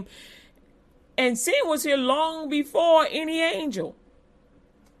Jesus came. And sin was here long before any angel.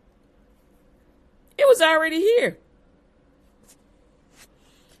 It was already here.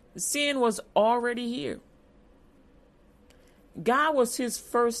 Sin was already here. God was his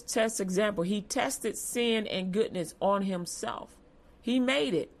first test example. He tested sin and goodness on himself. He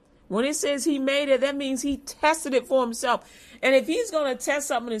made it. When it says he made it, that means he tested it for himself. And if he's going to test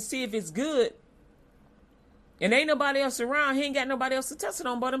something and see if it's good, and ain't nobody else around, he ain't got nobody else to test it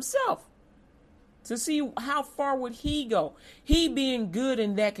on but himself. To see how far would he go. He being good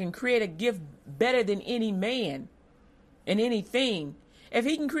and that can create a gift better than any man and anything. If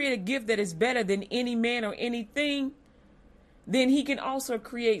he can create a gift that is better than any man or anything, then he can also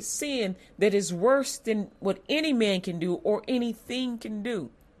create sin that is worse than what any man can do or anything can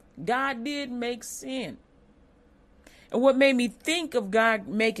do. God did make sin. And what made me think of God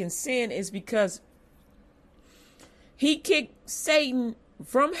making sin is because he kicked Satan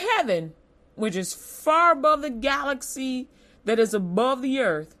from heaven, which is far above the galaxy that is above the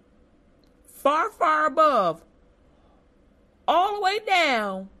earth, far, far above, all the way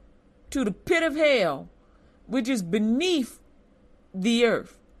down to the pit of hell, which is beneath the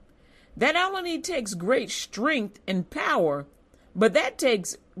earth. That not only takes great strength and power, but that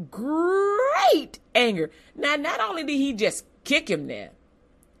takes great anger. Now, not only did he just kick him there,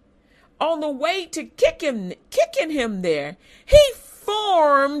 on the way to kicking him there, he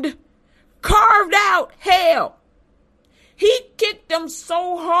carved out hell. He kicked him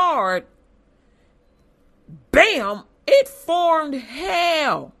so hard, bam, it formed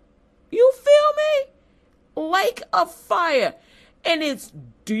hell. You feel me? Lake of fire. And it's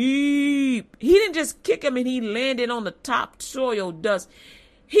deep. He didn't just kick him and he landed on the top soil dust.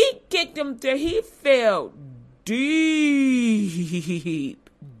 He kicked him till he fell deep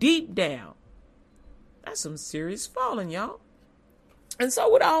down. That's some serious falling, y'all. And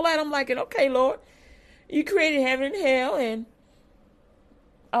so with all that, I'm like, okay, Lord, you created heaven and hell, and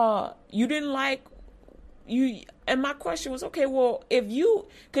you didn't like you. And my question was, okay, well,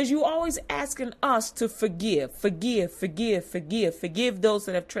 because you always asking us to forgive those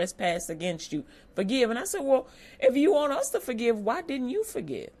that have trespassed against you. Forgive. And I said, well, if you want us to forgive, why didn't you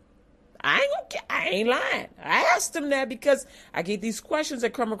forgive? I ain't lying. I asked him that because I get these questions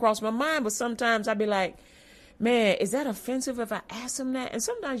that come across my mind, but sometimes I be like, man, is that offensive if I ask him that? And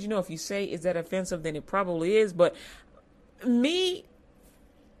sometimes, if you say, is that offensive, then it probably is. But me,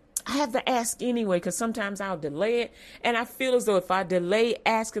 I have to ask anyway, because sometimes I'll delay it. And I feel as though if I delay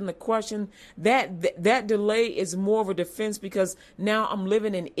asking the question, that delay is more of a defense, because now I'm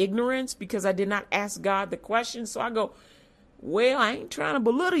living in ignorance because I did not ask God the question. So I go, well, I ain't trying to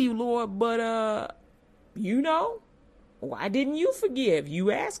belittle you, Lord, but, why didn't you forgive? You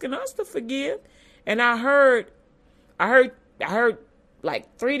asking us to forgive. And I heard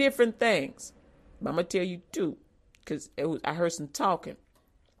like 3 different things. I'm going to tell you 2, because I heard some talking.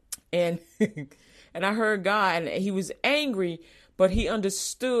 And and I heard God, and he was angry, but he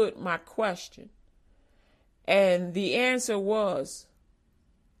understood my question. And the answer was,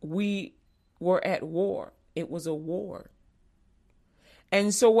 we were at war. It was a war.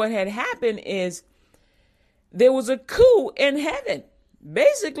 And so what had happened is there was a coup in heaven.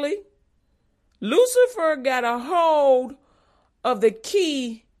 Basically, Lucifer got a hold of the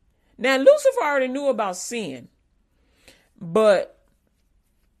key. Now, Lucifer already knew about sin, but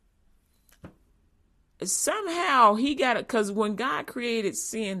somehow he got it, because when God created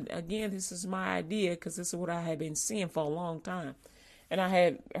sin, again, this is my idea, because this is what I had been seeing for a long time. And I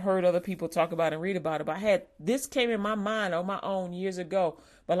had heard other people talk about it and read about it. But this came in my mind on my own years ago.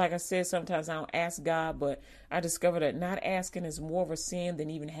 But like I said, sometimes I don't ask God, but I discovered that not asking is more of a sin than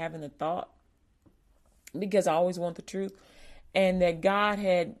even having the thought, because I always want the truth. And that God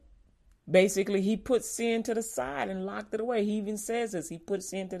had basically, he put sin to the side and locked it away. He even says this. He put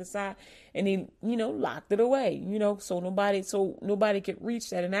sin to the side and he, locked it away, so nobody could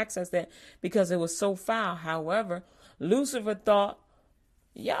reach that and access that, because it was so foul. However, Lucifer thought,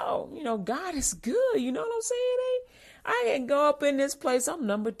 God is good. You know what I'm saying? I can go up in this place. I'm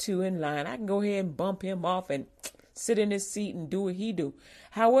number 2 in line. I can go ahead and bump him off and sit in his seat and do what he do.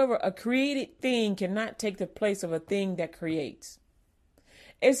 However, a created thing cannot take the place of a thing that creates.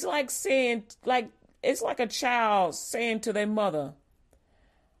 It's like it's like a child saying to their mother,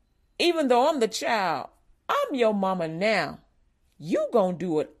 even though I'm the child, I'm your mama now. You gonna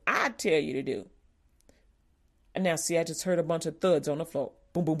do what I tell you to do. And now, see, I just heard a bunch of thuds on the floor.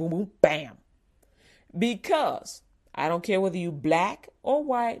 Boom, boom, boom, boom, bam. Because I don't care whether you black or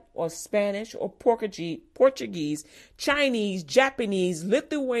white or Spanish or Portuguese, Chinese, Japanese,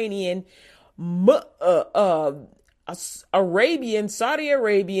 Lithuanian, Arabian, Saudi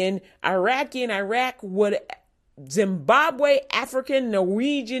Arabian, Iraq, Zimbabwe, African,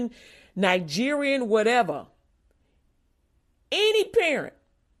 Norwegian, Nigerian, whatever. Any parent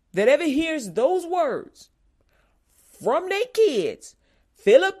that ever hears those words from their kids,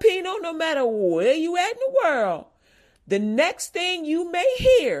 Filipino, no matter where you at in the world, the next thing you may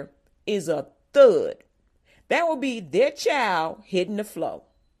hear is a thud. That will be their child hitting the floor.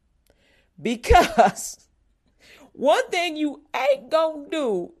 Because one thing you ain't gonna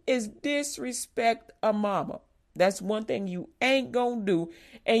do is disrespect a mama. That's one thing you ain't gonna do.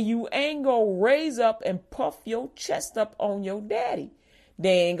 And you ain't gonna raise up and puff your chest up on your daddy.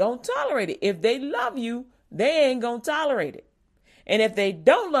 They ain't gonna tolerate it. If they love you, they ain't gonna tolerate it. And if they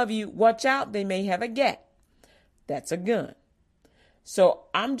don't love you, watch out, they may have a gat. That's a gun. So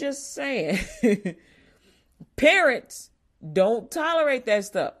I'm just saying, parents don't tolerate that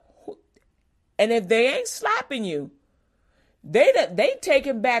stuff. And if they ain't slapping you, they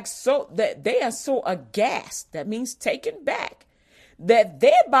taken back, so that they are so aghast. That means taken back, that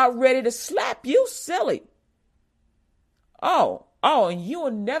they're about ready to slap you silly. Oh, and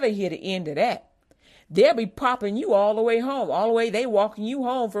you'll never hear the end of that. They'll be popping you all the way home. All the way they walking you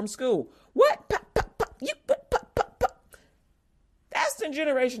home from school. What? Pop, pop, pop. You pop, pop, pop, pop. That's the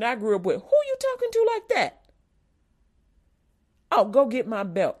generation I grew up with. Who you talking to like that? Oh, go get my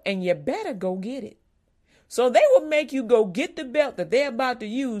belt. And you better go get it. So they will make you go get the belt that they're about to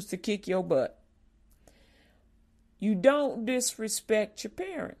use to kick your butt. You don't disrespect your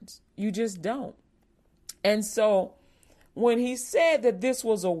parents. You just don't. And so when he said that this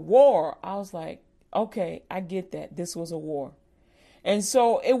was a war, I was like, okay, I get that. This was a war. And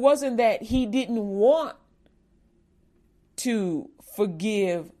so it wasn't that he didn't want to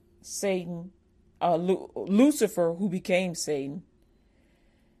forgive Satan, Lucifer, who became Satan.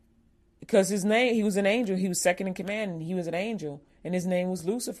 Because his name, he was an angel. He was second in command, and he was an angel. And his name was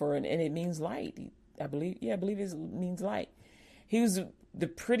Lucifer, and it means light. I believe it means light. He was the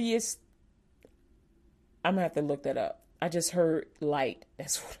prettiest. I'm going to have to look that up. I just heard light.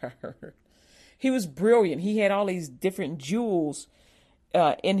 That's what I heard. He was brilliant. He had all these different jewels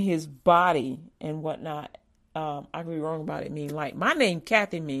in his body and whatnot. I could be wrong about it. Mean light. My name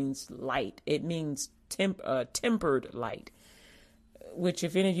Kathy means light. It means tempered light. Which,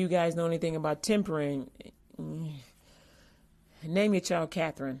 if any of you guys know anything about tempering, name your child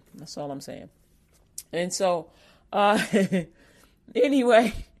Catherine. That's all I'm saying. And so,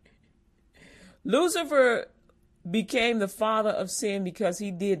 anyway, Lucifer became the father of sin because he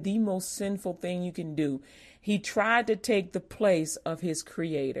did the most sinful thing you can do. He tried to take the place of his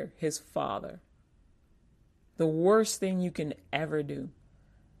creator, his father. The worst thing you can ever do.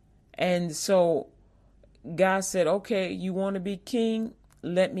 And so God said, okay, you want to be king?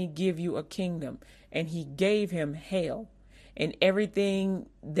 Let me give you a kingdom. And he gave him hell and everything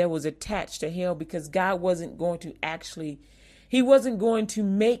that was attached to hell, because God wasn't going to he wasn't going to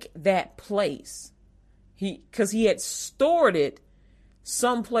make that place. Because he had stored it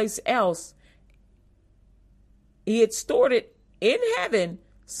someplace else. He had stored it in heaven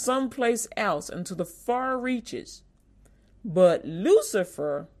someplace else into the far reaches. But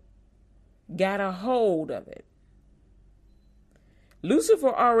Lucifer got a hold of it. Lucifer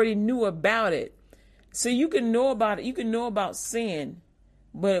already knew about it. So you can know about it. You can know about sin.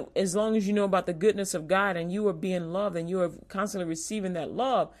 But as long as you know about the goodness of God and you are being loved and you are constantly receiving that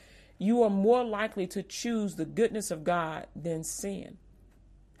love, you are more likely to choose the goodness of God than sin.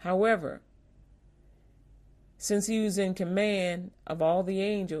 However, since he was in command of all the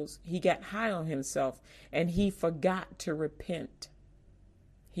angels, he got high on himself and he forgot to repent.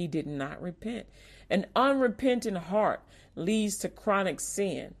 He did not repent. An unrepentant heart leads to chronic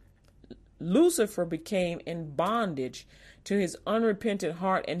sin. Lucifer became in bondage to his unrepentant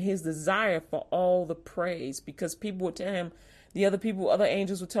heart and his desire for all the praise, because people would tell him, other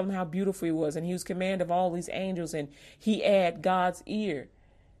angels would tell him how beautiful he was, and he was command of all these angels, and he had God's ear,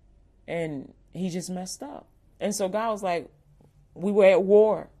 and he just messed up. And so God was like, we were at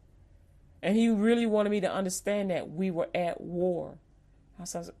war. And he really wanted me to understand that we were at war.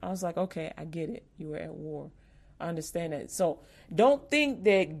 I was like, okay, I get it. You were at war. I understand that. So don't think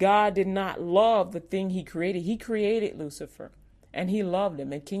that God did not love the thing he created. He created Lucifer and he loved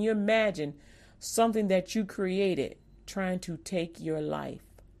him. And can you imagine something that you created trying to take your life?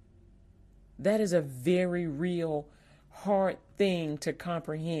 That is a very real, hard thing to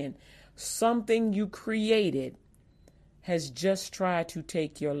comprehend. Something you created has just tried to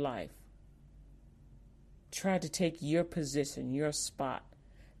take your life. Tried to take your position, your spot.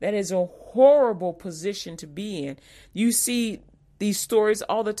 That is a horrible position to be in. You see these stories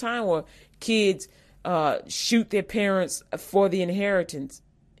all the time where kids shoot their parents for the inheritance.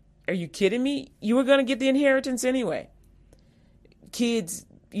 Are you kidding me? You were going to get the inheritance anyway. Kids,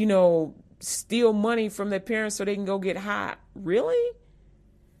 steal money from their parents so they can go get high. Really?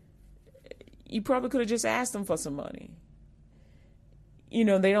 You probably could have just asked them for some money. They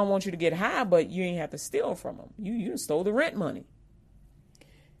don't want you to get high, but you ain't have to steal from them. You stole the rent money.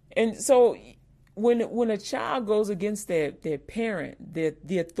 And so when a child goes against their parent,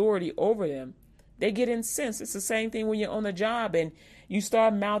 the authority over them, they get incensed. It's the same thing when you're on the job and you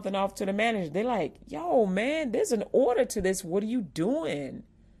start mouthing off to the manager. They're like, yo, man, there's an order to this. What are you doing?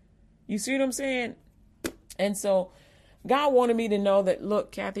 You see what I'm saying? And so God wanted me to know that,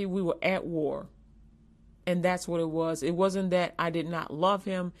 look, Kathy, we were at war. And that's what it was. It wasn't that I did not love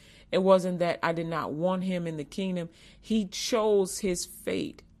him. It wasn't that I did not want him in the kingdom. He chose his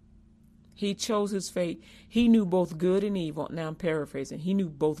fate. He chose his fate. He knew both good and evil. Now I'm paraphrasing. He knew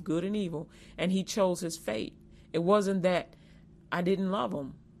both good and evil, and he chose his fate. It wasn't that I didn't love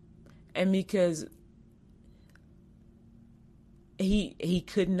him. And because he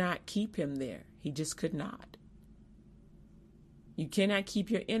could not keep him there. He just could not. You cannot keep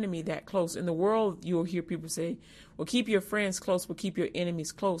your enemy that close. In the world, you'll hear people say, well, keep your friends close, but keep your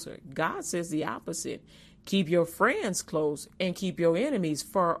enemies closer. God says the opposite. Keep your friends close and keep your enemies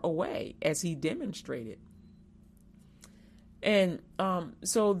far away, as he demonstrated. And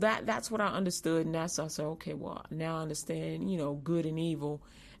so that's what I understood. And that's I said, okay, well, now I understand, good and evil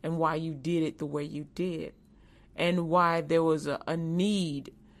and why you did it the way you did and why there was a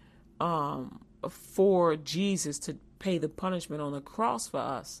need for Jesus to pay the punishment on the cross for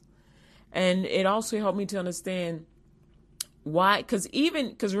us. And it also helped me to understand why, because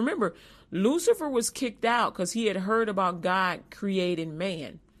remember, Lucifer was kicked out because he had heard about God creating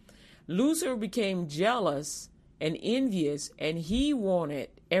man. Lucifer became jealous and envious, and he wanted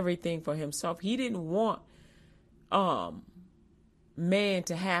everything for himself. He didn't want man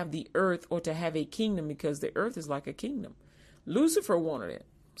to have the earth or to have a kingdom, because the earth is like a kingdom. Lucifer wanted it,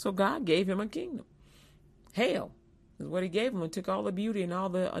 so God gave him a kingdom. Hell is what he gave him, and took all the beauty and all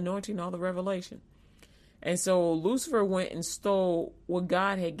the anointing and all the revelation. And so Lucifer went and stole what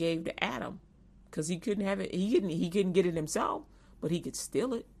God had gave to Adam, because he couldn't have it. He couldn't get it himself, but he could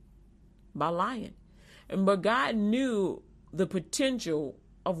steal it by lying. But God knew the potential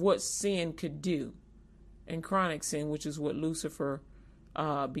of what sin could do, and chronic sin, which is what Lucifer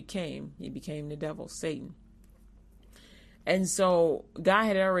became. He became the devil, Satan. And so God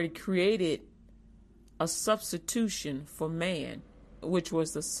had already created a substitution for man, which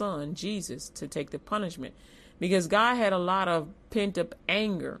was the Son, Jesus, to take the punishment. Because God had a lot of pent-up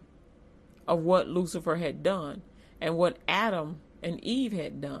anger of what Lucifer had done and what Adam and Eve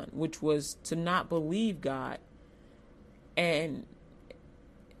had done, which was to not believe God. And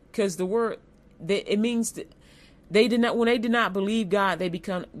because the word, it means that when they did not believe God, they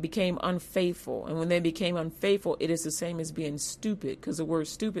became unfaithful. And when they became unfaithful, it is the same as being stupid, because the word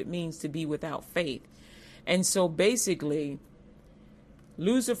stupid means to be without faith. And so basically,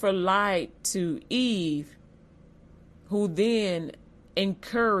 Lucifer lied to Eve, who then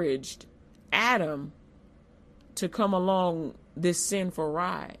encouraged Adam to come along this sinful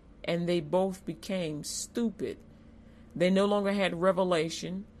ride. And they both became stupid. They no longer had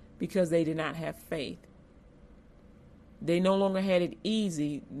revelation because they did not have faith. They no longer had it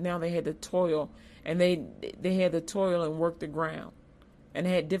easy. Now they had to toil, and they had to toil and work the ground, and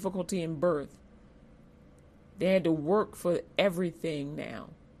they had difficulty in birth. They had to work for everything now,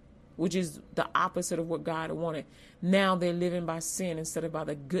 which is the opposite of what God wanted. Now they're living by sin instead of by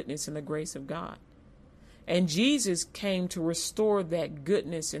the goodness and the grace of God. And Jesus came to restore that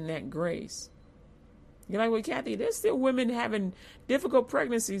goodness and that grace. You're like, well, Kathy, there's still women having difficult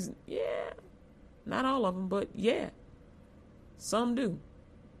pregnancies. Yeah, not all of them, but yeah. Some do.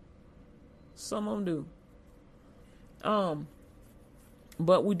 Some of them do.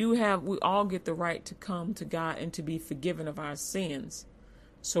 But we all get the right to come to God and to be forgiven of our sins.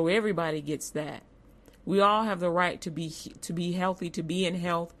 So everybody gets that. We all have the right to be healthy, to be in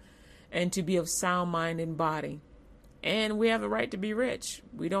health, and to be of sound mind and body. And we have the right to be rich.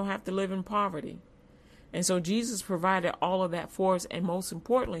 We don't have to live in poverty. And so Jesus provided all of that for us, and most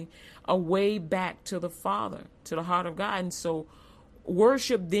importantly, a way back to the Father, to the heart of God. And so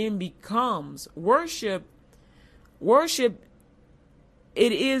worship then becomes worship.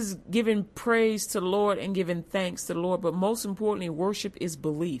 It is giving praise to the Lord and giving thanks to the Lord. But most importantly, worship is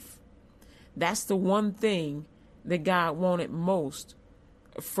belief. That's the one thing that God wanted most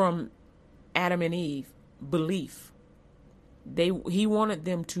from Adam and Eve, belief. He wanted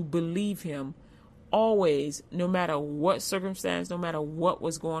them to believe him always, no matter what circumstance, no matter what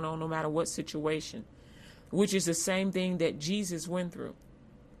was going on, no matter what situation, which is the same thing that Jesus went through.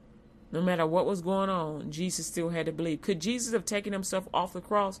 No matter what was going on, Jesus still had to believe. Could Jesus have taken himself off the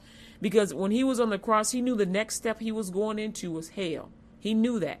cross? Because when he was on the cross, he knew the next step he was going into was hell. He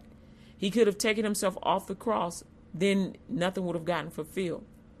knew that. He could have taken himself off the cross, then nothing would have gotten fulfilled.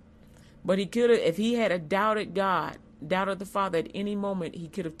 But he could have, if he had a doubted God, doubted the Father at any moment, he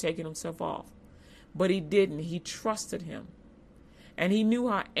could have taken himself off. But he didn't. He trusted him. And he knew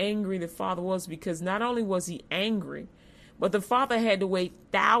how angry the Father was, because not only was he angry, but the Father had to wait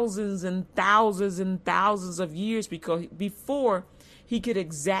thousands and thousands and thousands of years before he could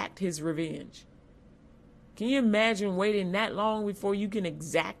exact his revenge. Can you imagine waiting that long before you can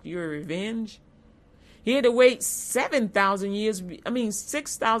exact your revenge? He had to wait 6,000 years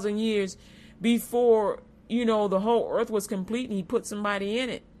before, the whole earth was complete and he put somebody in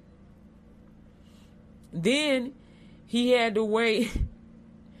it. Then he had to wait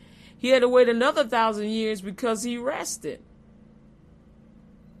another 1,000 years because he rested.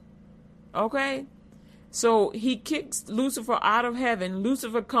 Okay? So he kicks Lucifer out of heaven.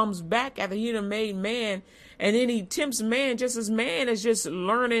 Lucifer comes back after he done made man, and then he tempts man just as man is just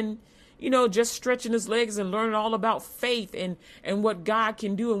learning, just stretching his legs and learning all about faith and what God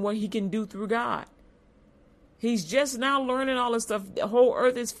can do and what he can do through God. He's just now learning all this stuff. The whole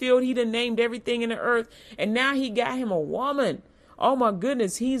earth is filled. He done named everything in the earth. And now he got him a woman. Oh my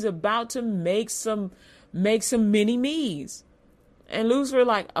goodness. He's about to make some mini me's. And Lucifer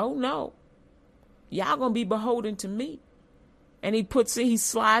like, oh no, y'all gonna be beholden to me. And he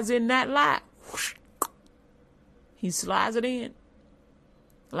slides in that lie. He slides it in.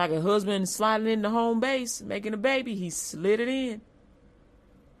 Like a husband sliding into home base, making a baby. He slid it in.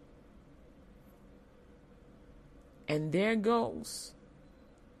 And there goes.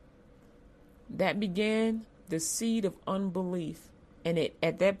 That began the seed of unbelief. And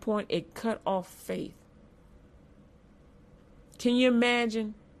at that point, it cut off faith. Can you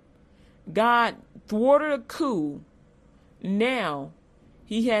imagine? God thwarted a coup. Now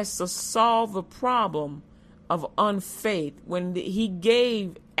he has to solve the problem of unfaith when he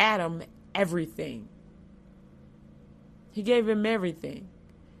gave Adam everything. He gave him everything.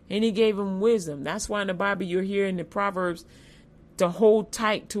 And he gave him wisdom. That's why in the Bible you're hearing the Proverbs to hold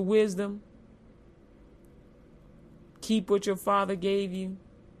tight to wisdom. Keep what your father gave you.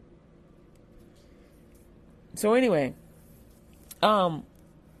 So anyway, I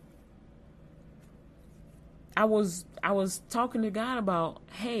was talking to God about,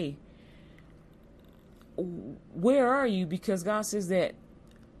 hey, where are you? Because God says that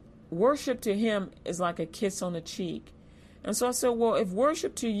worship to him is like a kiss on the cheek. And so I said, well, if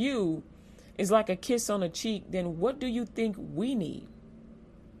worship to you is like a kiss on the cheek, then what do you think we need?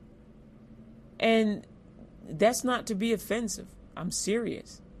 And that's not to be offensive. I'm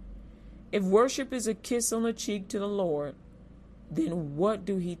serious. If worship is a kiss on the cheek to the Lord, then what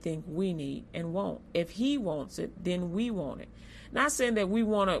do he think we need and want? If he wants it, then we want it. Not saying that we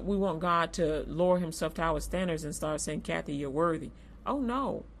want God to lower himself to our standards and start saying, Kathy, you're worthy. Oh,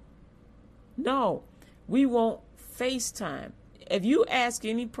 no. No. We want FaceTime. If you ask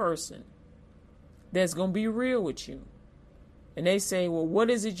any person that's going to be real with you, and they say, well, what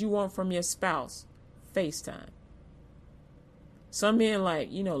is it you want from your spouse? FaceTime. Some men like,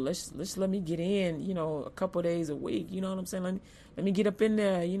 let's let me get in, a couple of days a week. You know what I'm saying? Let me get up in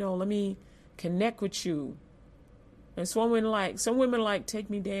there, let me connect with you. And some women like take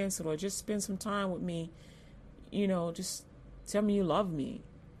me dancing or just spend some time with me, just tell me you love me.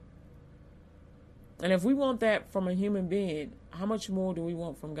 And if we want that from a human being, how much more do we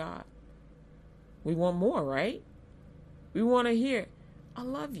want from God? We want more, right? We want to hear, I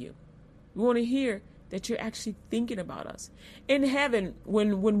love you. We want to hear that you're actually thinking about us. In heaven,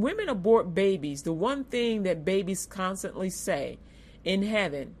 when women abort babies, the one thing that babies constantly say in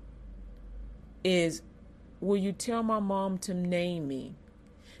heaven is, will you tell my mom to name me?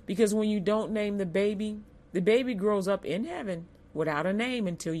 Because when you don't name the baby grows up in heaven without a name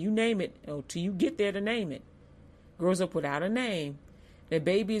until you name it, or till you get there to name it. Grows up without a name. The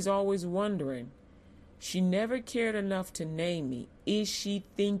baby is always wondering, she never cared enough to name me. Is she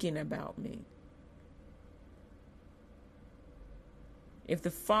thinking about me? If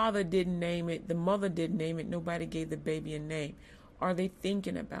the father didn't name it, the mother didn't name it, nobody gave the baby a name. Are they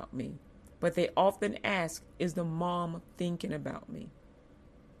thinking about me? But they often ask, is the mom thinking about me?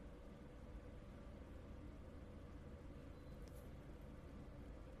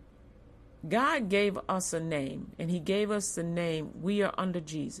 God gave us a name, and he gave us the name, we are under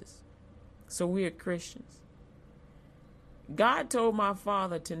Jesus. So we are Christians. God told my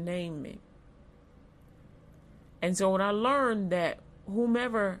father to name me. And so when I learned that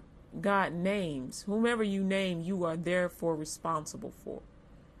whomever God names, whomever you name, you are therefore responsible for.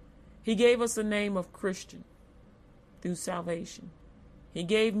 He gave us the name of Christian through salvation. He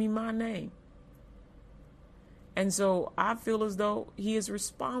gave me my name. And so I feel as though he is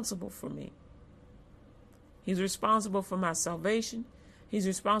responsible for me. He's responsible for my salvation. He's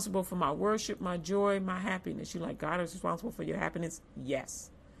responsible for my worship, my joy, my happiness. You're like, God is responsible for your happiness? Yes.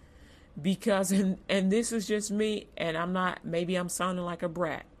 Because, and this is just me, and maybe I'm sounding like a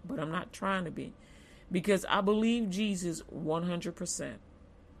brat, but I'm not trying to be. Because I believe Jesus 100%.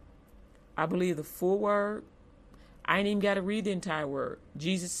 I believe the full word. I ain't even got to read the entire word.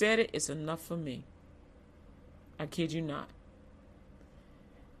 Jesus said it, it's enough for me. I kid you not.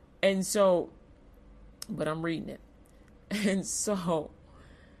 And so, but I'm reading it. And so,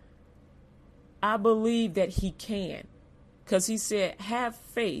 I believe that he can. Because he said, have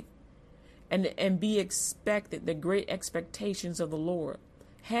faith and be expected, the great expectations of the Lord.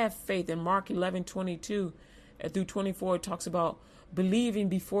 Have faith. In Mark 11:22 through 24, it talks about believing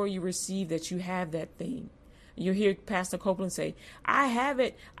before you receive that you have that thing. You hear Pastor Copeland say, I have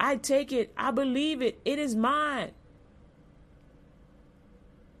it, I take it, I believe it, it is mine.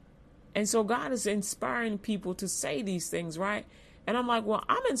 And so God is inspiring people to say these things, right? And I'm like, well,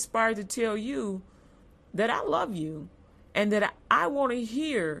 I'm inspired to tell you that I love you and that I want to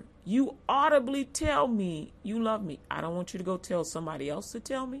hear you audibly tell me you love me. I don't want you to go tell somebody else to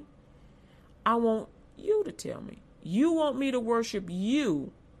tell me. I want you to tell me. You want me to worship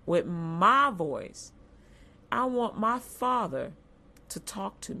you with my voice. I want my father to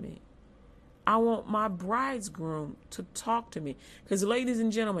talk to me. I want my bridegroom to talk to me. Because ladies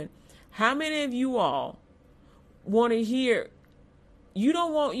and gentlemen, how many of you all want to hear, you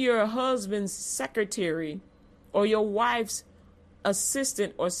don't want your husband's secretary or your wife's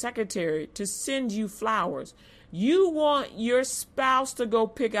assistant or secretary to send you flowers. You want your spouse to go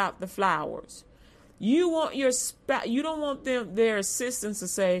pick out the flowers. You want your spouse, you don't want their assistants to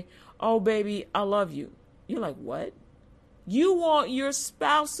say, oh baby, I love you. You're like, what? You want your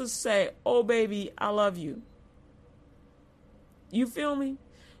spouse to say, oh baby, I love you. You feel me?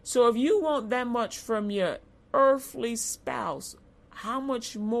 So if you want that much from your earthly spouse, How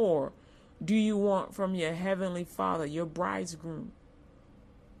much more do you want from your heavenly Father, your bridegroom?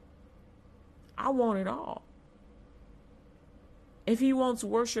 I want it all. If he wants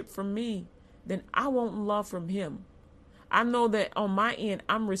worship from me, then I want love from him. I know that on my end,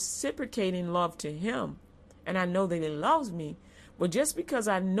 I'm reciprocating love to him, and I know that he loves me. But just because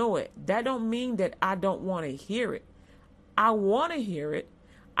I know it, that don't mean that I don't want to hear it. I want to hear it.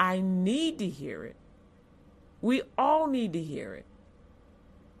 I need to hear it. We all need to hear it.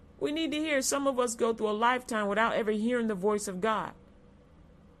 We need to hear. Some of us go through a lifetime without ever hearing the voice of God.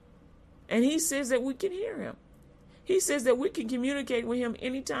 And he says that we can hear him. He says that we can communicate with him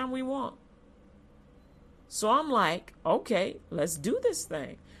anytime we want. So I'm like, okay, let's do this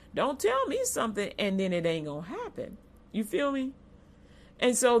thing. Don't tell me something and then it ain't going to happen. You feel me?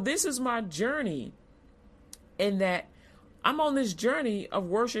 And so this is my journey, in that I'm on this journey of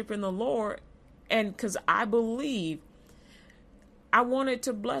worshiping the Lord. And because I believe I wanted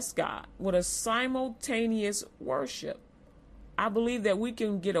to bless God with a simultaneous worship. I believe that we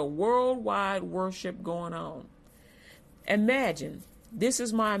can get a worldwide worship going on. Imagine, this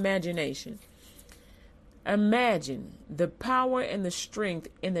is my imagination. Imagine the power and the strength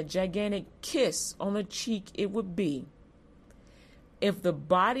and the gigantic kiss on the cheek it would be if the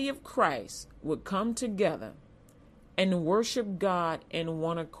body of Christ would come together and worship God in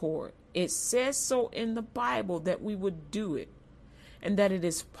one accord. It says so in the Bible that we would do it and that it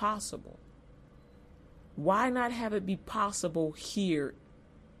is possible. Why not have it be possible here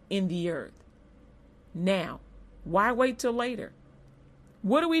in the earth? Now, why wait till later?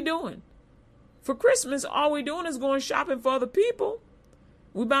 What are we doing? For Christmas, all we're doing is going shopping for other people.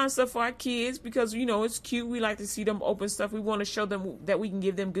 We buying stuff for our kids because, it's cute. We like to see them open stuff. We want to show them that we can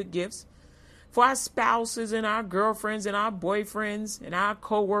give them good gifts. For our spouses and our girlfriends and our boyfriends and our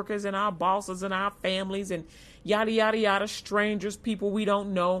co-workers and our bosses and our families and yada, yada, yada, strangers, people we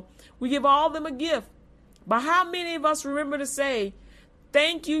don't know. We give all them a gift. But how many of us remember to say,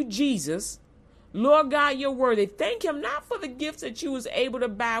 thank you, Jesus. Lord God, you're worthy. Thank him not for the gifts that you was able to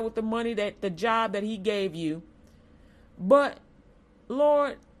buy with the money, that the job that he gave you, but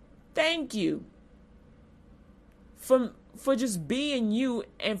Lord, thank you for just being you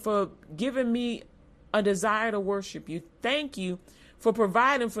and for giving me a desire to worship you. Thank you for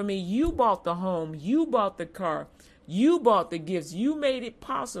providing for me. You bought the home. You bought the car. You bought the gifts. You made it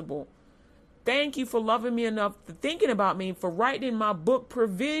possible. Thank you for loving me enough, for thinking about me, for writing in my book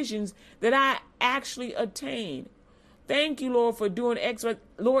provisions that I actually attained. Thank you, Lord, for doing X.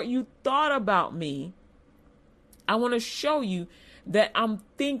 Lord, you thought about me. I want to show you that I'm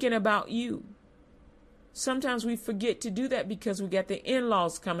thinking about you. Sometimes we forget to do that because we got the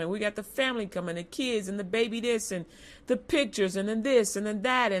in-laws coming. We got the family coming, the kids and the baby this and the pictures and then this and then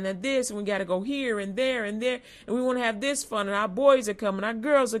that and then this. And we got to go here and there and there. And we want to have this fun. And our boys are coming. Our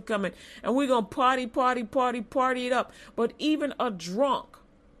girls are coming. And we're going to party it up. But even a drunk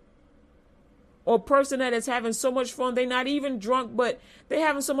or person that is having so much fun, they're not even drunk, but they're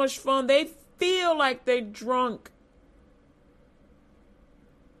having so much fun, they feel like they're drunk.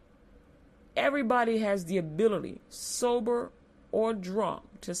 Everybody has the ability, sober or drunk,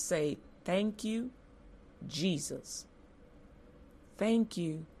 to say, thank you, Jesus. Thank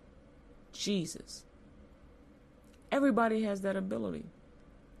you, Jesus. Everybody has that ability.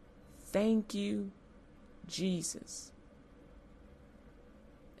 Thank you, Jesus.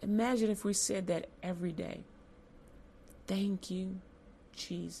 Imagine if we said that every day. Thank you,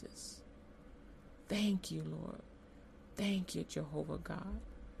 Jesus. Thank you, Lord. Thank you, Jehovah God.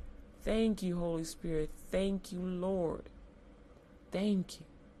 Thank you, Holy Spirit. Thank you, Lord. Thank you.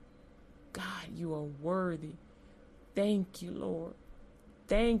 God, you are worthy. Thank you, Lord.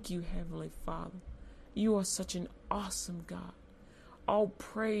 Thank you, Heavenly Father. You are such an awesome God. All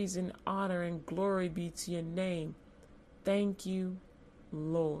praise and honor and glory be to your name. Thank you,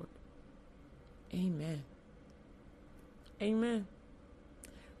 Lord. Amen. Amen.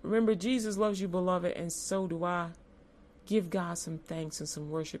 Remember, Jesus loves you, beloved, and so do I. Give God some thanks and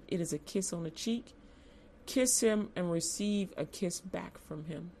some worship. It is a kiss on the cheek. Kiss him and receive a kiss back from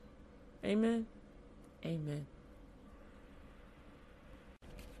him. Amen. Amen.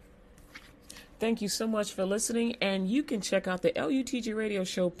 Thank you so much for listening. And you can check out the LUTG Radio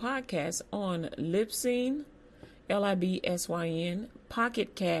Show podcast on Libsyn, Libsyn,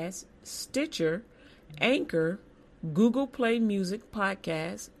 Pocket Cast, Stitcher, Anchor, Google Play Music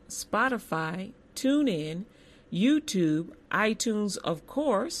Podcast, Spotify, TuneIn, YouTube, iTunes, of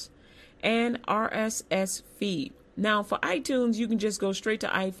course, and RSS feed. Now, for iTunes, you can just go straight to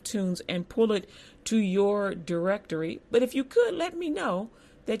iTunes and pull it to your directory. But if you could, let me know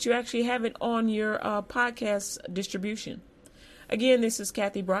that you actually have it on your podcast distribution. Again, this is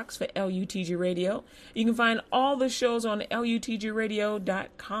Kathy Brooks for LUTG Radio. You can find all the shows on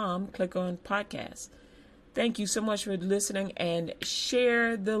LUTGradio.com. Click on podcasts. Thank you so much for listening, and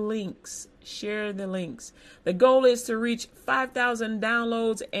share the links. Share the links. The goal is to reach 5,000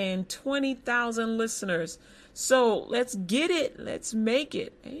 downloads and 20,000 listeners. So let's get it. Let's make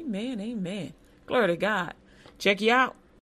it. Amen. Amen. Glory to God. Check you out.